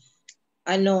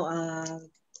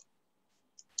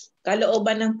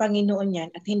 Kalooban ng Panginoon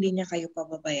yan at hindi niya kayo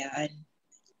pababayaan.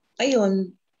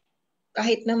 Ayun,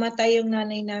 kahit namatay yung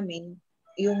nanay namin,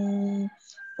 yung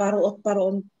paruot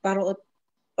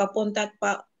papunta at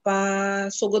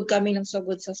pasugod kami ng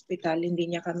sugod sa ospital, hindi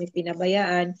niya kami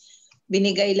pinabayaan.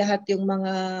 Binigay lahat yung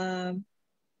mga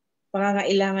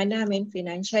pangangailangan namin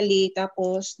financially,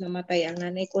 tapos namatay ang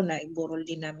nanay ko na iburol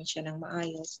din namin siya ng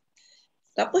maayos.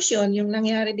 Tapos yun, yung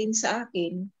nangyari din sa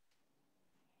akin,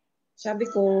 sabi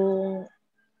ko,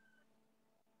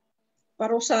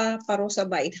 parusa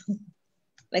ba ito?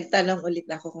 Nagtanong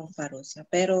ulit ako kung parusa.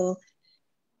 Pero,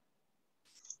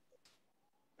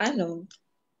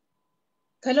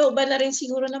 kalooban na rin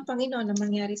siguro ng Panginoon na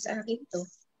mangyari sa akin to.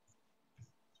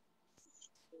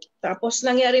 Tapos,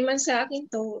 nangyari man sa akin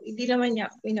to, hindi naman niya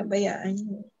ako pinabayaan.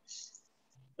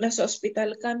 Nasa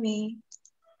ospital kami.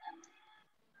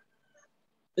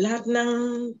 Lahat ng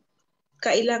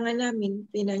kailangan namin,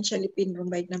 financially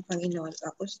pinrovide ng Panginoon.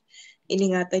 Tapos,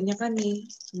 iningatan niya kami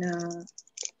na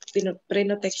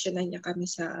pre-protectionan niya kami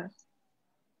sa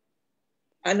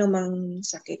anumang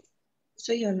sakit.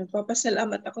 So yun,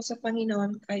 nagpapasalamat ako sa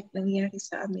Panginoon kahit nangyari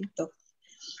sa amin to.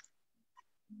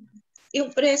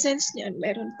 Yung presence niya,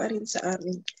 meron pa rin sa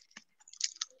amin.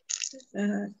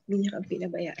 Hindi niya kang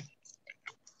pinabayaan.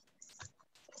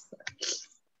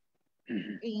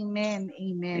 Amen.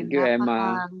 Thank you,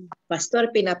 Emma.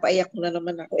 Pastor, pinapaiyak mo na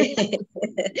naman ako.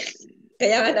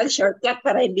 Kaya nga nag-shortcut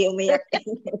para hindi umiyak.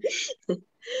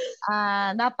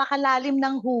 Napakalalim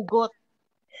ng hugot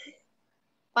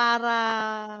para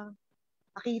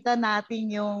makita natin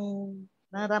yung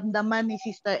naramdaman ni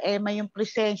Sister Emma, yung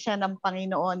presensya ng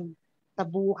Panginoon sa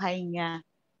buhay niya,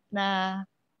 na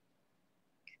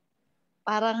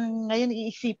parang ngayon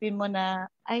iisipin mo na,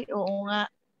 ay oo nga,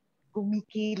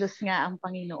 kumikilos nga ang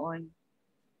Panginoon.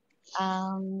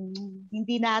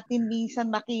 Hindi natin minsan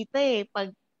makita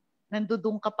pag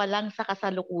nandudung ka pa lang sa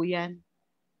kasalukuyan.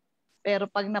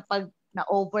 Pero pag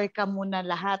na-overcome mo na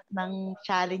lahat ng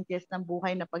challenges ng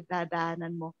buhay na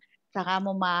pagdadaanan mo, saka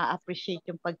mo ma-appreciate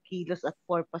yung pagkilos at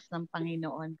purpose ng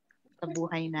Panginoon sa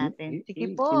buhay natin.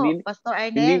 Sige po, Pastor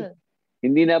Arnel.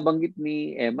 Hindi nabanggit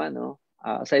ni Emma, no?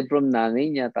 Aside from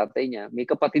nanay niya, tatay niya, may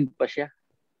kapatid pa siya.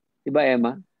 Diba,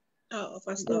 Emma? Oo,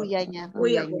 Pastor. Kuya niya.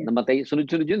 Namatay.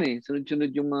 Sunod-sunod yun eh. Sunod-sunod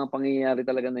yung mga pangyayari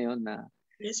talaga na yun na.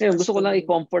 Yes, ngayon, gusto ko Pastor. lang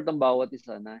i-comfort ang bawat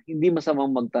isa na hindi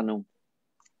masamang magtanong.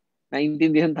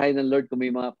 Naintindihan tayo ng Lord kung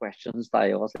may mga questions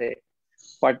tayo kasi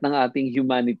part ng ating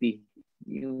humanity.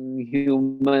 Yung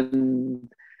human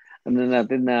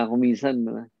natin na kuminsan,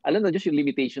 alam na Diyos yung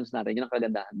limitations natin, yun ang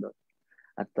kagandahan doon.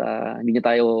 At hindi niya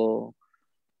tayo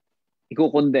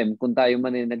i-condemn kung tayo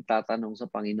man ay nagtatanong sa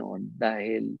Panginoon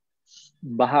dahil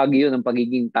bahagi yun ng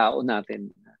pagiging tao natin.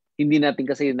 Hindi natin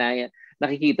kasi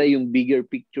nakikita yung bigger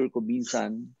picture ko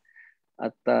minsan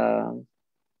at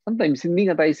sometimes hindi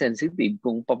nga tayo sensitive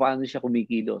kung paano siya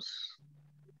kumikilos.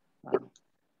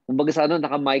 Kumbaga sa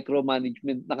naka-micro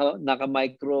management,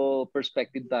 naka-micro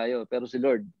perspective tayo. Pero si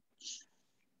Lord,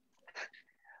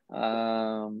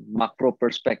 macro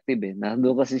perspective eh.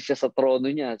 Nandun kasi siya sa trono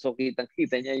niya. So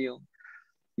kitang-kita niya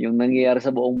yung nangyayari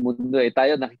sa buong mundo eh.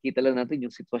 Tayo nakikita lang natin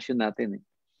yung sitwasyon natin eh.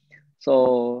 So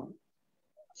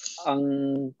ang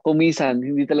kumisan,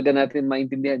 hindi talaga natin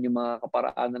maintindihan yung mga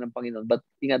kaparaanan ng Panginoon. But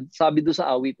ingat, sabi doon sa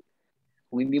awit,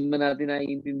 kung hindi man natin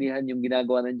naiintindihan yung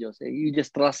ginagawa ng Diyos, you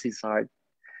just trust His heart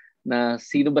na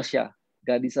sino ba siya.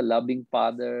 God is a loving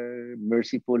Father,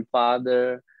 merciful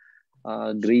Father,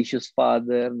 gracious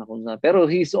Father. Pero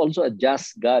He is also a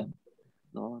just God.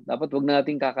 No? Dapat wag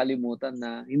natin kakalimutan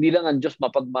na hindi lang ang Diyos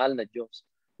mapagmahal na Diyos,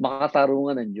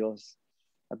 makatarungan ng Diyos.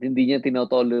 At hindi niya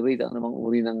tinotolerate ang namang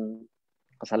uri ng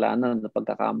kasalanan na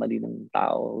pagkakamali ng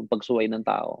tao, pagsuway ng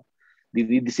tao.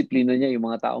 Didisiplina niya yung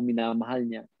mga tao minamahal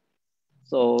niya.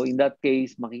 So in that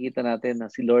case, makikita natin na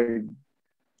si Lord,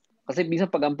 kasi minsan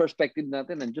pag ang perspective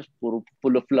natin ng Diyos, puro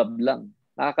full of love lang.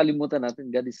 Nakakalimutan natin,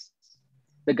 God is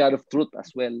the God of truth as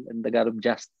well and the God of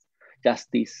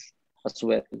justice as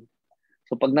well.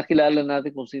 So pag nakilala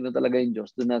natin kung sino talaga yung Diyos,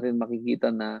 doon natin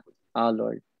makikita na,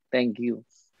 Lord, thank you.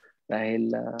 Dahil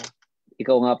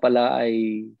ikaw nga pala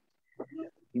ay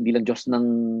hindi lang Diyos ng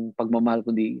pagmamahal,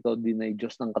 kundi ikaw din ay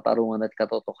Diyos ng katarungan at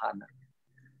katotohanan.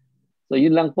 So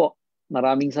yun lang po.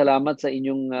 Maraming salamat sa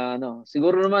inyong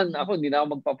siguro naman ako hindi na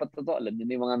ako magpapatato. Alam niyo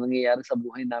na yung mga nangyayari sa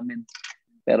buhay namin.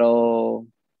 Pero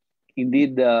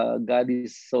indeed God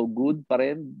is so good pa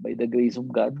rin by the grace of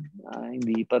God.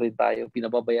 Hindi pa rin tayo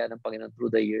pinababayaan ng Panginoon through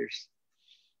the years.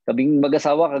 Kaming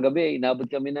mag-asawa kagabi, inabot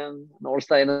kami ng oras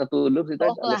tayo na natulog.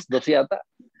 Alas 12 yata.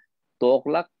 2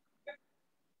 o'clock.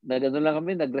 Nagano lang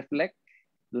kami, nag-reflect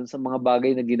dun sa mga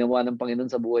bagay na ginawa ng Panginoon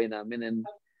sa buhay namin.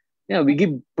 And we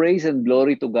give praise and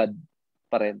glory to God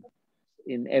pa rin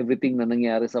in everything na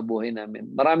nangyari sa buhay namin.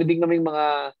 Marami din kaming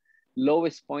mga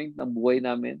lowest point ng buhay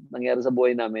namin, nangyari sa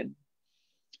buhay namin,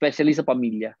 especially sa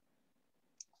pamilya,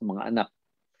 sa mga anak.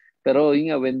 Pero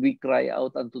yun nga, when we cry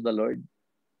out unto the Lord,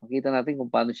 makita natin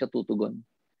kung paano siya tutugon.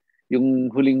 Yung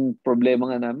huling problema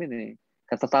nga namin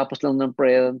katatapos lang ng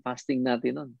prayer and fasting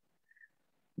natin nun.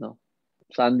 No?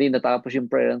 Sunday natapos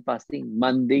yung prayer and fasting.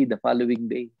 Monday, the following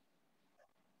day,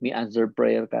 may answer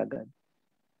prayer kagad.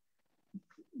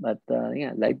 But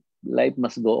life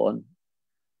must go on.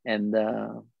 And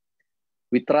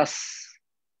we trust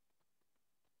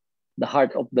the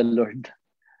heart of the Lord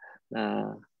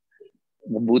na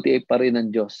mabuti pa rin ang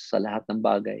Diyos sa lahat ng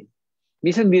bagay.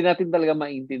 Minsan hindi natin talaga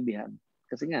maintindihan.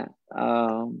 Kasi nga,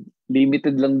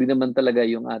 limited lang din naman talaga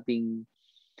yung ating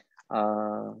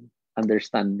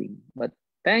understanding. But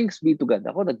thanks be to God.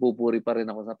 Ako, nagpupuri pa rin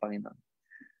ako sa Panginoon.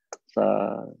 Sa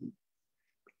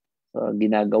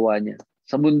ginagawa niya.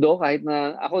 Sa mundo, kahit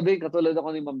na ako din, katulad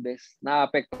ako ni Ma'am Bes,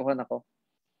 naapektuhan ako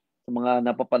sa mga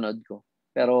napapanood ko.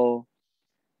 Pero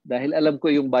dahil alam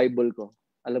ko yung Bible ko,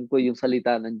 alam ko yung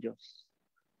salita ng Diyos,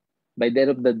 by the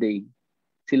end of the day,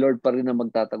 si Lord pa rin ang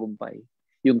magtatagumpay.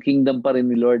 Yung kingdom pa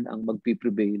rin ni Lord ang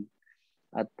magpiprevail.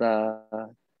 At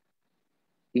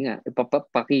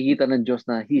pakikita ng Diyos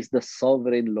na He is the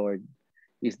sovereign Lord.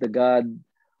 He is the God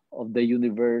of the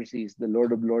universe. He is the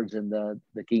Lord of Lords and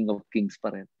the King of Kings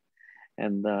pa rin.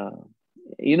 And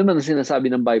yun naman ang sinasabi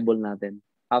ng Bible natin.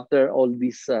 After all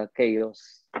this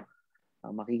chaos,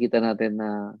 makikita natin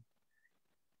na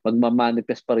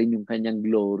magmamanifest pa rin yung kanyang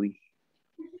glory.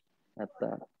 At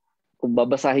kung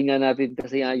babasahin nga natin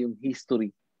kasi yung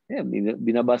history,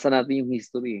 binabasa natin yung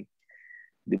history.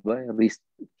 Di ba?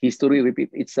 History repeat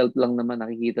itself lang naman.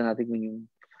 Nakikita natin kung yung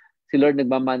si Lord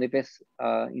nagmamanifest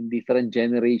in different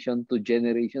generation to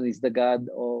generation. Is the God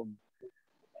of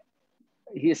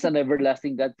He is an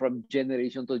everlasting God from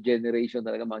generation to generation.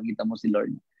 Talaga makikita mo si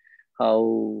Lord.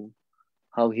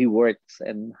 How He works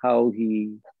and how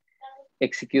He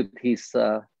execute His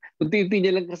unti-unti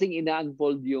niya lang kasing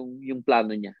ina-unfold yung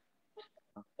plano niya.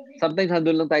 Sometimes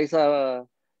handol lang tayo sa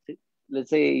let's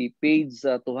say page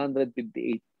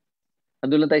 258.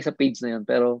 Handol lang tayo sa page na yun.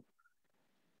 Pero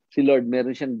si Lord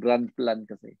meron siyang grand plan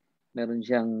kasi. Meron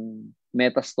siyang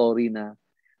meta story na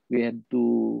we have to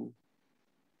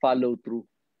follow through.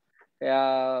 Kaya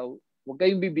huwag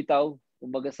kayong bibitaw.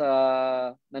 Kumbaga sa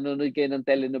nanonood kayo ng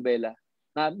telenovela.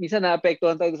 Minsan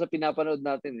naapektuhan tayo sa pinapanood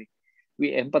natin.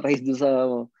 We empathize doon sa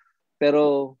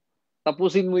pero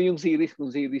tapusin mo yung series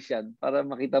kung series yan para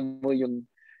makita mo yung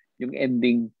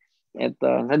ending. At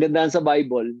kagandahan sa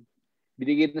Bible,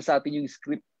 binigay na sa atin yung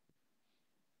script.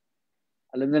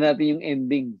 Alam na natin yung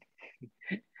ending.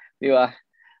 Di ba?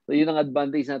 So yun ang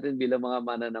advantage natin bilang mga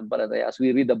mananampalataya. As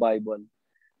we read the Bible,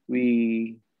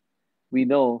 we we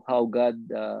know how God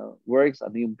works,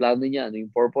 ano yung plano niya, ano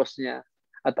yung purpose niya,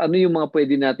 at ano yung mga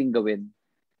pwede nating gawin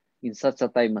in such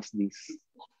a time as this.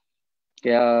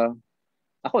 Kaya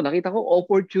ako, nakita ko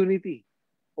opportunity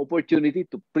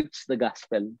to preach the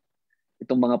gospel.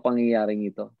 Itong mga pangyayaring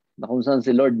ito. Na kung saan si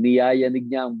Lord, niyayanig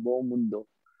niya ang buong mundo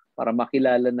para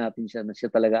makilala natin siya na siya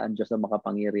talaga ang Diyos na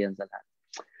makapangyarihan sa lahat.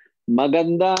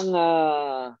 Magandang,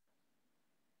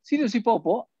 sino si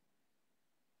Popo?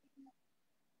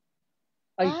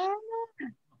 Ay.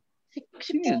 Si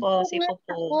Popo. Si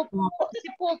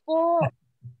Popo.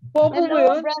 Popo Hello, mo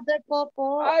yun? Brother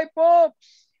Popo. Hi,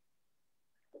 Pops!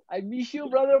 I miss you,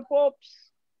 Brother Pops.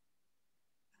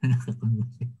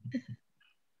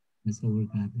 Nasa work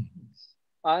natin.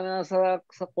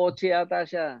 Sa kotse yata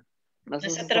siya.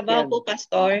 Nasa trabaho po,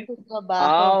 Pastor.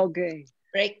 Okay.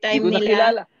 Break Hindi time ko nila.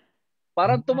 nakilala.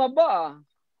 Parang tumaba.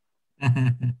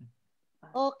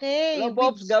 Okay. Hello,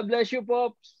 Pops. God bless you,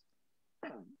 Pops.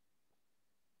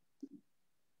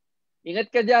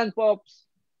 Ingat ka dyan, Pops.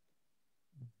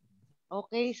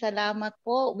 Okay, salamat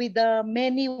po. With the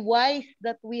many whys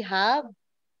that we have,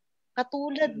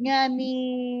 katulad nga ni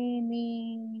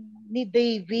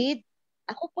David,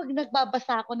 ako pag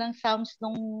nagbabasa ako ng Psalms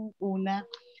nung una,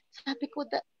 sabi ko,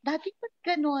 dati ba't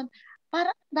ganun?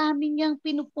 Parang dami niyang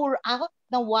pinupur out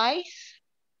na whys,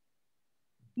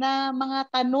 na mga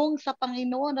tanong sa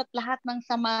Panginoon at lahat ng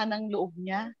sama ng loob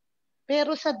niya.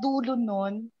 Pero sa dulo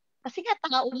nun, kasi nga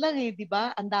tao lang di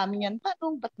ba? Ang dami niyan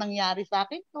tanong, ba't nangyari sa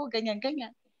akin to? Ganyan, ganyan.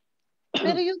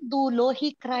 Pero yung dulo,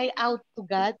 he cry out to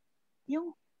God.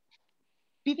 Yung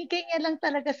binigay niya lang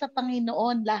talaga sa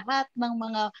Panginoon lahat ng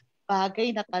mga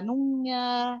bagay na tanong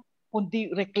niya,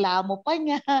 kundi reklamo pa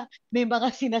niya, may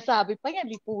mga sinasabi pa niya,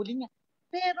 lipulin niya.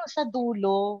 Pero sa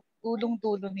dulo,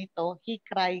 dulong-dulo nito, he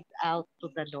cried out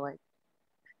to the Lord.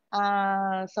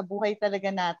 Sa buhay talaga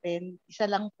natin, isa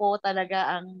lang po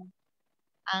talaga ang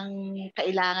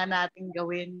kailangan natin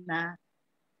gawin, na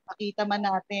makita man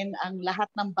natin ang lahat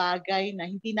ng bagay na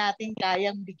hindi natin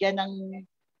kayang bigyan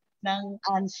ng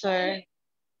answer.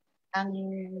 Ang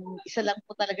isa lang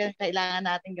po talaga kailangan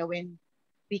natin gawin,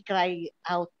 we cry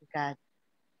out to God.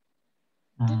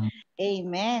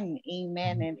 Amen.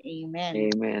 Amen and amen.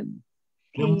 Amen.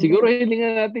 Siguro hindi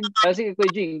nga natin. Sige,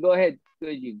 Kuya Jing, go ahead.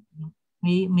 Kuya Jing.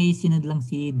 May sinad lang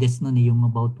si Des noon yung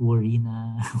about worry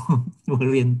na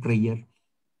worry and prayer.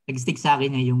 Nag-stick sa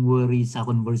akin yung worry sa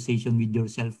conversation with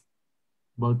yourself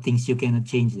about things you cannot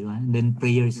change, di ba? And then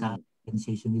prayer sa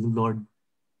conversation with the Lord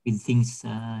with things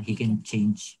He can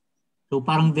change. So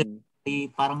parang very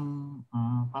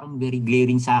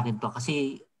glaring sa akin to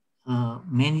kasi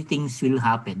many things will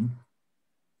happen.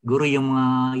 Siguro yung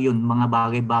mga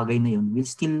bagay-bagay na yun will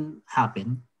still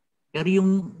happen. Pero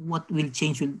yung what will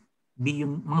change will be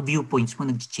yung mga viewpoints mo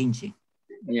nag-change eh.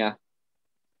 Yeah.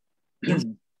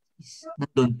 Yung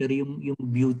nandun, pero yung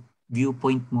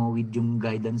viewpoint mo with yung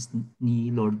guidance ni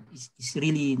Lord is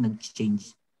really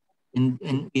nag-change.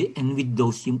 And with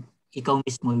those, yung ikaw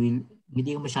mismo will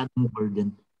hindi ka masyadong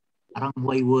burdened. Parang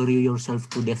why worry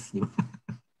yourself to death, di ba?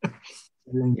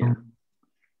 Yeah.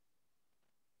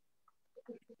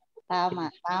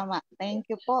 Tama. Thank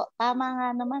you po. Tama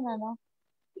nga naman, ano?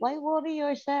 Why worry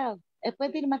yourself?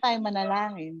 Pwede naman tayo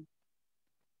manalangin.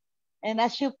 And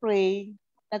as you pray,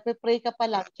 nagpe-pray ka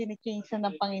pala, chine-change na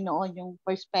ng Panginoon yung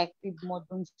perspective mo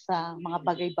dun sa mga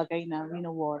bagay-bagay na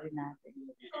wino-worry natin.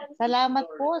 Salamat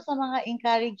po sa mga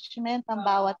encouragement ng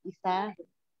bawat isa.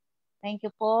 Thank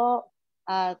you po.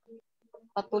 At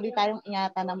patuloy tayong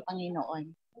ingatan ng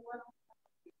Panginoon.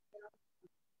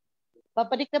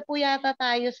 Babalik na po yata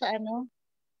tayo sa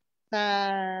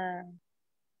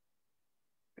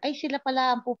sila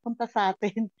pala ang pupunta sa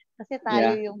atin. Kasi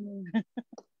tayo yung...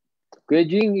 Kuya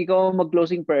Jing, ikaw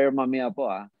mag-closing prayer mamaya po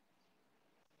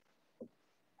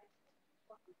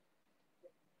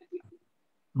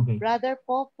Okay. Brother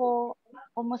Popo,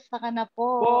 kumusta ka na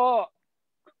po?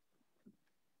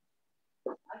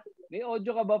 May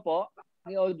audio ka ba po?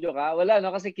 May audio ka? Wala,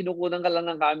 no? Kasi kinukunan ka lang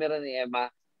ng camera ni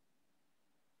Emma.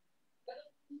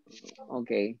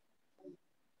 Okay.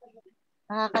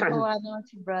 Nakakatuwa naman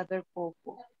si Brother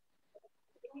Popo.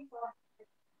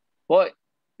 Po,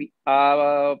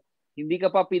 hindi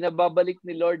ka pa pinababalik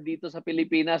ni Lord dito sa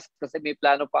Pilipinas kasi may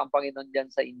plano pa ang Panginoon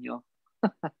dyan sa inyo.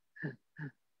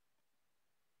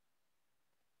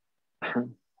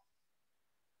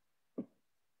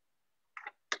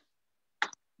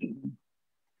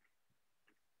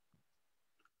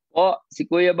 Si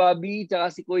Kuya Bobby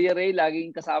tsaka si Kuya Ray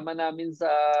laging kasama namin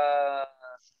sa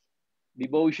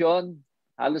devotion.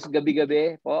 Halos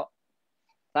gabi-gabi po.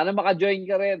 Sana maka-join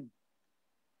ka rin.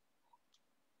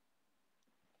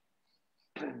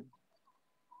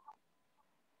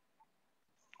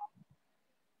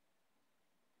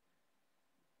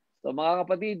 So mga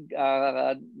kapatid,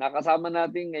 nakasama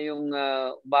natin ngayong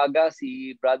umaga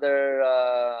si Brother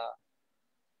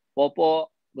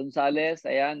Popo Gonzales.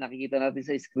 Ayan, nakikita natin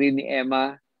sa screen ni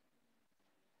Emma.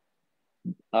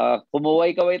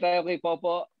 Kumuway-kaway tayo kay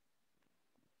Popo.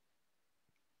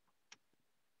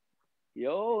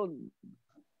 Yun.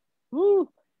 Woo!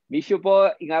 Miss you po.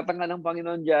 Ingatan ka ng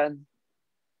Panginoon dyan.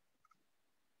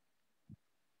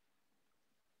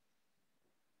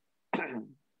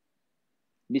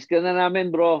 Miss ka na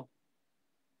namin, bro.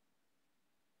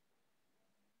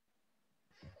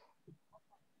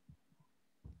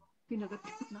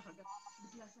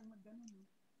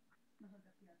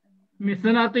 Miss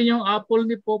na natin yung apple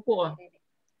ni Popo ah.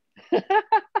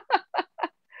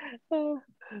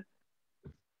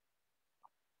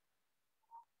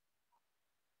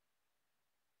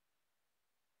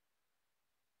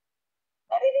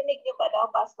 Naririnig niyo ba daw,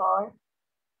 Pastor?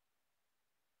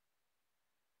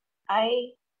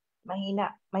 Ay,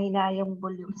 mahina yung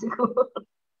volume siguro.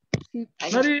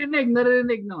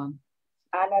 Naririnig naman.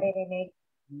 Naririnig.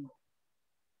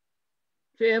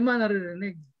 Si Emma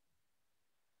naririnig.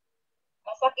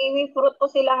 Nasa kiwi fruit po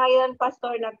sila ngayon,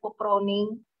 Pastor,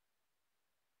 nagpo-proning.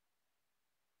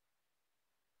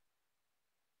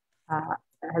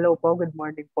 Hello po, good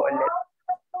morning po ulit.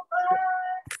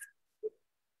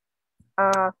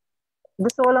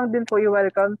 Gusto ko lang din po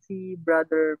i-welcome si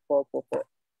Brother Popo po.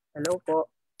 Hello po,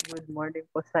 good morning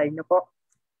po sa inyo po.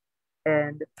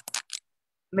 And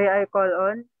may I call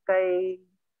on kay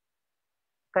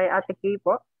Ate Kay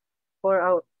po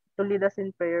to lead us in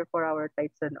prayer for our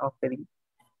tithes and offering.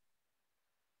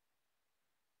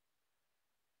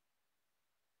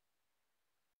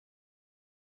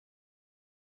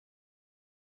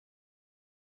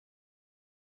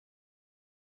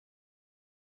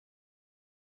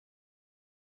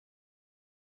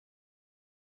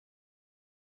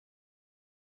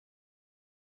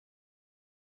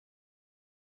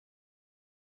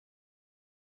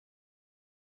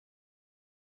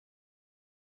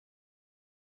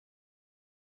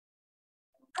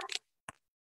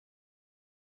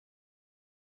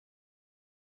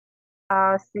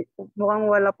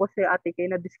 Mukhang wala po si Ate Kay,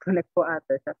 na-disconnect po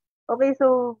ata siya. Okay,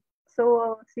 so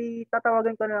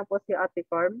tatawagan ko na lang po si Ate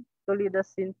Carm to lead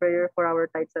us in prayer for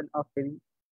our tithes and offering.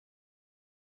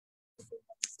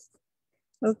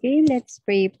 Okay, let's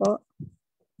pray po.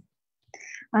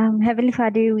 Heavenly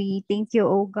Father, we thank you,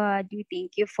 oh God. We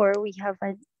thank you for we have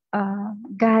a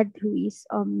God who is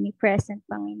omnipresent,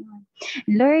 Panginoon.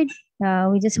 Lord,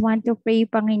 we just want to pray,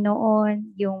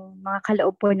 Panginoon, yung mga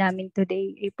kaloob po namin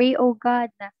today. I pray, oh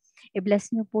God, na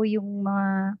i-bless niyo po yung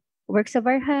mga works of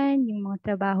our hand, yung mga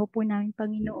trabaho po namin,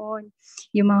 Panginoon,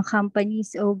 yung mga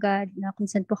companies, oh God, na kung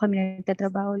saan po kami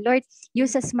nagtatrabaho. Lord,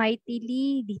 use us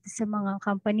mightily dito sa mga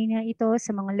company na ito,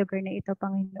 sa mga lugar na ito,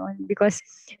 Panginoon. Because,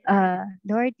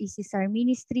 Lord, this is our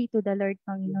ministry to the Lord,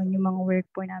 Panginoon, yung mga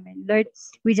work po namin. Lord,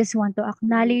 we just want to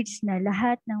acknowledge na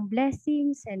lahat ng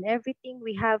blessings and everything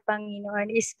we have,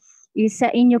 Panginoon, is sa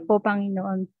inyo po,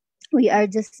 Panginoon. We are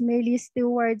just merely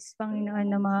stewards,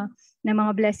 Panginoon, ng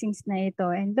mga blessings na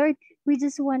ito. And Lord, we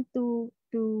just want to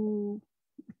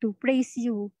praise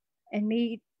you and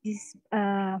may this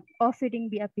offering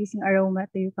be a pleasing aroma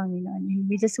to you, Panginoon. And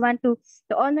we just want to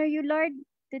honor you, Lord,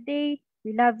 today.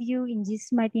 We love you. In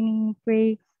Jesus' mighty name we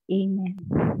pray. Amen.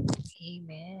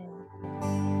 Amen.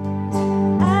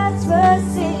 As we're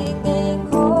singing,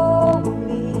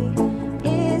 holy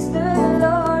is the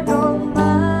Lord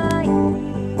Almighty.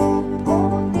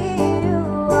 Only you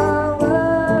are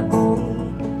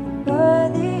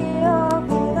worthy of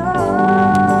it all.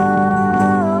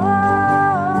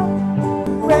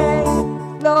 Praise,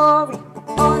 glory,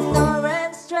 honor,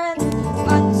 and strength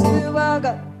unto our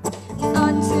God,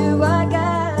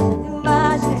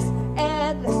 matchless,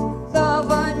 endless,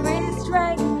 sovereign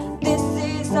restraint. This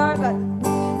is our God.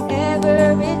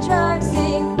 Ever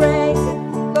rejoicing, praise,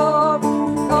 glory,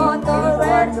 honor,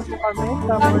 and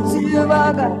unto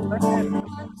our God.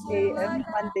 8 a.m.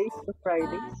 Mondays to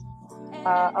Fridays.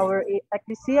 Our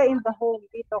Ecclesia in the Home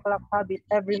 8 o'clock habit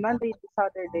every Monday to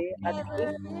Saturday at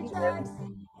 8 p.m.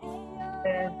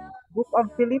 And Book of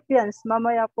Philippians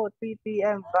mamaya po 3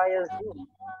 p.m. via Zoom.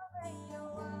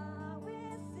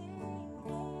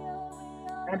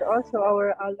 And also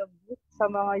our Alab Youth,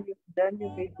 sa mga youth then you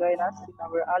may join us in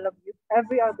our Alab Youth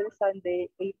every other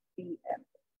Sunday 8 p.m.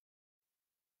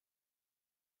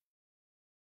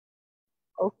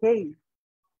 Okay.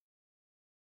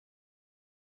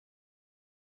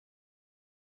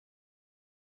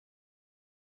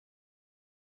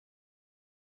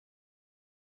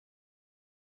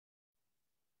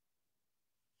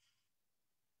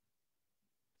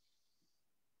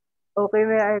 Okay,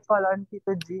 may I call on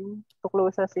Tito Jean to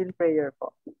close us in prayer po.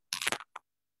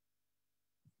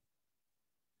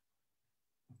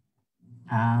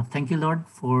 Thank you, Lord,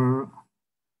 for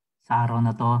sa araw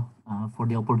na to, for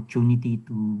the opportunity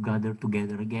to gather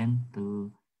together again to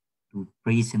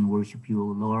praise and worship you,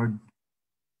 O Lord.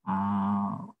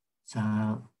 Sa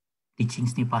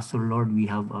teachings ni Pastor Lord, we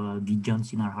have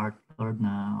visions in our heart, Lord,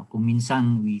 na kung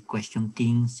minsan we question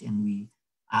things and we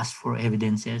ask for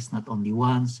evidences, not only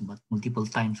once, but multiple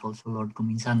times also, Lord. Kung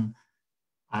minsan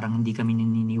parang hindi kami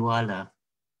naniniwala,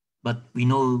 but we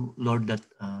know, Lord, that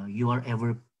you are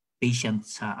ever patient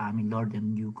sa amin, Lord,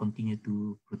 and you continue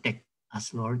to protect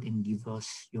us, Lord, and give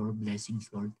us your blessings,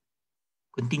 Lord.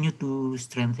 Continue to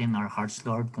strengthen our hearts,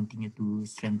 Lord. Continue to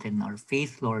strengthen our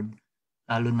faith, Lord,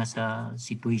 lalo na sa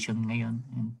situation ngayon.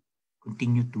 And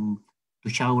continue to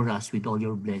shower us with all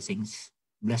your blessings.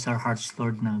 Bless our hearts,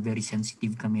 Lord, na very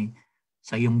sensitive kami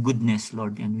sa iyong goodness,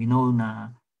 Lord. And we know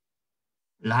na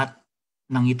lahat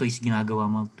ng ito is ginagawa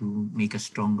mo to make us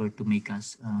stronger, to make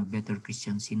us better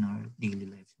Christians in our daily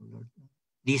lives, Lord.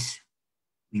 This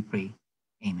we pray.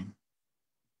 Amen.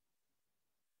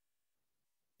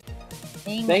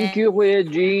 Amen. Thank you, Kuya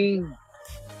Jean.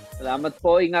 Salamat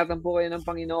po. Ingatan po kayo ng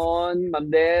Panginoon. Ma'am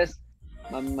Des,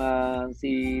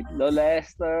 si Lola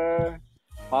Esther,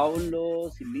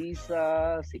 Paulo, si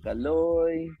Lisa, si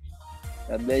Kaloy.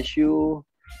 God bless you.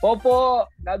 Popo,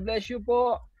 God bless you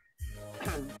po.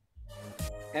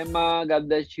 Emma, God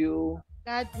bless you.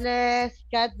 God bless.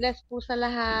 God bless po sa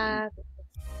lahat.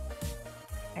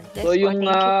 God bless So po. yung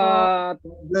Thank you po.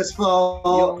 Bless po.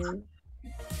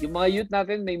 Yung mga youth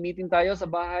natin, may meeting tayo sa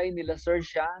bahay nila Sir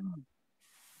Sean.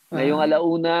 Ngayong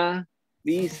alauna,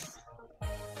 please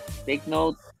take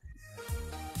note.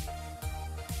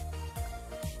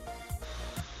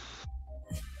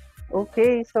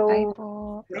 Okay, so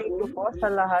thank you po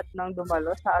sa lahat ng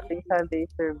dumalo sa ating Sunday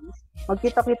service.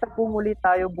 Magkita-kita po muli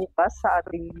tayo bukas sa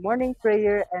ating morning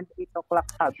prayer and 8 o'clock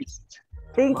habits.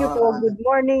 Thank you po. Good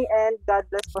morning and God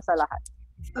bless po sa lahat.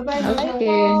 Bye-bye.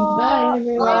 Okay. Bye,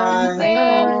 everyone.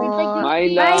 My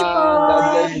love, God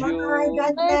bless you. Bye,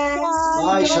 God bless.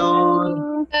 Bye, Sean.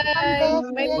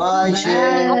 Bye,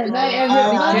 Shay. Bye,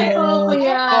 everyone. Bye po,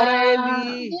 Kuya.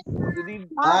 Corelli. Good evening.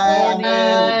 Bye,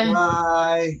 Amel.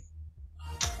 Bye.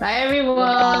 Bye,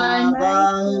 everyone.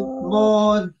 Bye,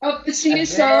 Mon. Hope to see you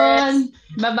soon.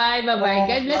 Bye-bye, bye-bye.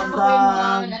 God bless po kayo,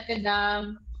 Mon, Ate Dam.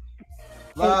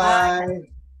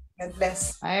 Bye. God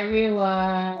bless. Bye,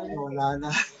 everyone. Wala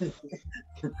na.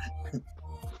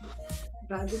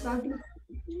 Bago.